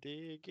and I'm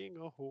digging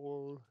a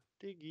hole.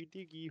 Diggy,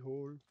 diggy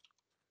hole.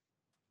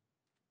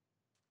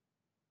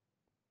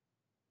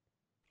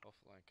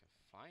 Hopefully I can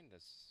find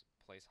this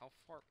place. How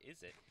far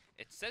is it?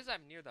 It says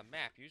I'm near the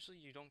map. Usually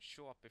you don't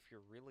show up if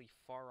you're really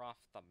far off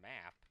the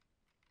map.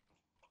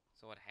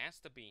 So it has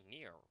to be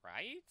near,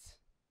 right?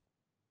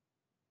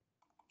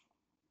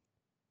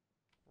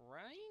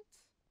 Right?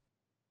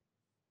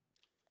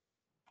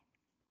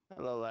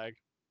 Hello, lag.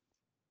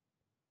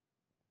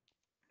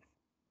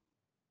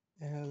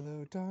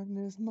 Hello,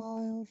 darkness, my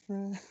old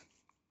friend.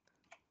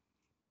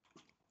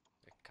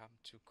 I come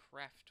to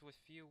craft with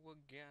you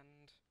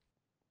again.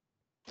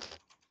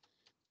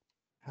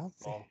 How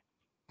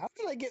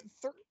did I get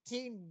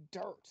 13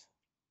 dirt?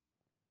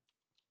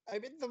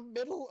 I'm in the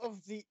middle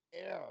of the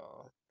air.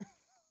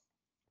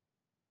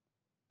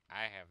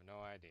 I have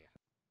no idea.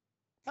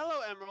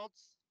 Hello,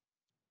 emeralds.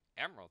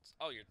 Emeralds?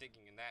 Oh, you're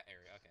digging in that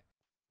area. Okay.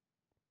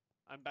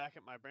 I'm back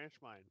at my branch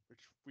mine, which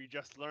we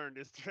just learned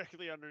is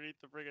directly underneath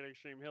the friggin'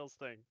 Extreme Hills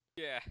thing.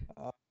 Yeah.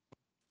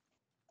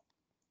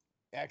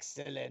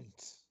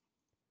 Excellent.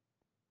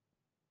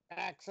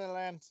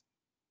 Excellent.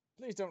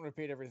 Please don't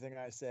repeat everything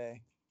I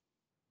say.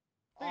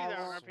 Please I don't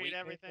will repeat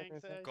everything.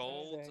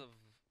 Gold say. of.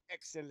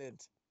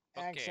 Excellent.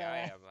 Okay,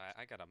 Excellent.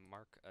 I gotta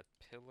mark a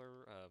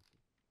pillar of.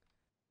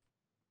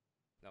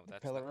 No,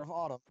 that's Pillar not. of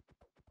Autumn.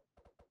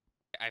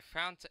 I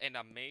found an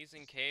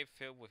amazing cave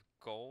filled with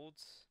gold.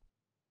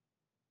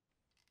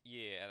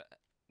 Yeah,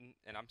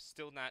 and I'm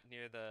still not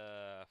near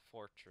the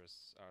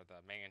fortress or the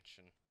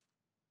mansion.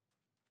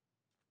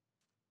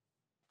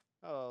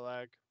 Oh,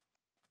 lag.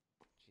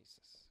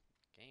 Jesus.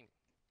 Game.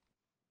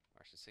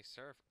 Or I should say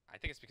serve. I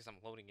think it's because I'm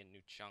loading in new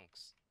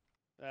chunks.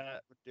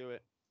 That would do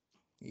it.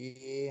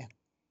 Yeah.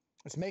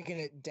 It's making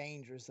it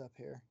dangerous up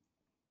here.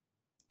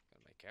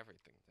 Gonna make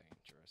everything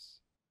dangerous.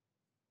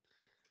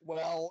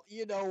 Well,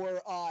 you know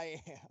where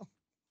I am.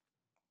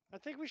 I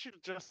think we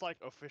should just like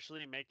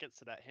officially make it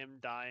so that him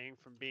dying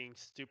from being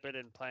stupid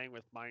and playing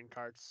with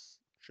minecarts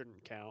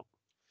shouldn't count.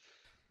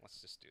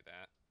 Let's just do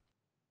that.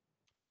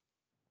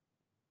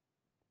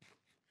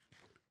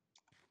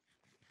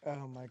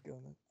 Oh my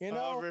goodness. You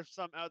However, know, if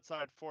some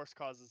outside force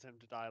causes him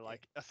to die,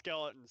 like a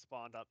skeleton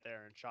spawned up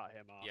there and shot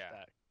him off, Yeah.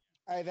 that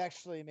I've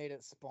actually made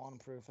it spawn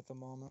proof at the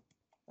moment.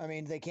 I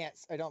mean, they can't,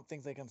 I don't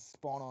think they can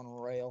spawn on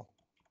rail.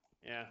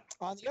 yeah.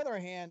 On the other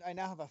hand, I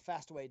now have a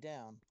fast way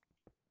down.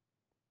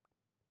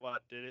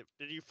 What did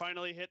you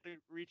finally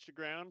reach the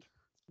ground?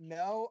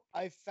 No,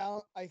 I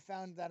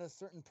found that a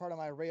certain part of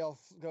my rail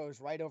goes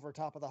right over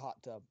top of the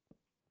hot tub.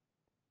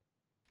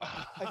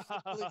 I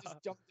simply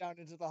just jumped down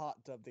into the hot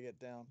tub to get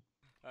down.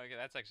 Okay,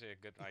 that's actually a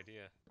good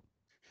idea.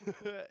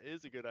 That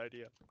is a good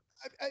idea.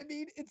 I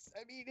mean, it's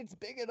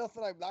big enough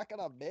that I'm not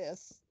gonna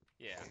miss.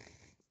 Yeah.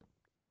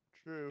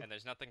 True. And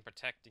there's nothing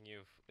protecting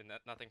you,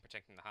 nothing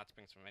protecting the hot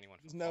springs from anyone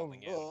There's from no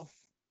falling in. roof.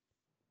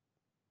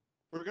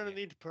 We're gonna Yeah.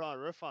 need to put on a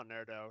roof on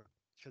there though,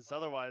 because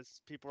otherwise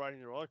people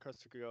riding the roller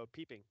coaster could go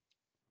peeping.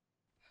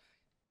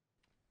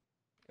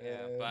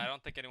 Yeah, but I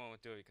don't think anyone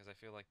would do it because I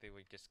feel like they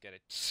would just get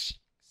it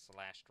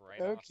slashed right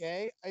off.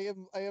 Okay, I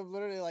am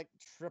literally like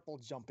triple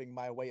jumping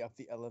my way up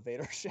the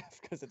elevator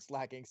shaft because it's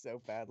lagging so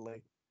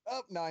badly.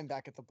 Oh, now I'm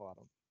back at the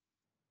bottom.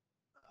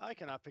 I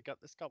cannot pick up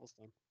this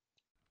cobblestone.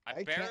 I'm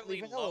I can't barely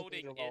leave an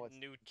loading elevator while in it's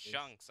new like this.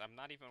 chunks. I'm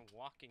not even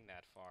walking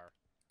that far.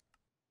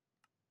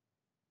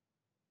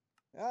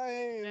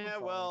 Yeah,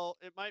 Fine. well,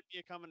 it might be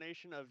a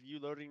combination of you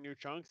loading new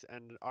chunks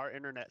and our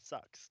internet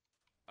sucks.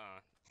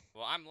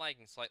 Well, I'm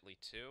lagging slightly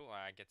too.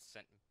 I get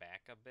sent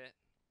back a bit,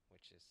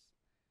 which is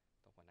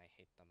the one I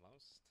hate the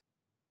most.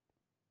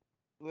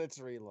 Let's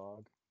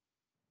relog.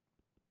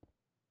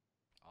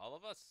 All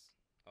of us?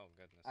 Oh,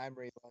 goodness. I'm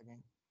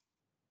relogging.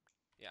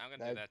 Yeah, I'm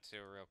gonna do that too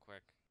real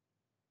quick.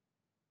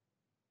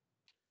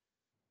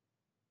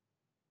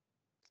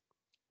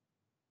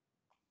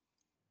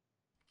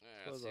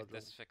 Let's see if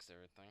this fixed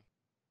everything.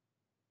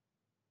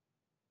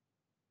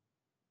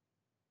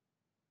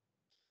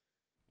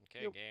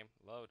 Okay, Yep. game,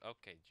 load.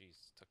 Okay,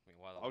 jeez, took me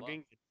a while to load.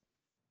 Logging.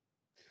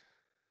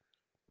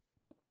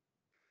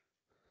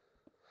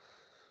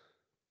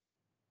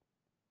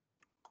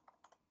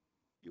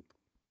 Yep.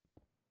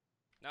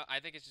 No, I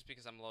think it's just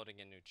because I'm loading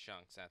in new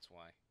chunks, that's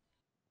why.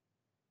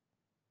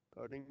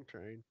 Loading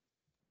train.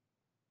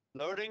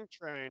 Loading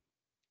train.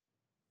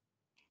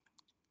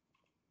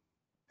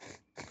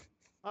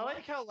 I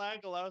like how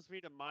lag allows me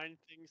to mine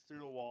things through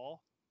the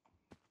wall.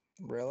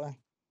 Really?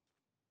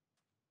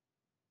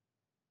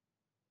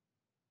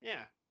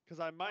 Yeah,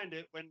 because I mined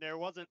it when there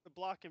wasn't a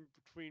block in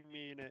between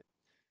me and it.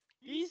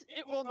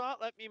 It will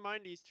not let me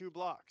mine these 2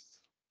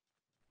 blocks.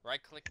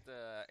 Right click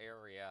the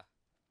area.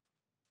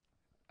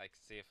 Like,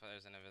 see if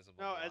there's an invisible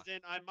No, block. as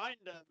in I mined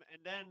them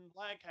and then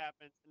lag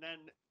happens and then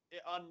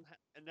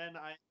and then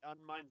I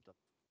unmined them.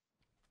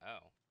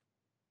 Oh.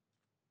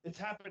 It's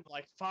happened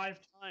like 5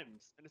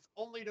 times and it's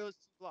only those 2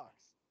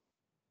 blocks.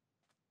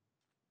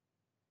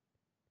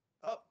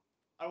 Oh,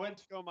 I went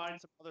to go mine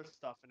some other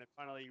stuff and it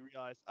finally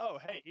realized, oh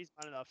hey, he's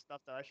mined enough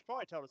stuff that I should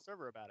probably tell the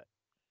server about it.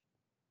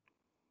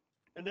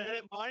 And then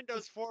it mined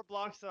those 4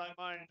 blocks that I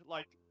mined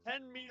like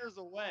 10 meters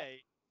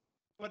away,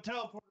 but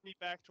teleported me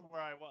back to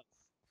where I was.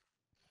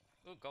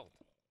 Ooh, gold.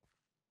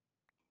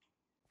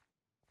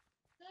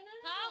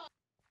 How?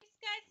 These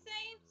guys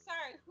saying?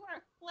 Sorry,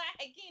 we're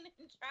lagging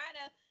and trying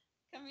to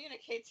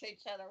communicate to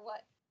each other.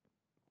 What?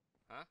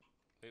 Huh?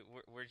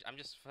 I'm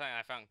just saying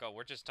I found gold.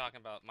 We're just talking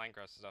about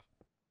Minecraft stuff.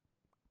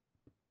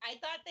 I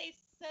thought they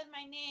said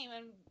my name,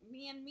 and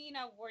me and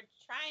Mina were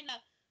trying to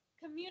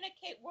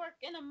communicate work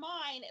in a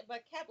mine,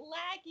 but kept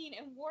lagging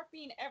and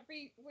warping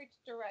every which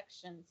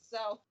direction.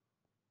 So.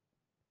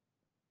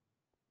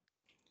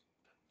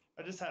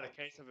 I just had a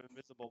case of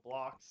invisible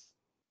blocks.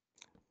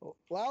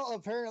 Well,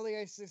 apparently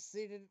I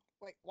succeeded.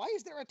 Wait, why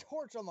is there a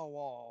torch on the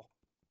wall?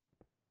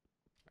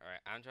 Alright,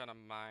 I'm trying to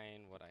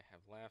mine what I have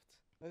left.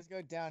 Let's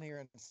go down here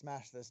and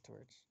smash this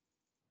torch.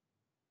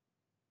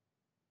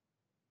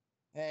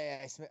 Hey,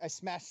 I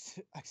smashed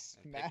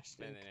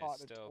and caught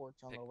a torch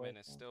on the way.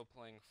 Pikmin is still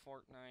playing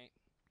Fortnite.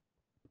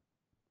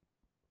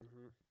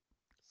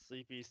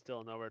 Sleepy's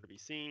still nowhere to be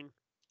seen.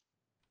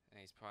 And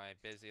he's probably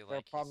busy, They're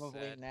like he probably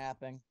said.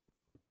 napping.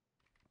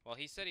 Well,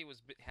 he said he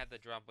was had the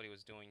job, what he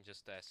was doing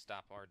just to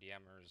stop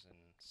RDMers and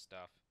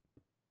stuff.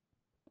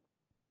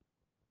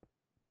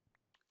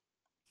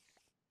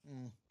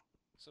 Mm,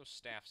 So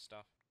staff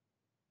stuff.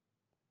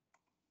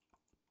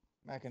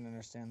 I can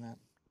understand that.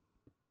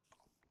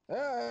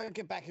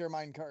 Get back here,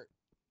 minecart.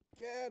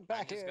 Get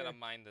back I'm just here. gonna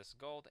mine this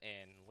gold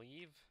and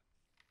leave.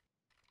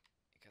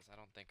 Because I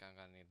don't think I'm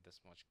gonna need this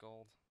much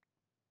gold.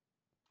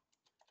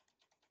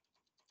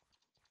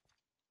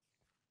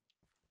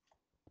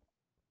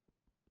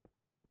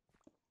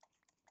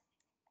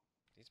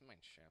 These mine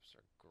shafts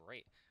are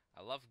great.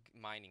 I love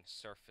mining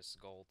surface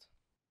gold.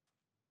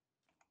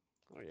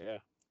 Oh yeah.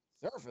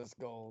 Surface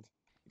gold.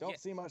 You don't Yeah.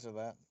 see much of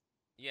that.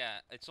 Yeah,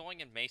 it's only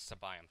in mesa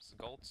biomes.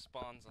 Gold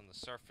spawns on the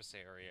surface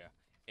area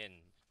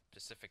in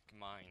Pacific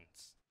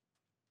mines.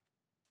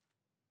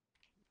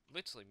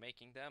 Literally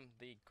making them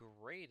the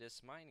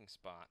greatest mining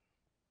spot.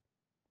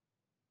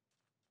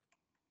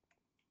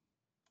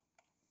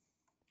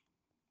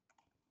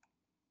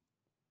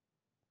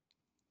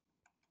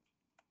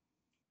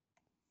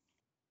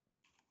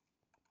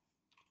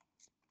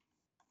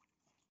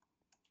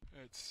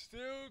 It's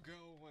still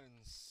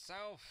going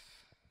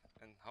south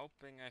and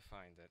hoping I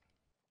find it.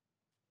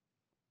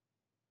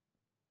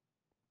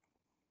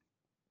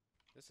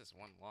 This is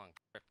one long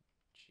trip.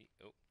 Gee,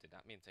 oh, did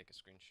not mean to take a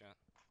screenshot.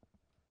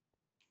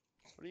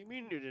 What do you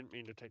mean you didn't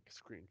mean to take a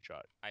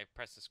screenshot? I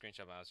pressed the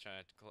screenshot, but I was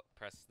trying to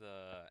press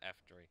the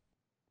F3.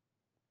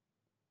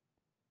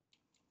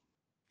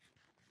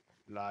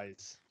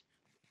 Lies.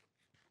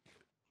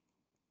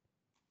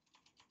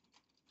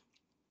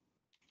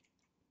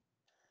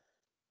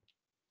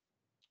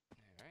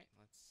 Alright,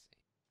 let's see.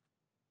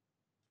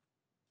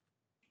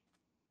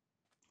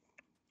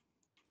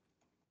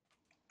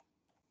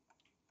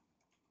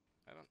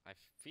 I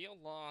feel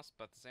lost,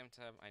 but at the same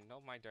time, I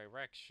know my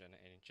direction,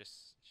 and it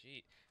just,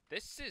 gee,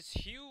 this is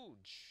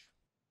huge!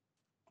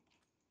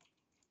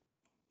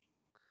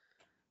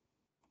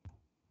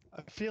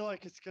 I feel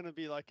like it's gonna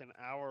be like an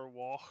hour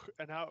walk,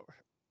 an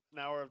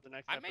hour of the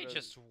next I episode. may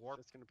just warp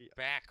It's gonna be.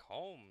 back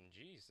home.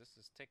 Jeez, this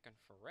is taking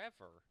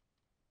forever.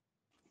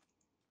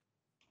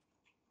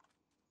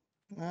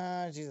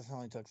 Jesus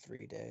only took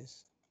 3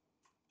 days.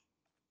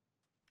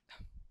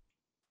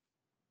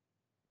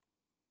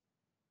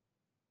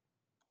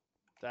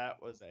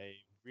 That was a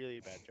really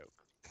bad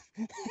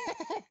joke.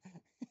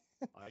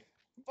 Like,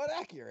 But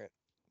accurate.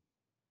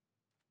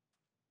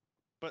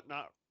 but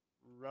not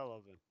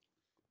relevant.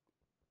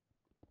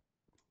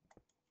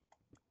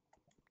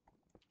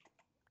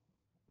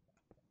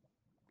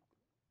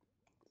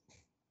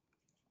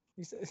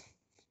 He said,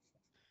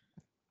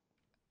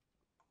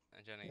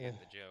 I'm trying to get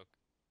the joke.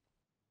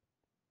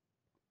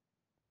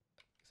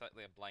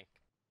 Slightly a blank.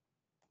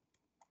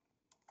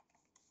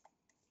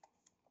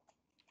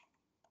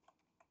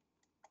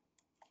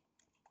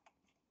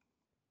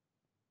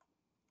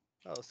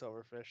 Oh,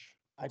 silverfish.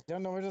 I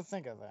don't know what to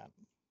think of that.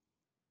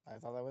 I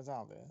thought that was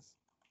obvious.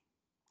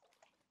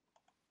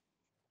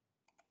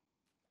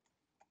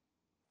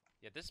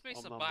 Yeah, this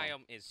mesa Mumbo.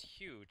 biome is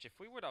huge. If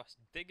we were to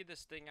dig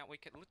this thing out, we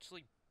could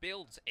literally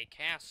build a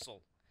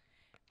castle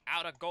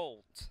out of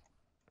gold.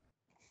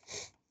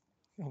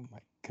 Oh my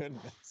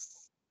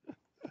goodness.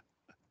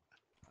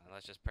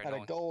 Let's just pray Out no of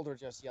one... gold or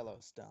just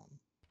Yellowstone?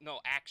 No,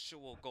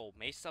 actual gold.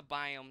 Mesa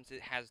biomes,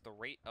 it has the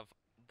rate of...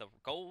 The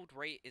gold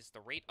rate is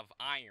the rate of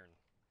iron.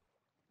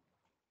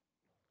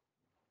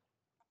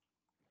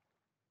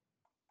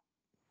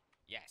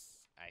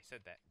 Yes, I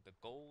said that. The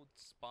gold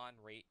spawn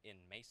rate in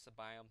mesa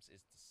biomes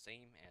is the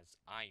same as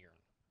iron.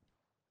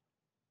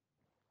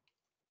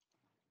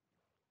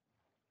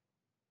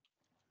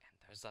 And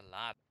there's a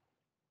lot.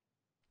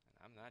 And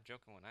I'm not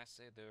joking when I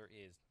say there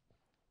is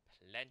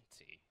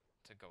plenty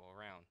to go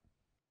around.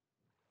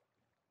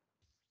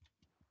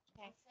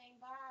 Okay. Saying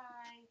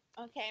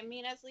bye. Okay,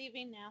 Mina's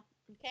leaving now.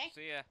 Okay.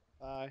 See ya.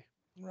 Bye.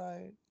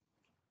 Right.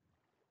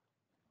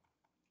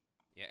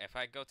 Yeah, if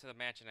I go to the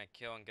mansion, I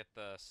kill and get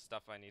the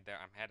stuff I need there,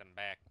 I'm heading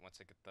back once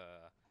I get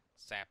the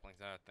saplings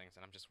and other things,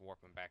 and I'm just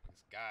warping back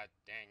because god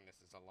dang, this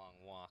is a long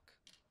walk.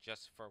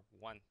 Just for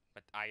one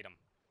item.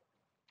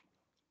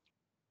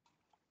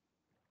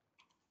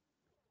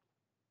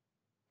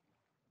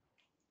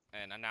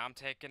 And now I'm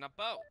taking a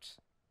boat.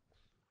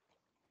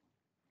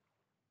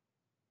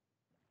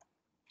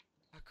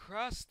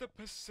 Across the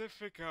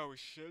Pacific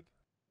Ocean.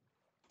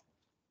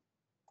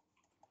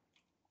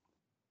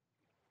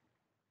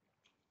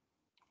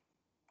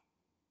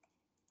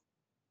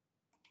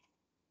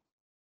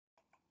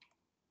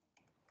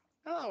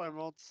 Hello,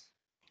 emeralds.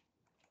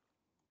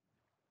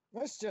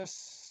 Let's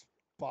just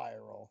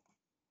spiral.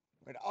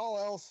 When all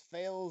else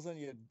fails and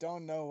you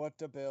don't know what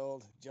to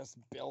build, just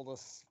build a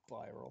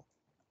spiral.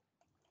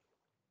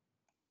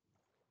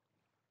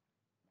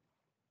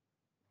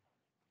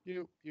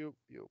 You.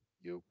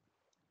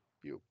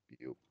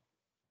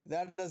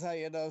 That is how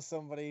you know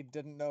somebody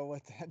didn't know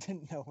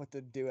what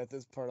to do at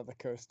this part of the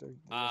coaster.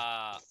 They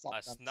just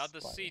fucked on the Another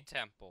spiral. sea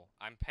temple.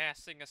 I'm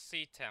passing a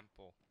sea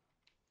temple.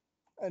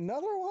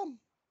 Another one?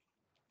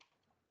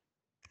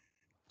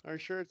 Are you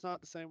sure it's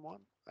not the same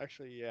one?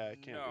 Actually, yeah,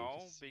 it can't be. No,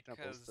 'Cause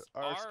temples because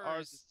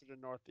ours is to the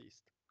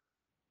northeast.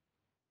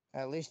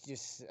 At least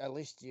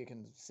you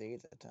can see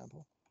the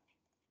temple.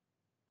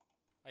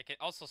 I can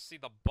also see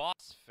the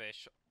boss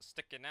fish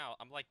sticking out.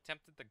 I'm like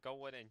tempted to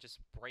go in and just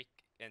break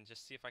and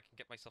just see if I can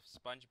get myself a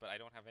sponge, but I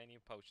don't have any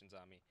potions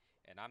on me,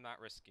 and I'm not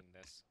risking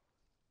this.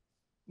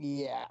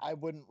 Yeah, I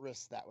wouldn't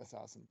risk that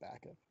without some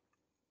backup.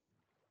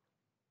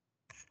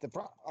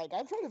 Like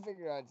I'm trying to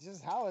figure out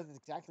just how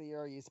exactly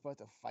are you supposed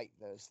to fight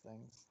those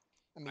things?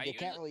 I mean, you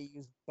can't really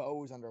use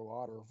bows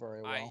underwater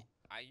very well.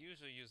 I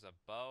usually use a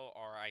bow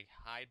or I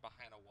hide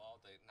behind a wall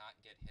to not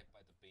get hit by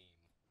the beam.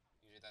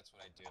 Usually that's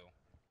what I do.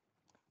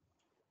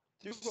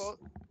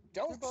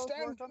 Don't bows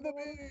stand work in the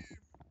underwater?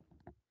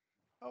 beam.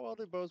 How well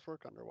do bows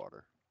work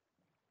underwater?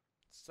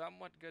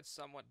 Somewhat good,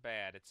 somewhat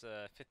bad. It's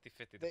a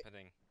 50-50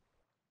 depending.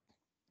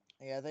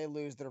 Yeah, they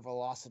lose their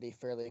velocity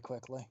fairly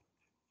quickly.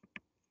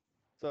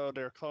 So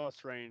they're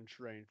close range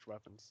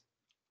weapons.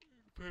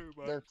 Pretty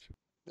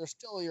They're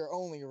still your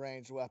only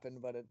ranged weapon,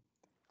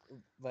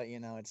 but you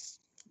know it's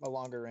a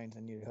longer range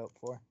than you'd hope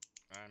for.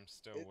 I'm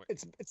still.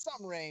 It's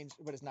some range,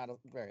 but it's not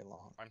very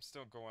long. I'm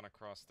still going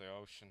across the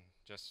ocean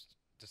just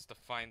to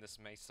find this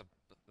mesa.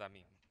 I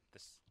mean,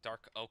 this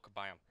dark oak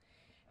biome.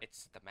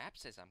 The map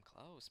says I'm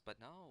close, but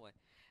no.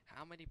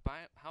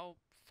 How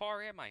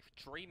far am I?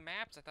 3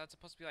 maps? I thought it's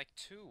supposed to be like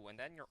 2, and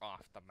then you're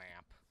off the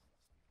map.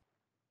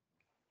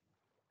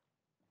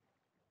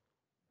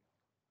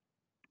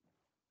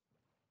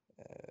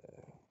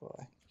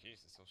 Boy.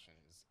 Jeez, this ocean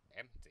is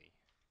empty.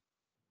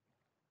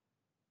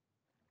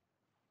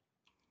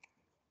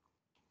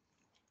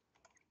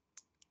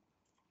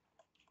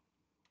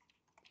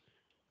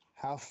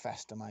 How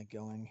fast am I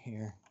going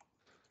here?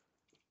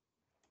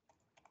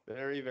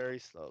 Very, very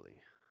slowly.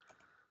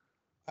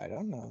 I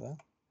don't know though.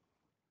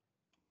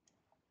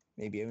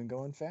 Maybe I'm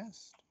going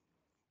fast.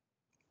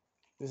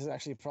 This is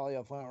actually probably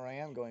a point where I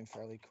am going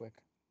fairly quick.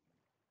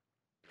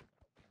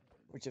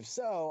 Which if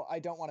so, I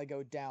don't want to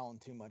go down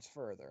too much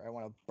further. I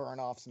want to burn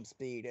off some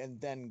speed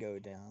and then go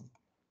down.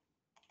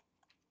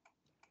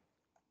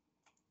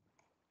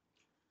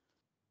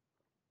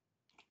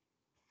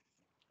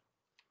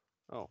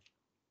 Oh.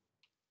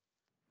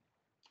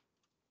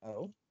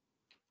 Oh?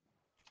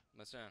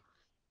 What's that?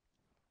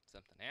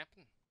 Something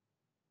happened?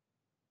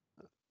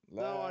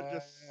 No, I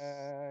just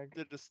Lag.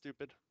 did the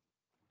stupid.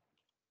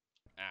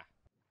 Ah.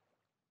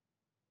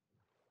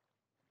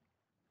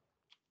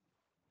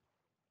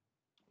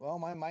 Well,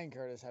 my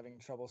minecart is having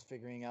troubles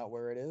figuring out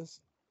where it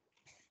is.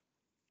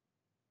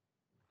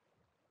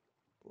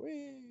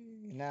 Whee!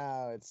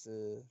 Now it's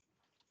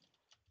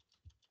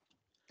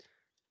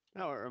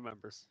Now it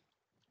remembers.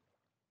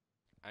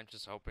 I'm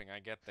just hoping I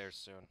get there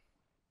soon.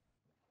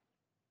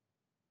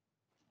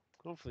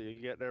 Hopefully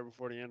you get there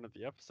before the end of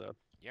the episode.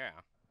 Yeah.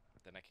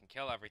 Then I can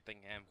kill everything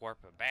and warp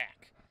it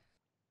back.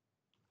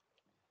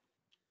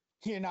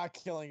 You're not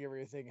killing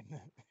everything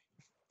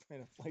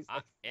in a place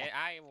like that.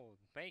 I will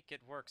make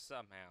it work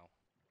somehow.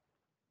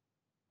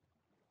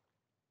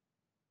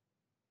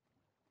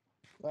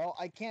 Well,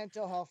 I can't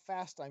tell how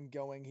fast I'm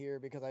going here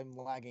because I'm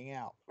lagging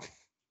out.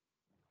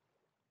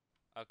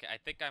 Okay, I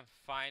think I'm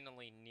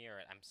finally near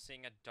it. I'm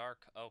seeing a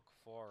dark oak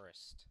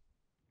forest.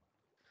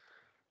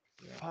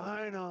 Yeah.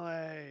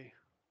 Finally!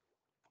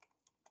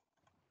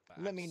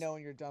 But Let me know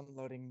when you're done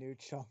loading new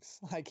chunks.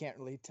 I can't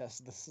really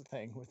test this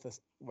thing with this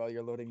while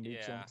you're loading new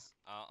chunks.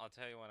 I'll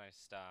tell you when I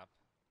stop.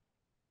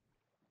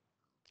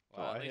 Oh,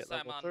 Well, I at hit least I'm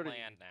level on 30.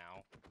 land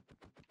now.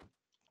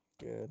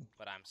 Good.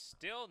 But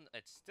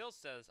it still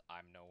says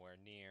I'm nowhere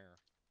near.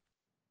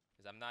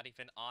 Because I'm not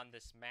even on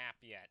this map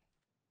yet.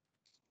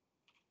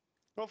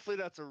 Hopefully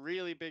that's a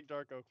really big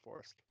dark oak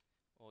forest.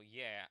 Well,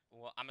 yeah.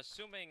 Well, I'm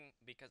assuming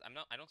because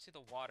I don't see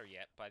the water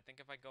yet, but I think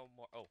if I go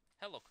more. Oh,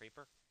 hello,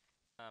 creeper.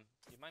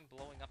 Do you mind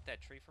blowing up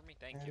that tree for me?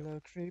 Thank you.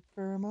 Hello,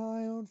 creeper,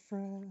 my old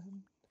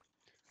friend.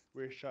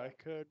 Wish I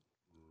could.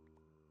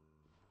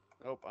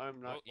 Nope,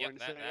 I'm not Yep, going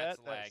to say that's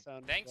that. lag. That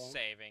sounds Thanks, wrong.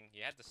 saving.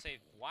 You had to save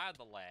while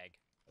the lag.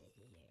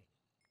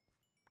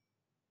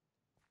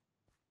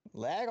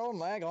 Lag on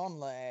lag on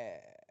lag.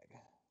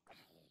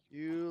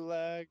 You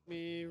lag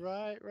me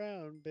right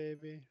round,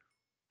 baby.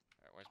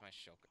 Alright, where's my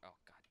shulker? Oh,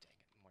 god dang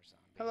it. More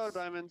zombies. Hello,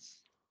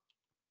 diamonds.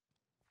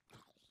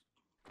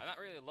 I'm not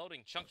really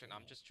loading chunks right now.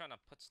 I'm just trying to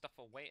put stuff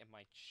away in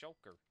my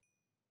choker.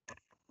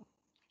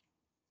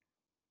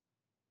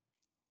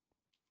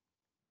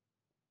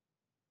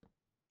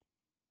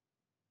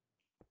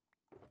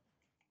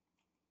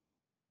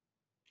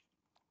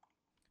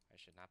 I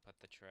should not put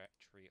the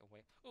tree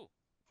away. Ooh,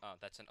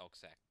 that's an oak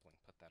sapling.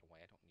 Put that away.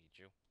 I don't need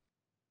you.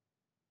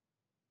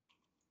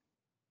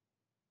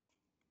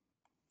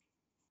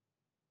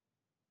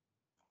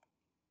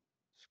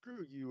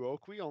 Screw you,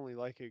 oak. We only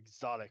like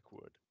exotic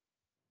wood.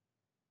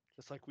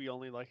 Just like we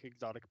only like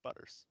exotic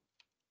butters.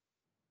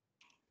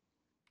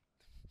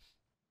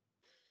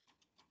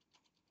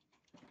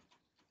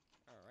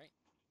 Alright.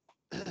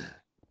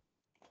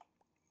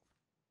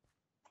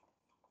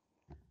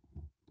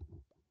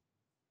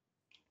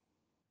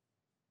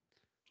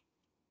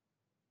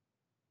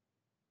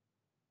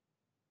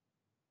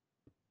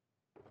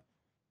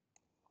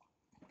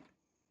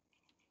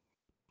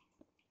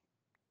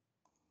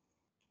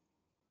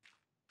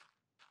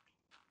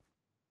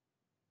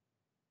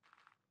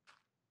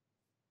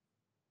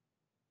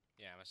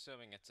 Yeah, I'm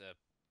assuming it's a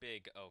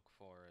big oak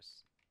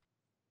forest.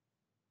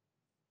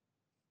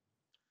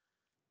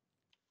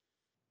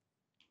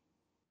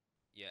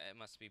 Yeah, it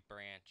must be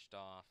branched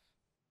off.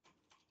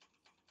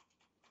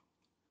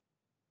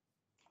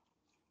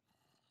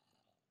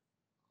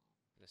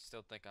 I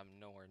still think I'm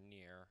nowhere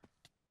near.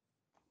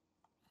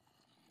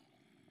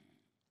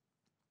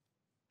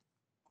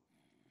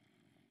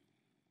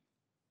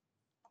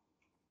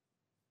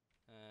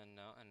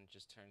 No, and it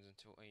just turns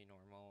into a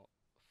normal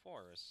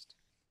forest.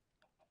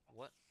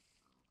 What?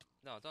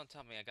 No, don't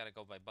tell me I gotta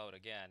go by boat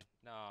again.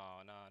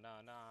 No, no, no,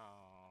 no.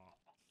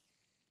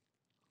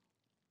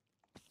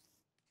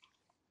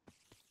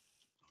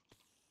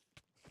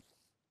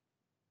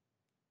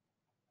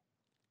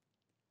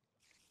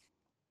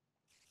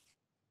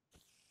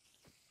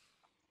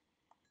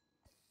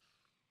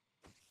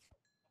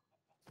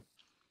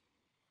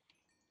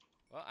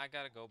 Well, I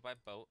gotta go by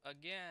boat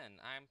again.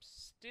 I'm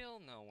still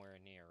nowhere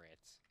near it.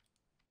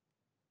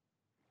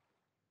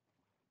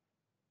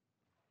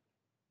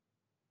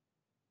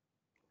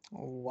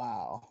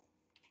 Wow.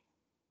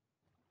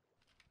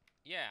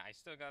 Yeah, I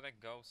still gotta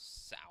go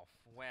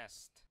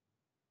southwest.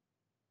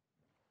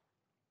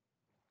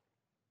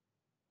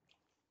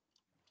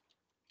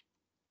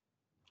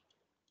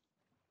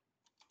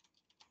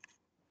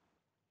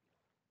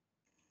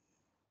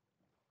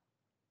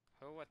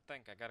 Who would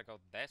think I gotta go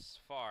this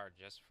far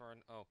just for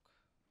an oak?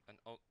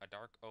 A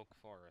dark oak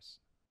forest.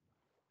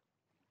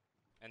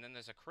 And then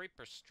there's a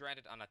creeper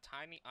stranded on a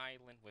tiny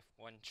island with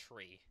one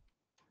tree.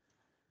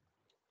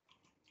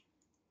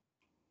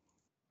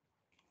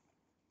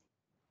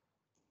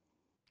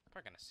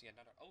 We're gonna see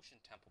another ocean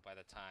temple by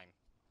the time.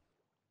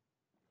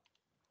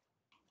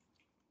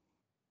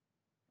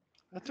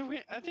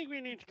 I think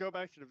we need to go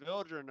back to the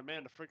villager and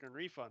demand a freaking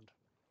refund.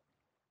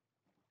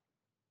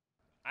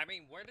 I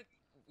mean, where did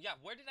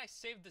I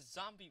save the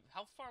zombie?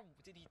 How far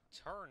did he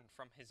turn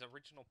from his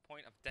original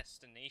point of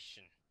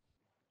destination?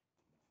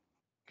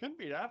 Couldn't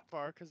be that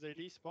far because they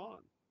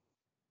despawn.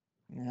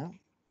 Yeah.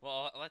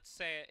 Well, let's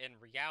say it in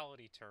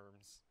reality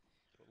terms.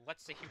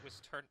 Let's say he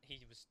was turned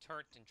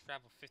and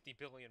traveled 50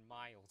 billion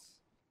miles.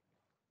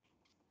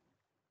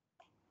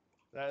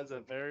 That is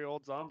a very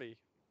old zombie.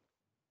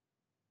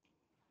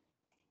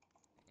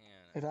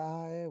 Yeah. And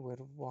I would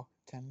walk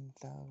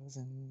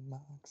 10,000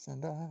 miles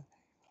and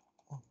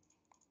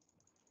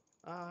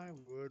I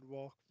would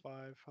walk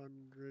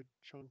 500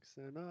 chunks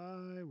and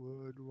I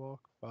would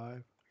walk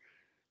 5.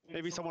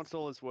 Maybe someone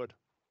stole his wood.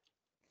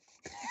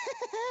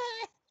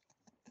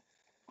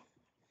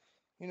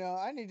 You know,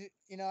 I need to,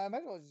 you know, I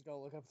might as well just go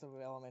look up some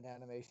element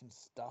animation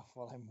stuff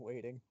while I'm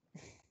waiting.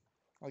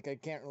 Like, I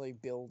can't really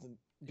build on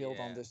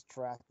Yeah. this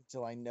track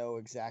until I know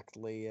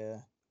exactly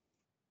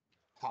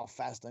how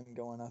fast I'm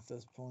going at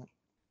this point.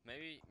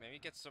 Maybe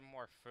get some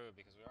more food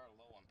because we are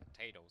low on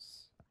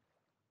potatoes.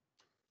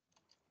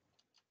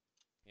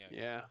 Yeah.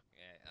 Yeah.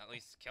 Yeah. At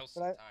least kill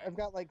some But time. I've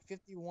got like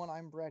 51.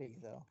 I'm ready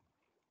though.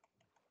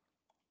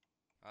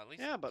 At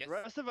least Yeah, but get... the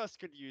rest of us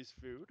could use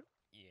food.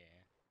 Yeah.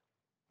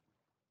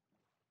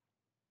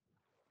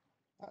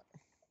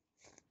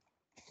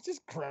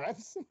 Just grab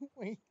some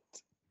wheat.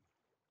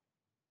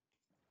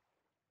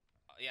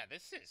 Yeah,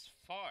 this is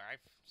far.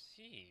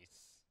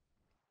 Jeez.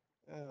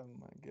 Oh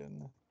my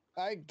goodness.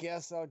 I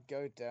guess I'll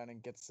go down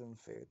and get some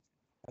food.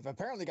 I've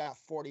apparently got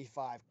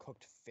 45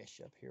 cooked fish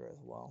up here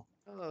as well.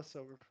 Hello,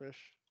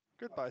 silverfish.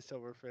 Goodbye,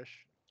 silverfish.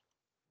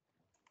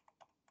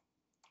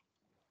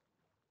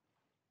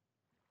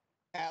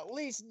 At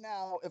least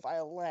now, if I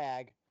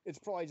lag, it's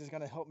probably just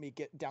going to help me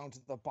get down to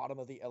the bottom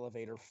of the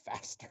elevator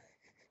faster.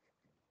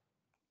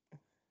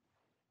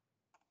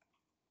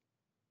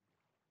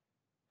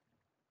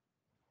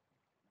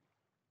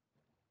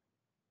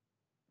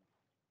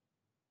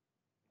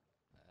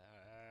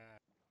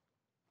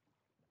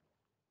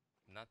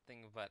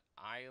 Nothing but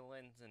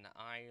islands and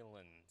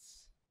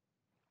islands.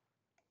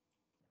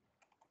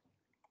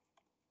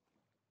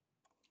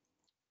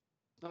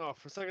 Oh,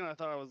 for a second I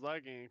thought I was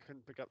lagging and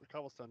couldn't pick up the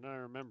cobblestone. Then I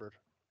remembered.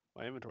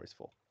 My inventory's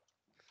full.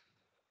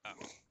 Oh.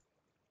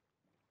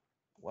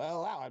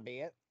 Well, that would be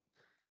it.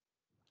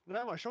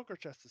 Now my shulker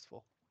chest is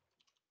full.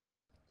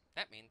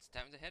 That means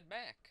time to head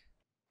back.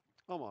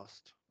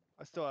 Almost.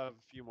 I still have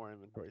a few more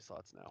inventory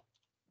slots now.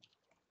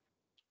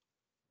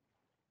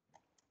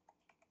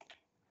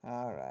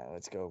 Alright,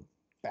 let's go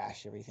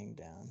bash everything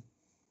down.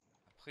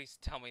 Please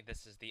tell me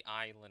this is the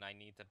island I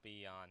need to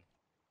be on.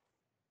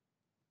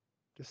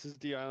 This is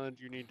the island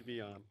you need to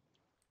be on.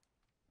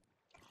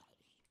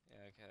 Yeah,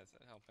 okay, that's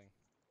not helping.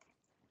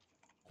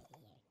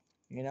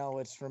 You know,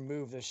 let's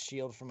remove the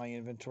shield from my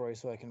inventory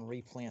so I can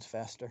replant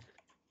faster.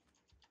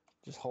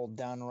 Just hold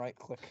down right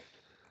click.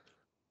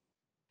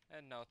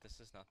 And no, this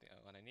is not the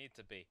island I need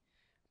to be.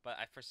 But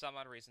for some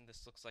odd reason,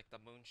 this looks like the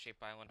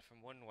moon-shaped island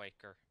from Wind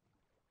Waker.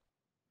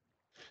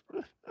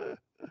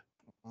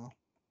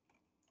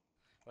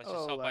 Let's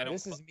just hope I don't...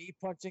 This is me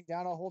punching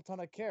down a whole ton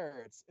of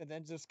carrots, and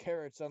then just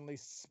carrots suddenly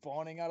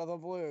spawning out of the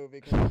blue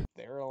because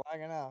they're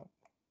lagging out.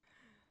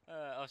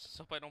 Let's just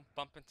hope I don't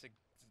bump into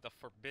the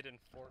Forbidden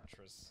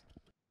Fortress.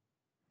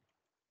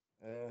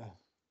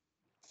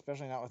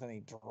 Especially not with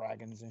any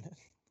dragons in it.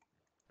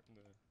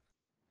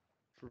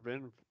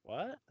 Forbidden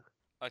what?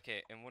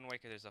 Okay, in Wind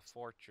Waker, there's a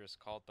fortress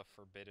called the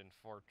Forbidden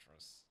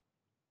Fortress.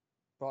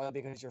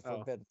 Probably because you're Oh.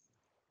 forbidden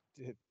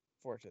to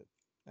fortune,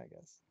 I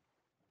guess.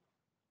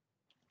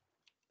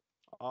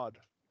 Odd.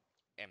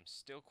 I'm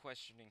still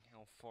questioning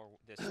how far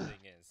this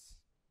thing is.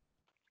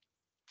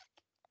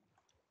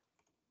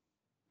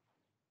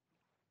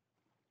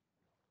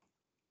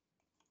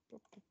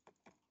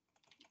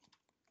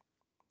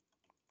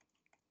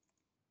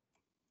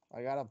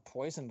 I got a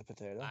poisoned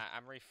potato.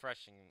 I'm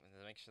refreshing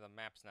to make sure the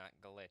map's not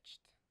glitched.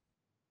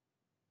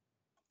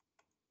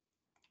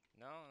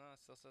 No,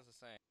 it still says the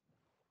same.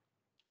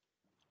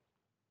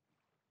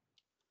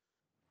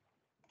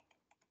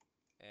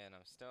 And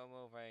I'm still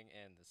moving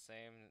in the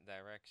same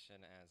direction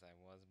as I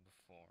was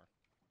before.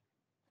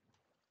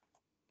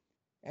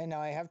 And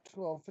now I have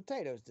 12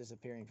 potatoes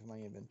disappearing from my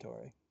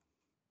inventory.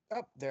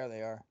 Oh, there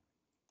they are.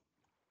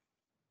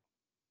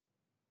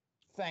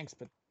 Thanks,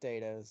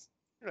 potatoes.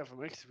 Yeah, if it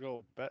makes you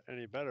feel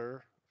any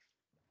better,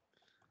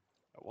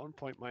 at one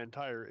point my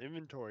entire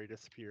inventory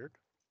disappeared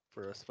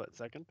for a split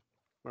second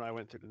when I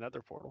went through the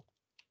nether portal.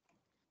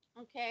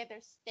 Okay,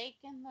 there's steak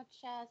in the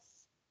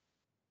chest,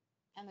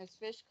 and there's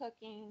fish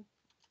cooking,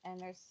 and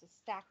there's a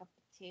stack of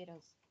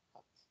potatoes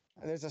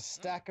cooked. There's a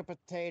stack of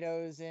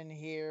potatoes in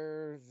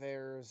here.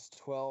 There's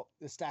 12,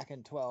 the stack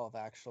in 12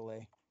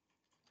 actually.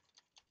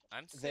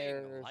 I'm seeing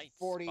There's light spots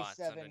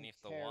 47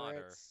 underneath the water.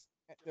 carrots.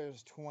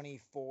 There's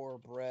 24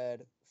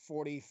 bread,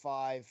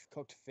 45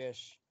 cooked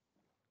fish.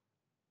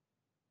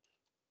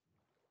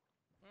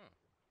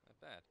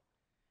 Not bad.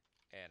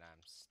 And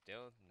I'm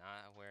still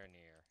nowhere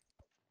near.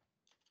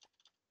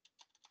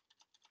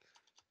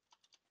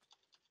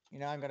 You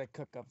know, I'm gonna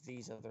cook up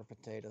these other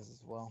potatoes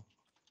as well.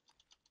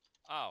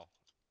 Oh.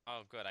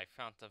 Oh, good. I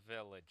found the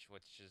village,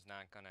 which is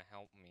not gonna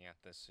help me at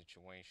this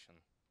situation.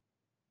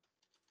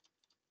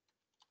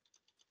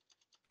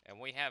 And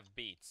we have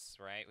beets,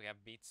 right? We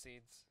have beet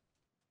seeds?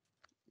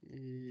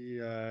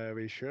 Yeah,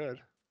 we should.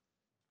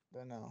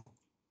 Don't know.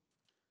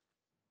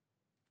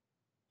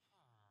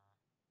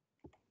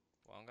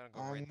 Well, I'm gonna go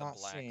I'm raid the not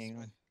seeing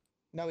blacksmith. them.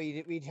 No,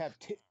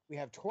 we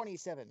have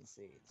 27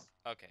 seeds.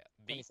 Okay,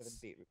 27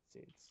 beets. beetroot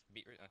seeds.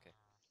 Beetroot, okay.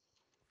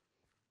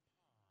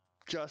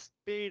 Just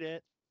beat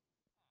it.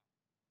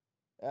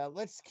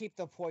 Let's keep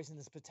the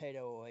poisonous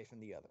potato away from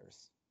the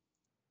others.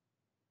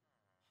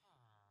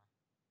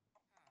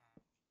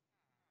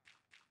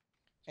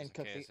 And Just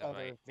in cook case the if other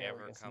I ever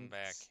various come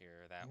back meats.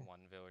 here, that Yeah.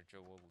 one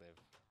villager will live.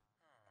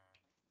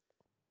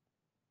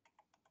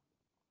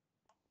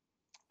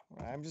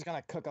 Right, I'm just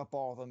gonna cook up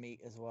all the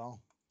meat as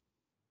well.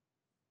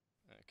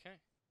 Okay.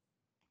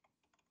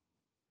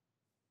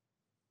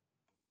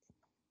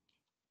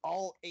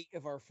 All 8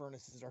 of our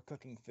furnaces are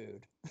cooking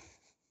food.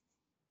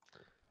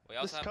 We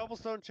also This have...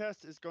 cobblestone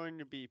chest is going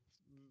to be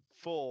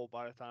full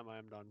by the time I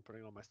am done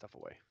putting all my stuff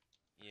away.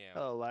 Yeah.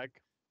 Hello, lag.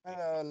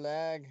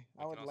 Lag.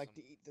 I can would like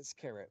also- to eat this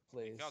carrot, We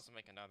please. can also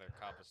make another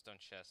cobblestone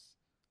chest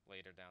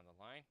later down the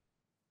line.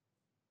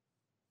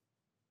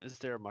 Is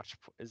there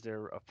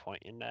a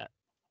point in that?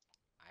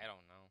 I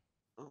don't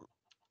know.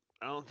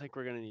 I don't think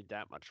we're gonna need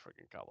that much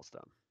freaking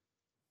cobblestone.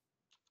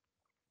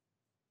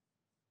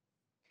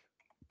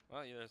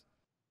 Well, yeah,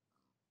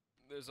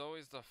 there's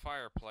always the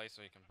fireplace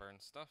so you can burn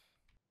stuff.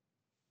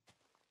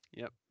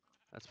 Yep,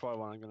 that's probably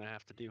what I'm gonna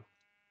have to do.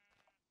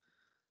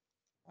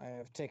 I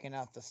have taken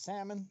out the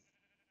salmon.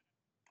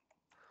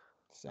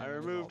 I Salmon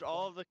is removed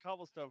all done. of the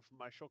cobblestone from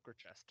my shulker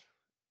chest,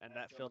 and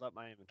that filled up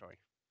my inventory.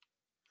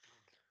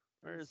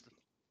 Where is the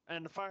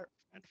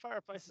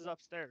fireplace is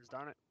upstairs?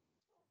 Darn it!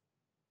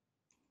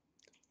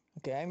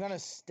 Okay, I'm gonna We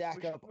stack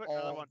should up put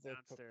another all one the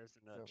downstairs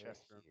in the over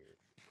chest room. here.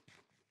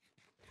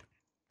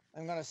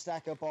 I'm gonna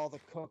stack up all the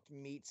cooked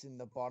meats in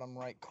the bottom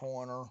right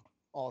corner.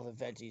 All the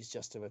veggies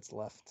just to its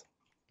left.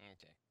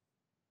 Okay.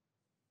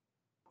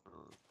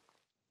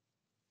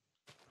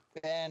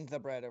 And the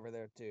bread over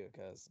there too,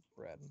 because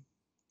bread.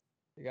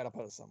 You gotta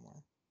put it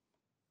somewhere.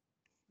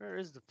 Where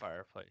is the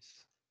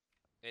fireplace?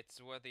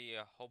 It's where the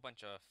whole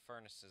bunch of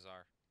furnaces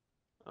are.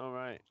 All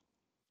right.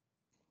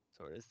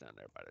 So it is down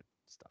there by the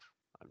stuff.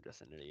 I'm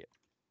just an idiot.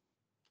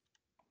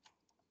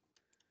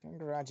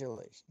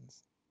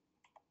 Congratulations.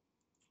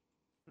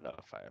 No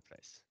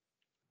fireplace.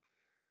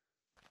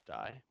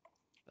 Die.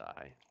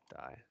 Die.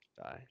 Die.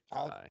 Die.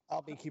 Die.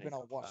 I'll be keeping a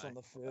die, watch die, on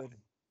the food.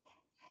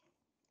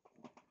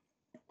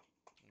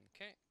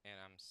 Okay, and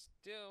I'm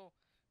still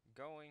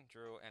going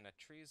through, and a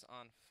tree's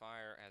on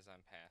fire as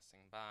I'm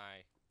passing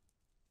by.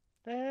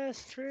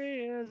 This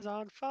tree is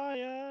on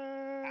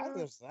fire. How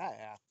does that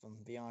happen?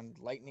 Beyond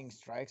lightning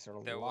strikes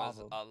or There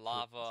lava? was a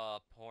lava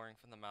pouring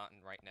from the mountain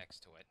right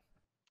next to it.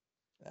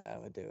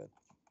 That would do it.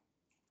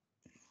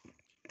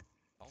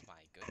 Oh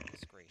my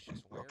goodness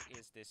gracious, where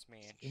is this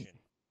mansion?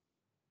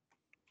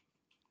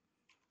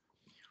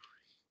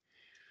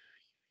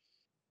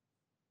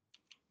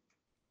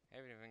 I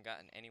haven't even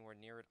gotten anywhere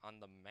near it on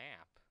the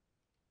map.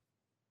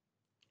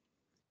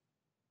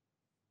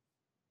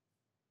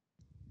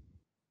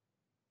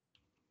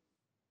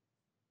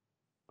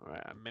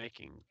 Alright, I'm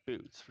making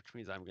boots, which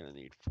means I'm gonna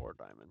need 4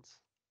 diamonds.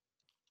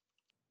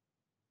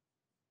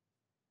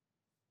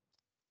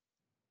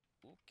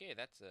 Okay,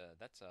 that's a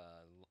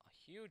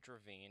huge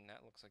ravine.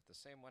 That looks like the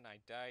same one I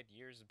died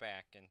years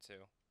back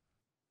into.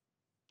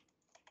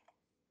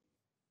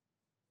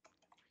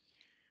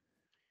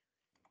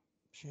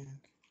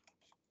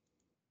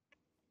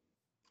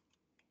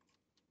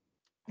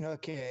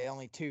 Okay,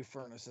 only 2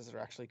 furnaces are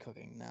actually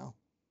cooking now.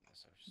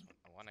 So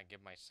I want to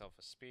give myself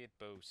a speed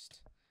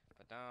boost,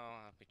 but no,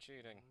 I'll be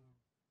cheating.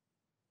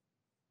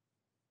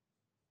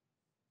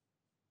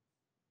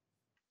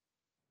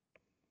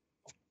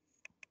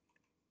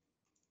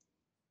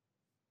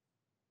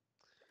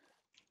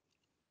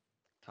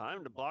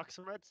 Time to block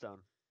some redstone.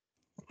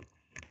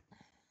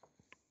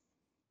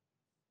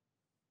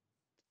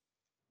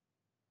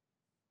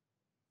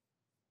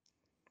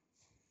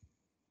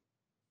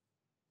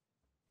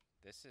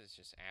 This is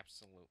just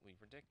absolutely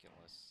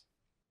ridiculous.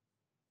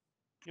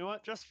 You know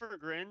what? Just for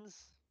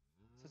grins,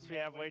 since we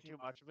have way too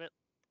much of it,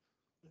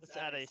 let's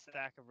add a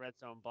stack of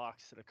redstone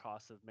blocks to the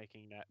cost of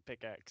making that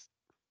pickaxe.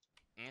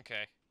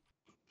 Okay.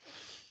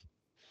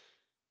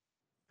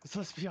 So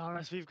let's be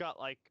honest, we've got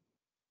like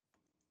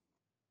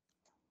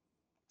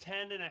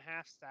 10 and a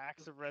half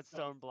stacks of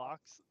redstone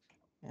blocks.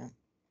 Yeah.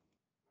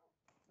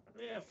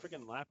 We have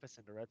freaking lapis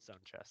in the redstone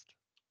chest.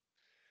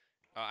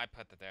 Oh, I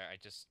put that there. I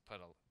just put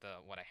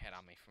what I had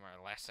on me from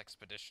our last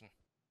expedition.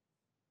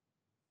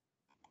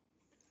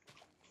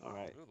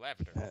 Alright. Ooh,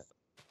 lavender. Let's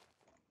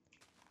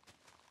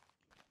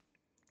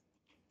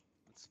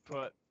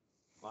put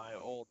my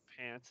old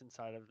pants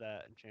inside of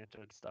that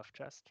enchanted stuff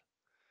chest.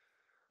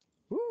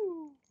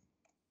 Woo!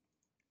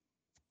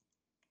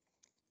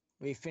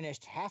 We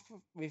finished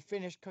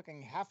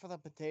cooking half of the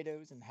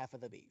potatoes and half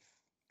of the beef.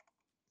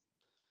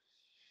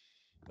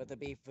 But the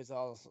beef was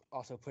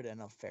also put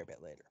in a fair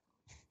bit later.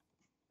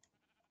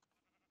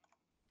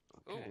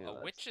 Okay, Ooh,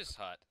 a witch's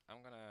hut.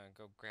 I'm gonna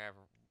go grab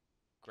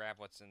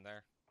what's in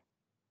there.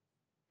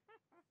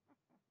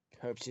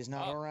 Hope she's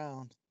not Oh.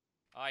 around.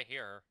 I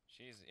hear her.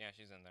 She's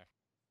in there.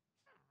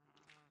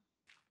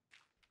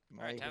 Well,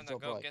 Alright, you time can to still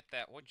go probably- get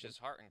that witch's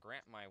heart and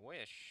grant my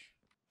wish.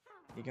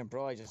 You can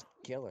probably just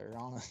kill her,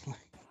 honestly.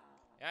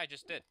 Yeah, I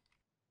just did.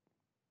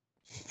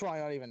 It's probably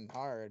not even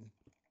hard.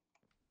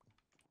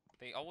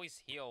 They always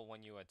heal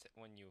when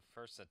you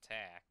first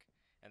attack,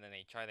 and then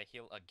they try to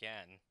heal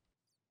again,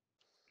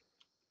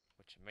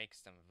 which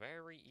makes them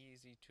very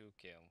easy to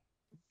kill.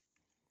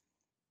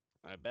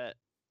 I bet.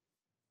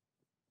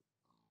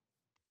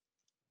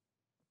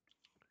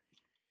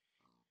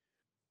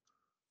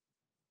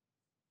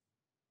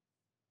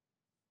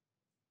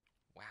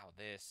 Wow,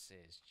 this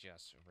is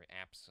just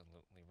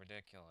absolutely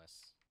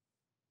ridiculous.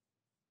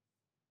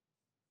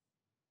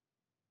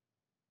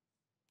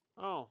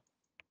 Oh.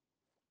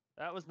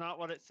 That was not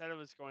what it said it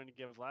was going to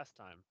give last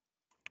time.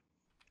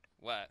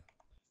 What?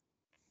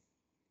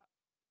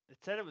 It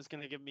said it was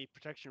going to give me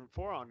protection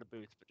 4 on the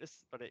boots,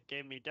 but it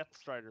gave me Death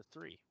Strider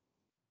 3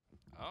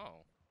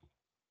 Oh,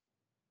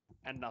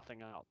 and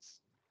nothing else.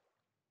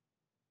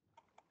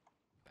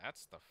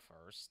 that's the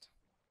first.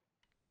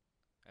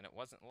 And it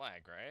wasn't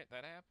lag, right?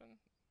 That happened?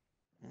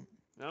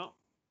 No.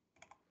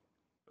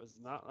 It was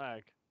not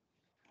lag.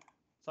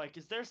 It's like,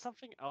 is there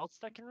something else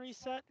that can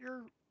reset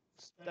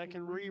that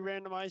can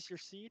re-randomize your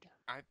seed?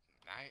 I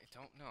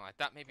don't know. I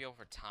thought maybe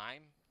over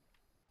time.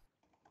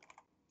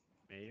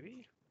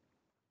 Maybe.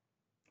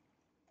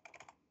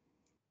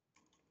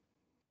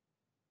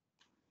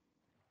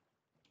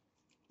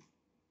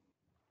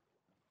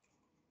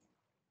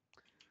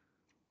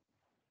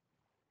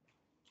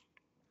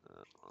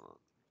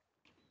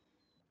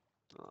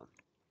 Hold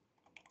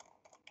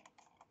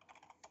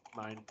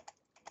on. 9.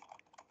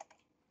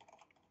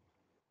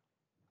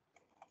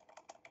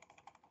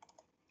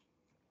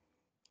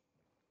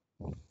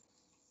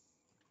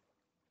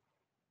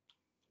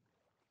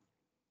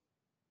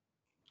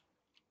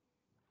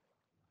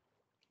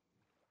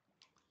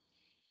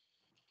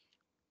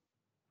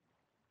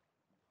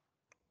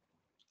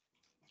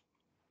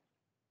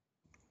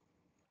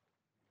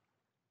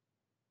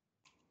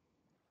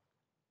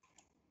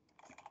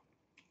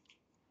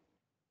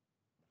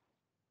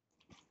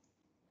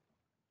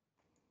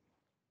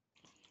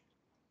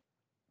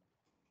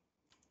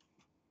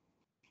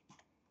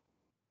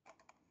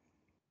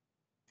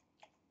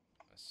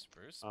 A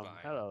spruce biome.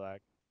 Hello,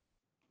 lag.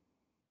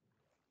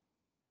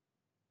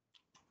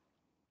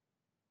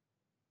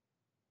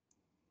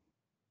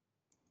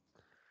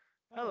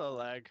 Hello,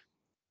 lag.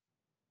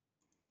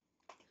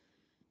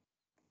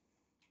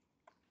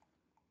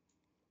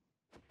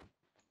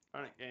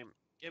 Alright, game.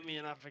 Give me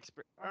enough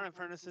experience. Alright,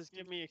 furnaces,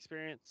 give me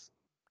experience.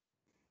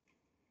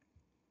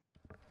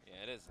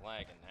 Yeah, it is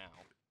lagging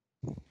now.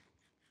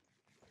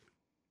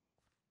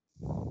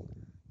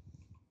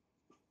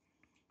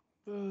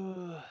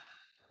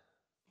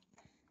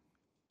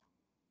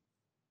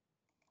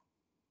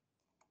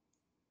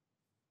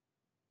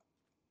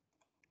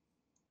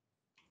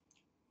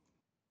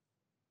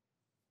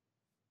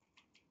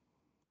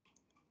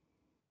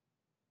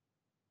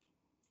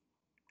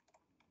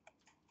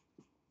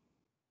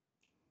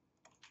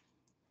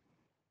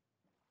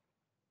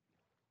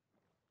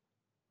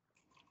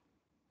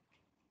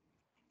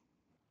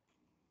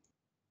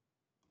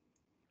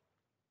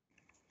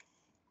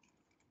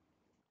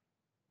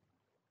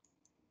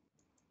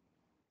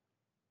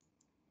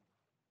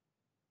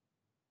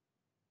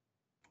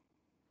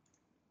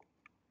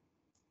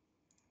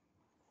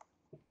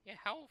 Yeah,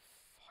 how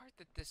far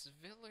did this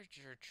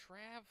villager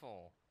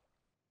travel?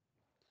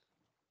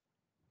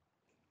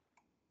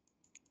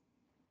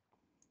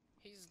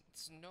 He's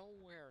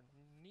nowhere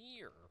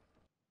near.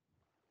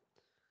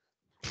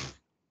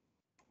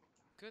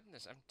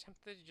 Goodness, I'm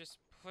tempted to just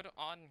put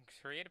on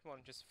creative mode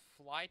and just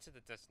fly to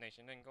the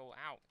destination and go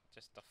out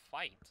just to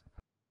fight.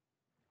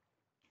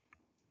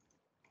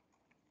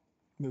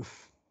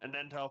 Oof. And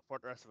then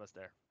teleport the rest of us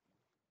there.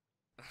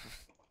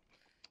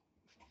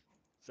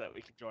 So that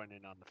we can join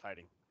in on the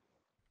fighting.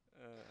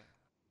 Goodness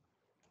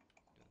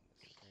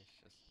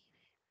gracious.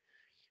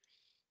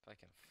 If I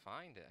can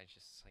find it, I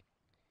just, like,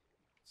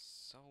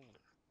 so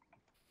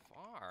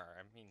far.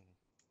 I mean,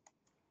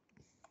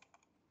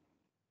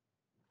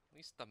 at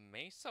least the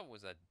mesa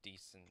was a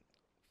decent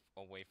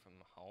away from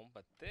home,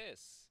 but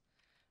this,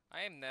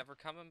 I am never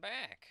coming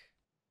back.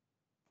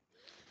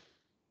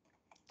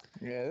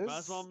 Yeah, Might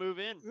as well move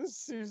in. this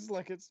seems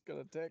like it's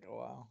gonna take a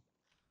while.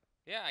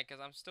 Yeah, because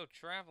I'm still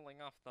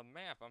traveling off the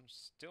map. I'm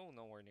still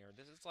nowhere near.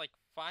 This is like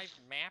 5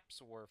 maps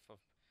worth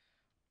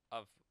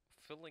of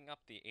filling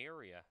up the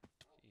area.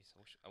 Jeez,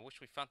 I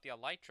wish we found the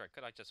elytra.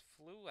 Could I just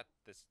flew at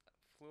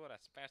a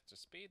faster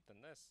speed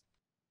than this?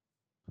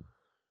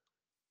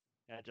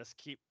 Yeah,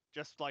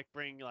 just like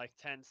bring like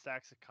 10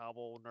 stacks of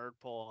cobble, nerd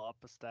pull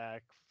up a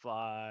stack,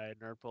 fly,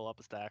 nerd pull up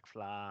a stack,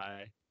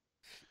 fly.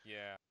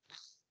 Yeah.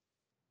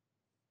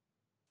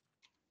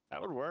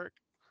 That would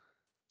work.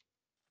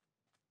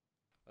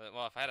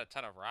 Well, if I had a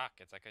ton of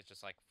rockets, I could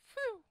just like,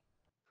 phew.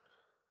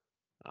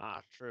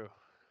 Ah, true.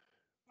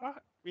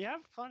 We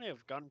have plenty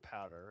of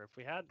gunpowder. If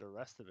we had the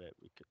rest of it,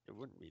 it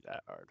wouldn't be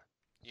that hard.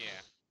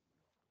 Yeah.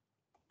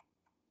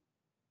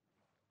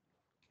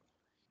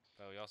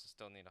 But we also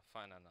still need to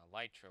find an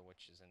elytra,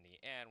 which is in the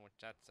end, which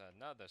that's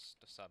another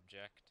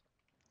subject.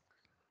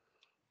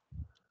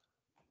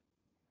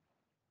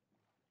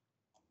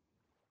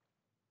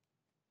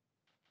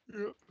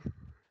 Yep.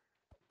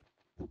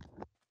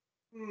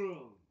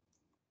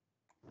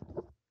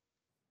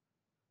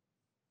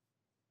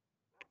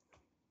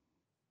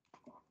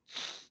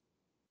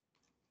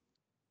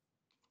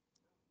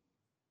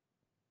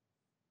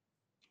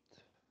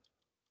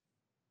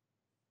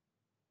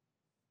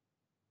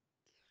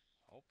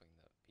 Hoping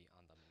to be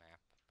on the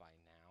map by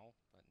now,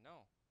 but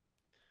no.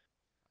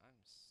 I'm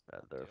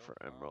Leather still for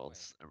far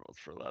emeralds, emeralds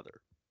for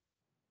leather.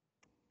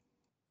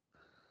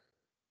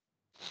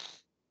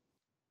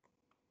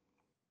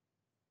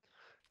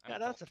 away. Yeah,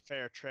 that's a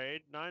fair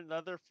trade. 9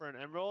 leather for an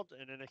emerald,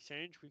 and in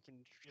exchange, we can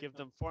give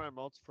them 4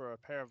 emeralds for a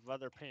pair of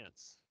leather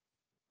pants.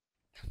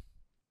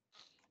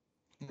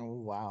 Oh,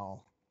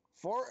 wow.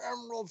 4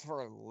 emeralds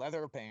for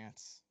leather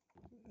pants.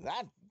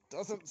 That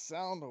doesn't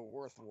sound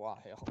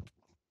worthwhile.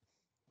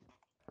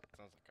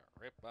 Sounds like a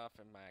rip-off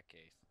in my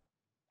case.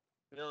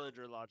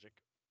 Villager logic.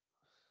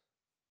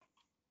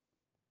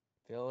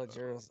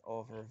 Villagers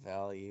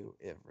overvalue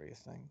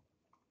everything.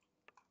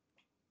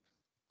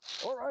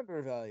 Or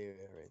undervalue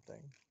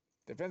everything.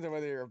 Depends on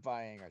whether you're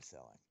buying or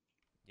selling.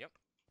 Yep.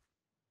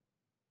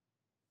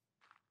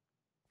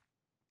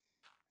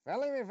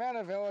 Finally, we found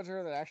a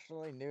villager that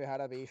actually knew how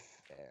to be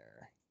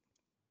fair.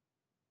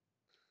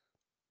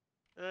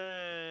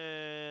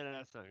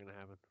 That's not gonna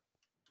happen.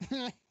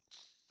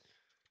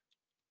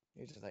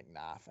 He's just like,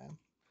 nah, fam.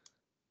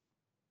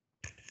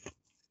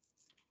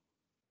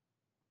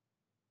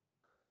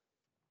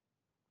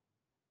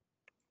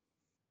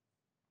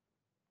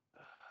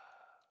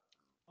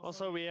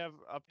 Also, we have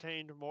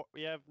obtained more.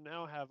 We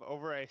now have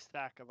over a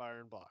stack of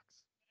iron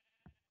blocks.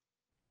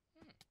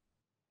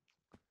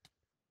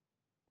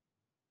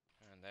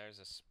 And there's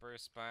a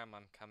spruce biome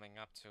I'm coming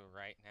up to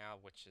right now,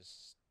 which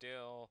is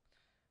still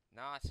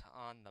not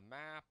on the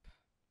map.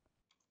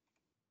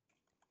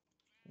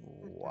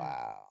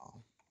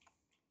 Wow.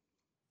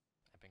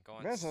 I've been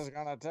going. This is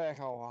gonna take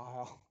a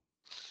while.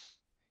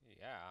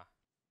 Yeah.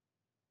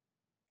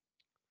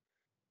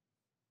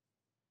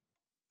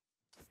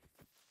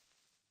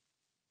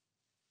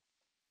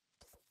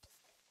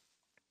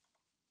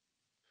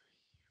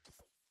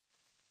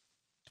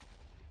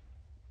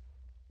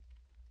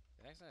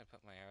 Did I accidentally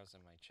put my arrows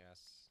in my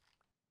chest?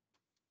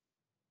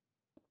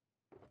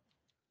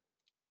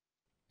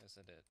 Yes,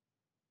 I did.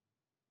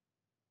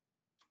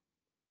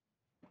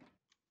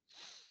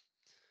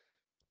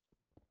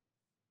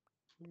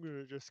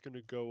 I'm just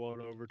gonna go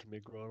on over to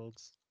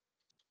McDonald's.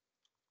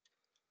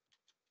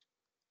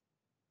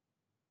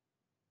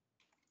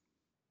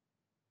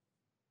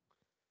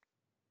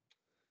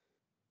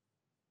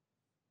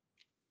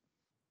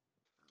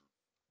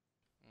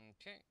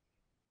 Okay.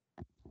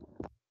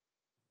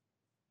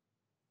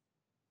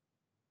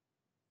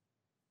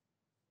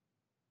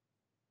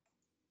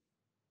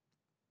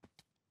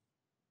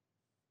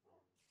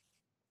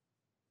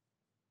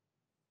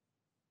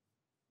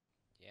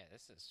 Yeah,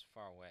 this is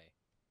far away.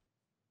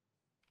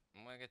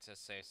 I'm gonna get to a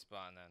safe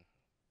spot and then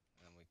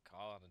we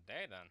call it a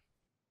day then.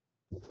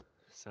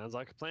 Sounds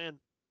like a plan.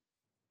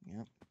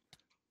 Yep.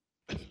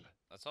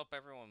 Let's hope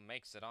everyone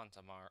makes it on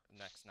tomorrow.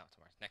 Next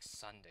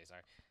Sunday,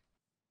 sorry.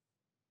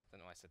 I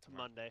don't know why I said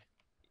tomorrow. Monday.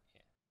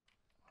 Yeah.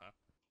 Huh?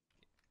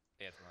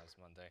 Yeah, tomorrow's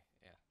Monday.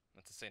 Yeah,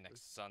 meant to say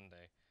next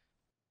Sunday.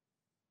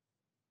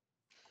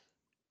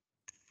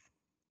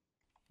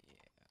 Yeah.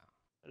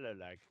 Hello,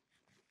 lag.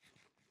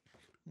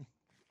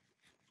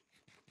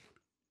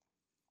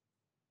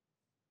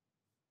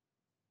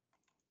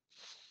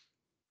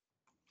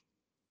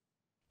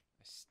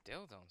 I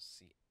still don't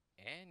see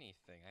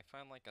anything. I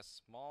found like a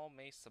small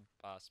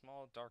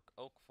small dark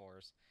oak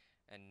forest,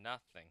 and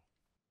nothing.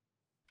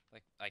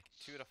 Like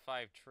 2 to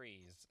 5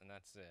 trees, and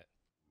that's it.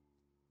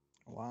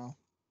 Wow.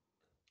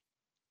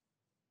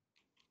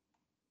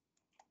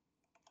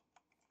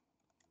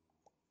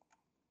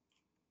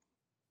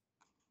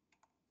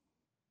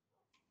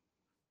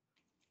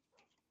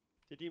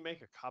 Did you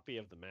make a copy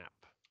of the map?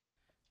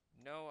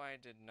 No, I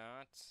did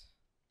not.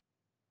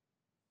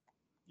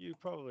 You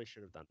probably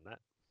should have done that.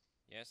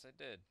 Yes, I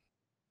did.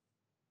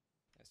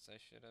 Yes, I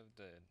should have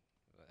did,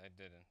 but I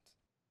didn't.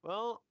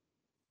 Well,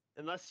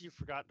 unless you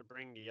forgot to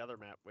bring the other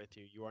map with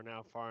you, you are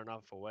now far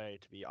enough away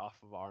to be off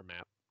of our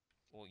map.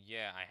 Well,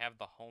 yeah, I have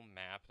the home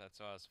map. That's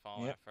what I was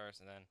following Yep. at first,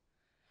 and then...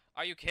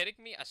 Are you kidding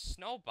me? A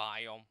snow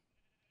biome?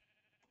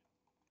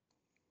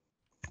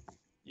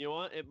 You know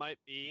what? It might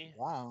be.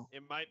 Wow.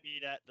 It might be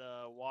that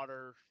the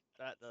water,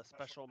 that the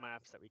special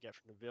maps that we get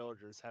from the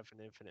villagers have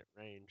an infinite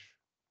range.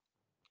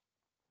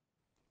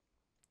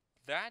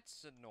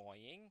 That's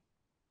annoying.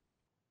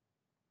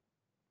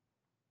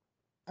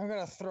 I'm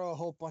gonna throw a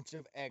whole bunch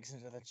of eggs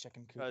into the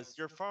chicken coop. Because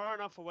you're far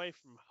enough away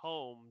from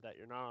home that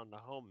you're not on the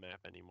home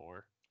map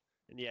anymore.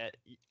 And yet,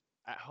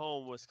 at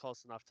home was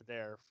close enough to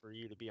there for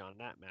you to be on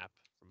that map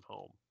from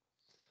home.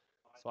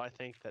 So I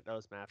think that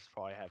those maps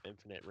probably have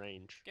infinite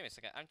range. Give me a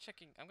second. I'm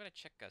gonna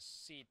check a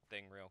seed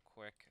thing real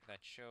quick that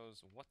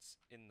shows what's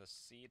in the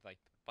seed, like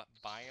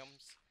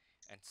biomes,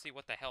 and see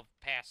what the hell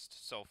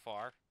passed so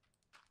far.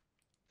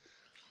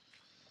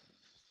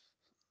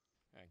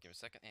 Alright, give me a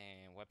second.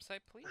 And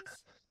website, please?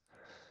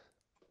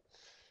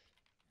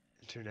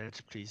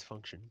 Internet, please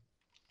function.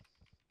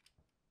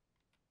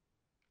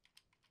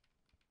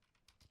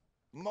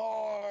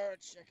 More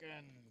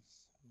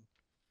chickens.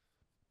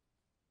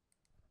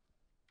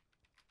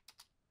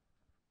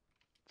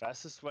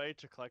 Fastest way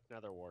to collect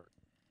nether wart.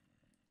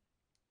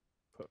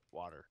 Put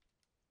water.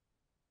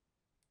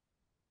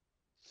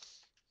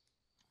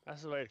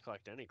 Fastest way to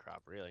collect any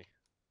crop, really.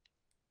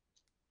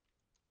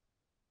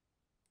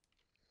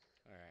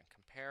 Alright,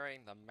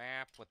 comparing the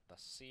map with the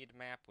seed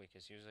map,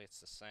 because usually it's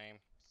the same.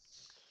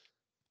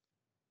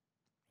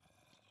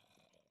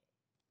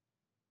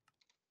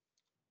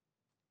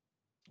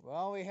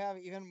 Well, we have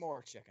even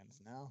more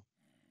chickens now.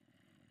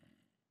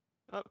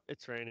 Oh,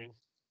 it's raining.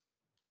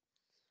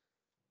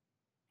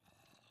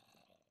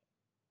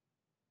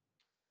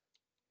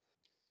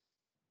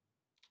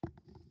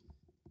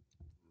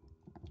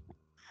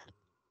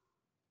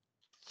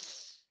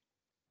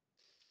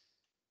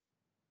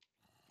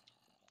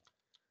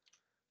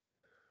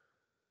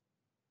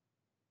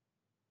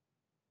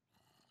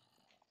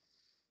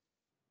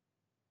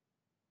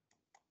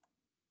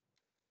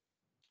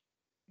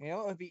 You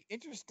know, it would be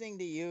interesting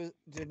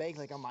to make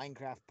like a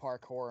Minecraft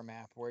parkour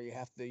map where you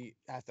have to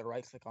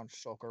right click on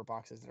shulker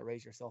boxes to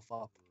raise yourself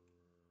up.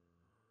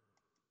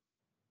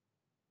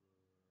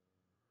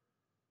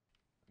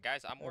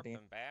 Guys, I'm That'd be-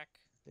 warping back.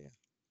 Yeah.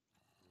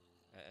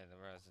 And the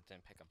rest it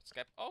didn't pick up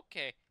Skype.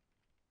 Okay.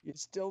 You're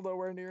still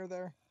nowhere near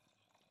there.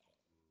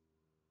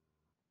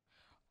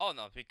 Oh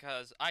no,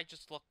 because I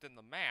just looked in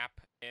the map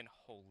and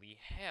holy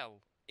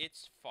hell,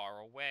 it's far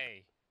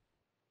away.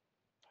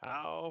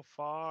 How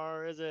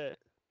far is it?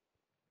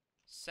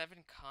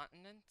 7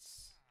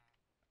 continents?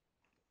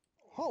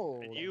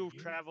 Holy. And you've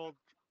traveled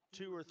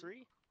 2 or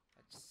 3?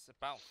 It's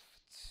about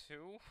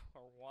 2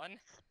 or 1.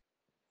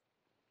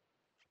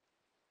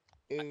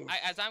 Oof.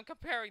 As I'm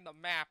comparing the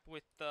map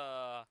with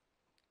the...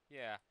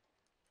 Yeah.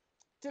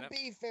 To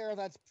be fair,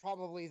 that's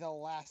probably the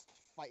last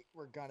fight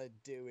we're gonna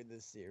do in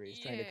this series,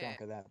 trying to Yeah.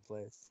 conquer that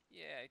place.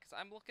 Yeah, because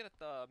I'm looking at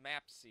the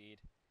map seed.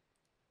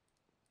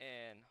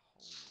 And,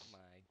 oh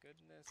my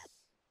goodness.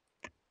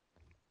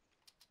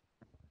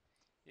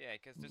 Yeah,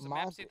 because there's a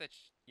map seed that...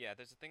 yeah,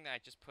 there's a thing that I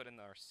just put in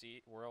our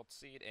world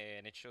seed,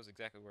 and it shows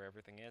exactly where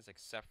everything is,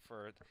 except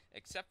for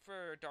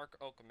Dark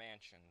Oak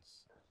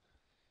Mansions.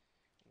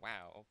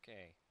 Wow,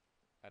 okay.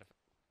 Out of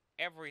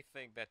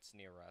everything that's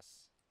near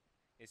us.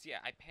 Yeah,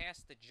 I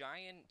passed the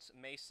giant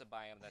mesa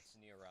biome that's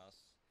near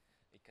us.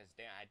 Because,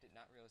 damn, I did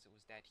not realize it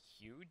was that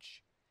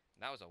huge.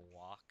 And that was a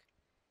walk.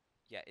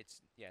 Yeah,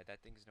 that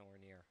thing's nowhere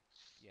near.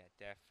 Yeah,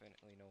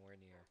 definitely nowhere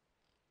near.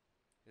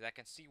 Because I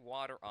can see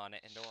water on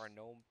it, and there are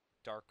no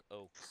dark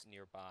oaks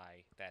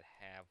nearby that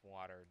have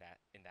water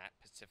in that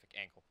specific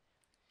angle.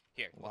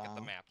 Here, look at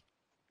the Wow. map.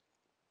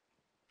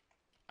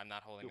 I'm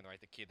not holding in the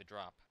right key to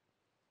drop.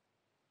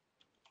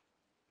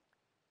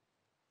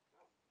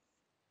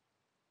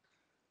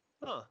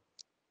 Huh.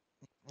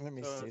 Let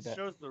me So see it that.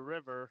 shows the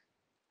river.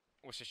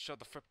 We should show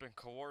the flipping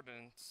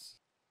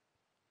coordinates.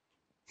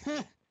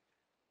 It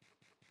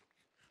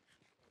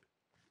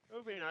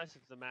would be nice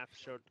if the map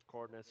showed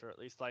coordinates, or at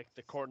least like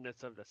the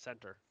coordinates of the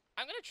center.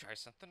 I'm gonna try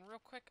something real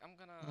quick. I'm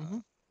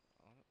gonna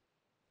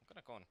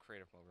go in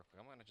creative mode real quick.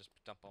 I'm gonna just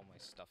dump all my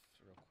stuff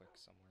real quick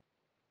somewhere.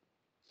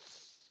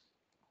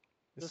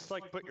 Just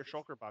like put your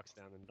shulker box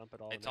down and dump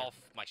it all. It's in there. all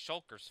my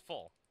shulker's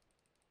full.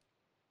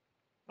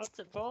 What's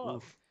it full of?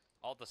 Oof.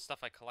 All the stuff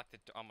I collected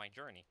on my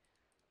journey.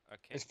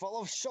 Okay. It's full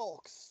of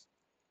shulks.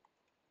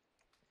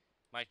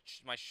 My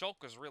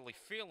shulker's really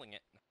feeling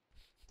it.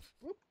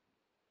 Whoop.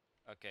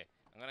 Okay,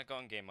 I'm gonna go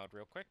in game mode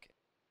real quick.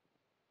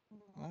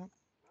 Well,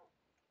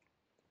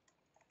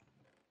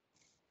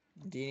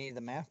 do you need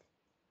the map?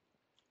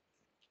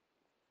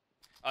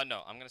 Oh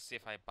no, I'm gonna see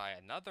if I buy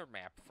another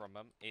map from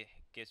him. It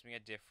gives me a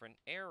different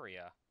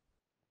area.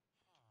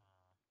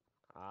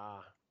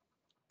 Ah.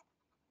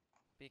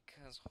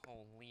 Because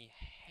holy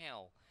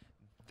hell,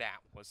 that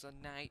was a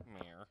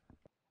nightmare.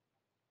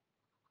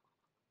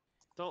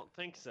 Don't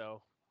think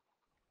so.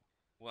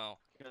 Well,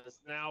 Because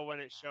now when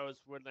it shows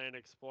Woodland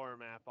Explorer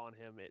map on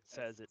him, it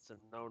says it's a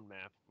known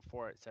map.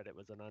 Before it said it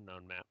was an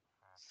unknown map.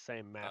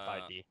 Same map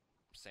ID.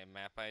 same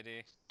map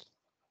ID.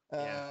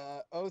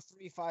 Yeah.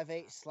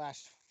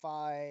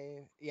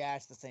 0358/5. Yeah,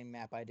 it's the same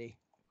map ID.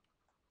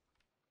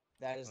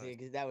 That is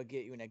that would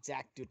get you an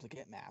exact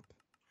duplicate map.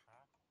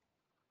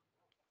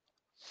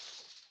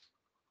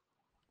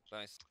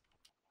 Nice.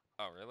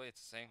 Oh really?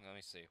 It's the same? Let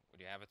me see.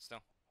 Would you have it still?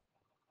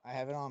 I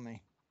have it on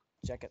me.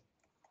 Check it.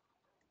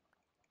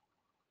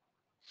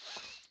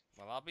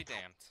 Well, I'll be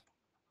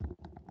damned.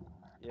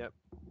 Yep.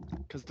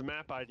 Because the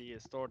map ID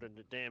is stored in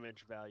the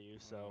damage value,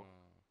 so.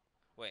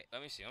 Wait,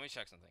 let me see. Let me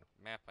check something.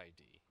 Map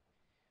ID.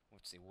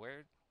 Let's see.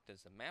 Where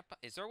does the map?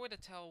 Is there a way to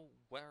tell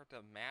where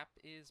the map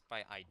is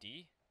by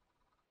ID?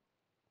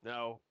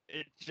 No,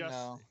 it just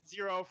No.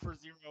 0 for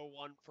 0,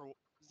 1 for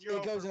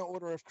 0. It goes for, in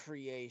order of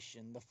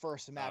creation. The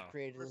first map Oh.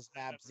 created is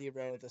map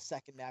 0. The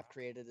second map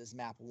created is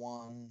map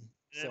 1.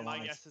 And So my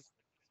on. guess is this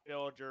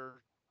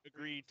villager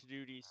agreed to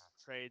do these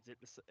trades. It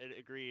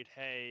agreed,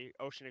 hey,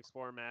 Ocean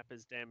Explorer map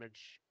is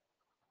damage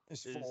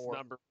It's is 4.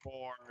 number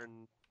 4,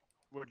 and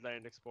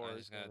Woodland Explorer I'm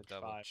is just gonna damage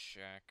double 5.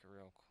 check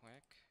real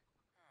quick.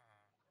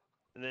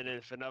 And then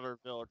if another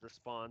villager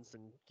spawns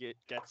and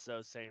gets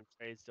those same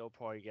trades, they'll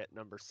probably get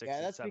number 6 Yeah,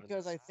 and that's 7.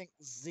 because I think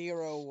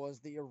 0 was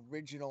the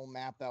original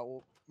map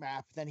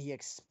map. Then he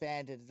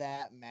expanded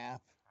that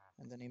map,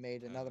 and then he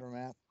made another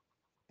map,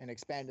 and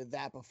expanded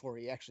that before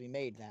he actually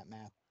made that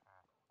map.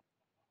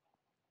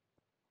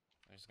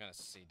 I'm just gonna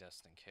see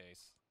just in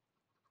case.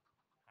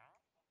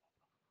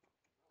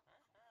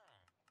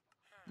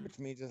 Which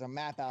means there's a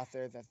map out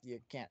there that you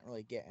can't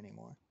really get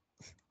anymore.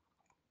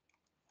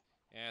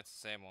 Yeah, it's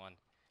the same one.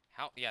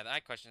 How? Yeah,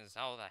 that question is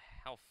how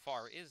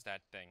far is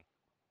that thing?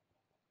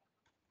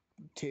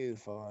 Too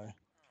far.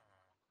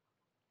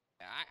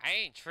 I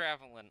ain't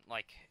traveling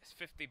like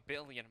 50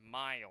 billion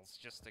miles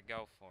just to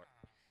go for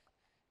it.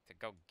 To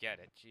go get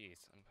it. Jeez,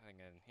 I'm putting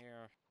it in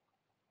here.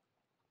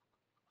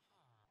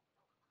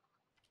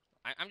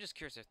 I'm just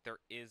curious if there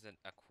is an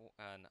I.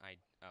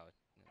 Oh,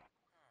 no.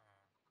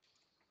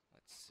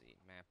 Let's see,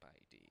 map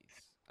IDs.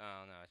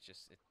 Oh no, it's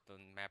just the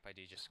map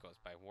ID just goes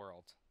by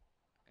world,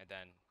 and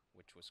then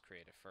which was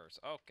created first.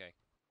 Okay.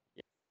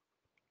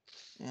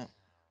 Yeah.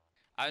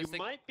 I was You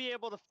thinking might be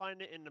able to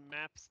find it in the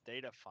maps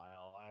data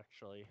file,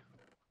 actually.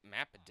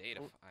 map a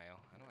data Oh. file.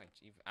 How do I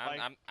even?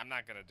 Like, I'm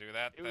not gonna do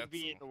that. It would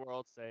be in the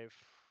world save.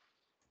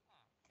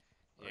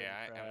 or in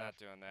Yeah, I'm not craft.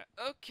 doing that.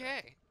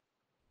 Okay.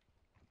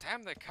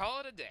 Time to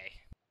call it a day.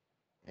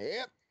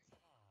 Yep.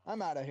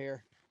 I'm out of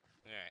here.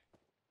 All right.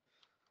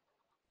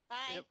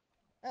 Bye. Yep.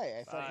 Hey,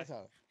 I felt Bye. the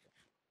toe.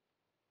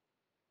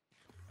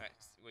 All right.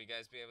 Will you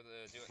guys be able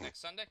to do it next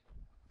Sunday?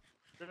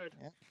 Good.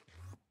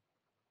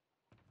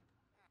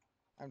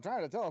 I'm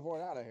trying to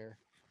teleport out of here.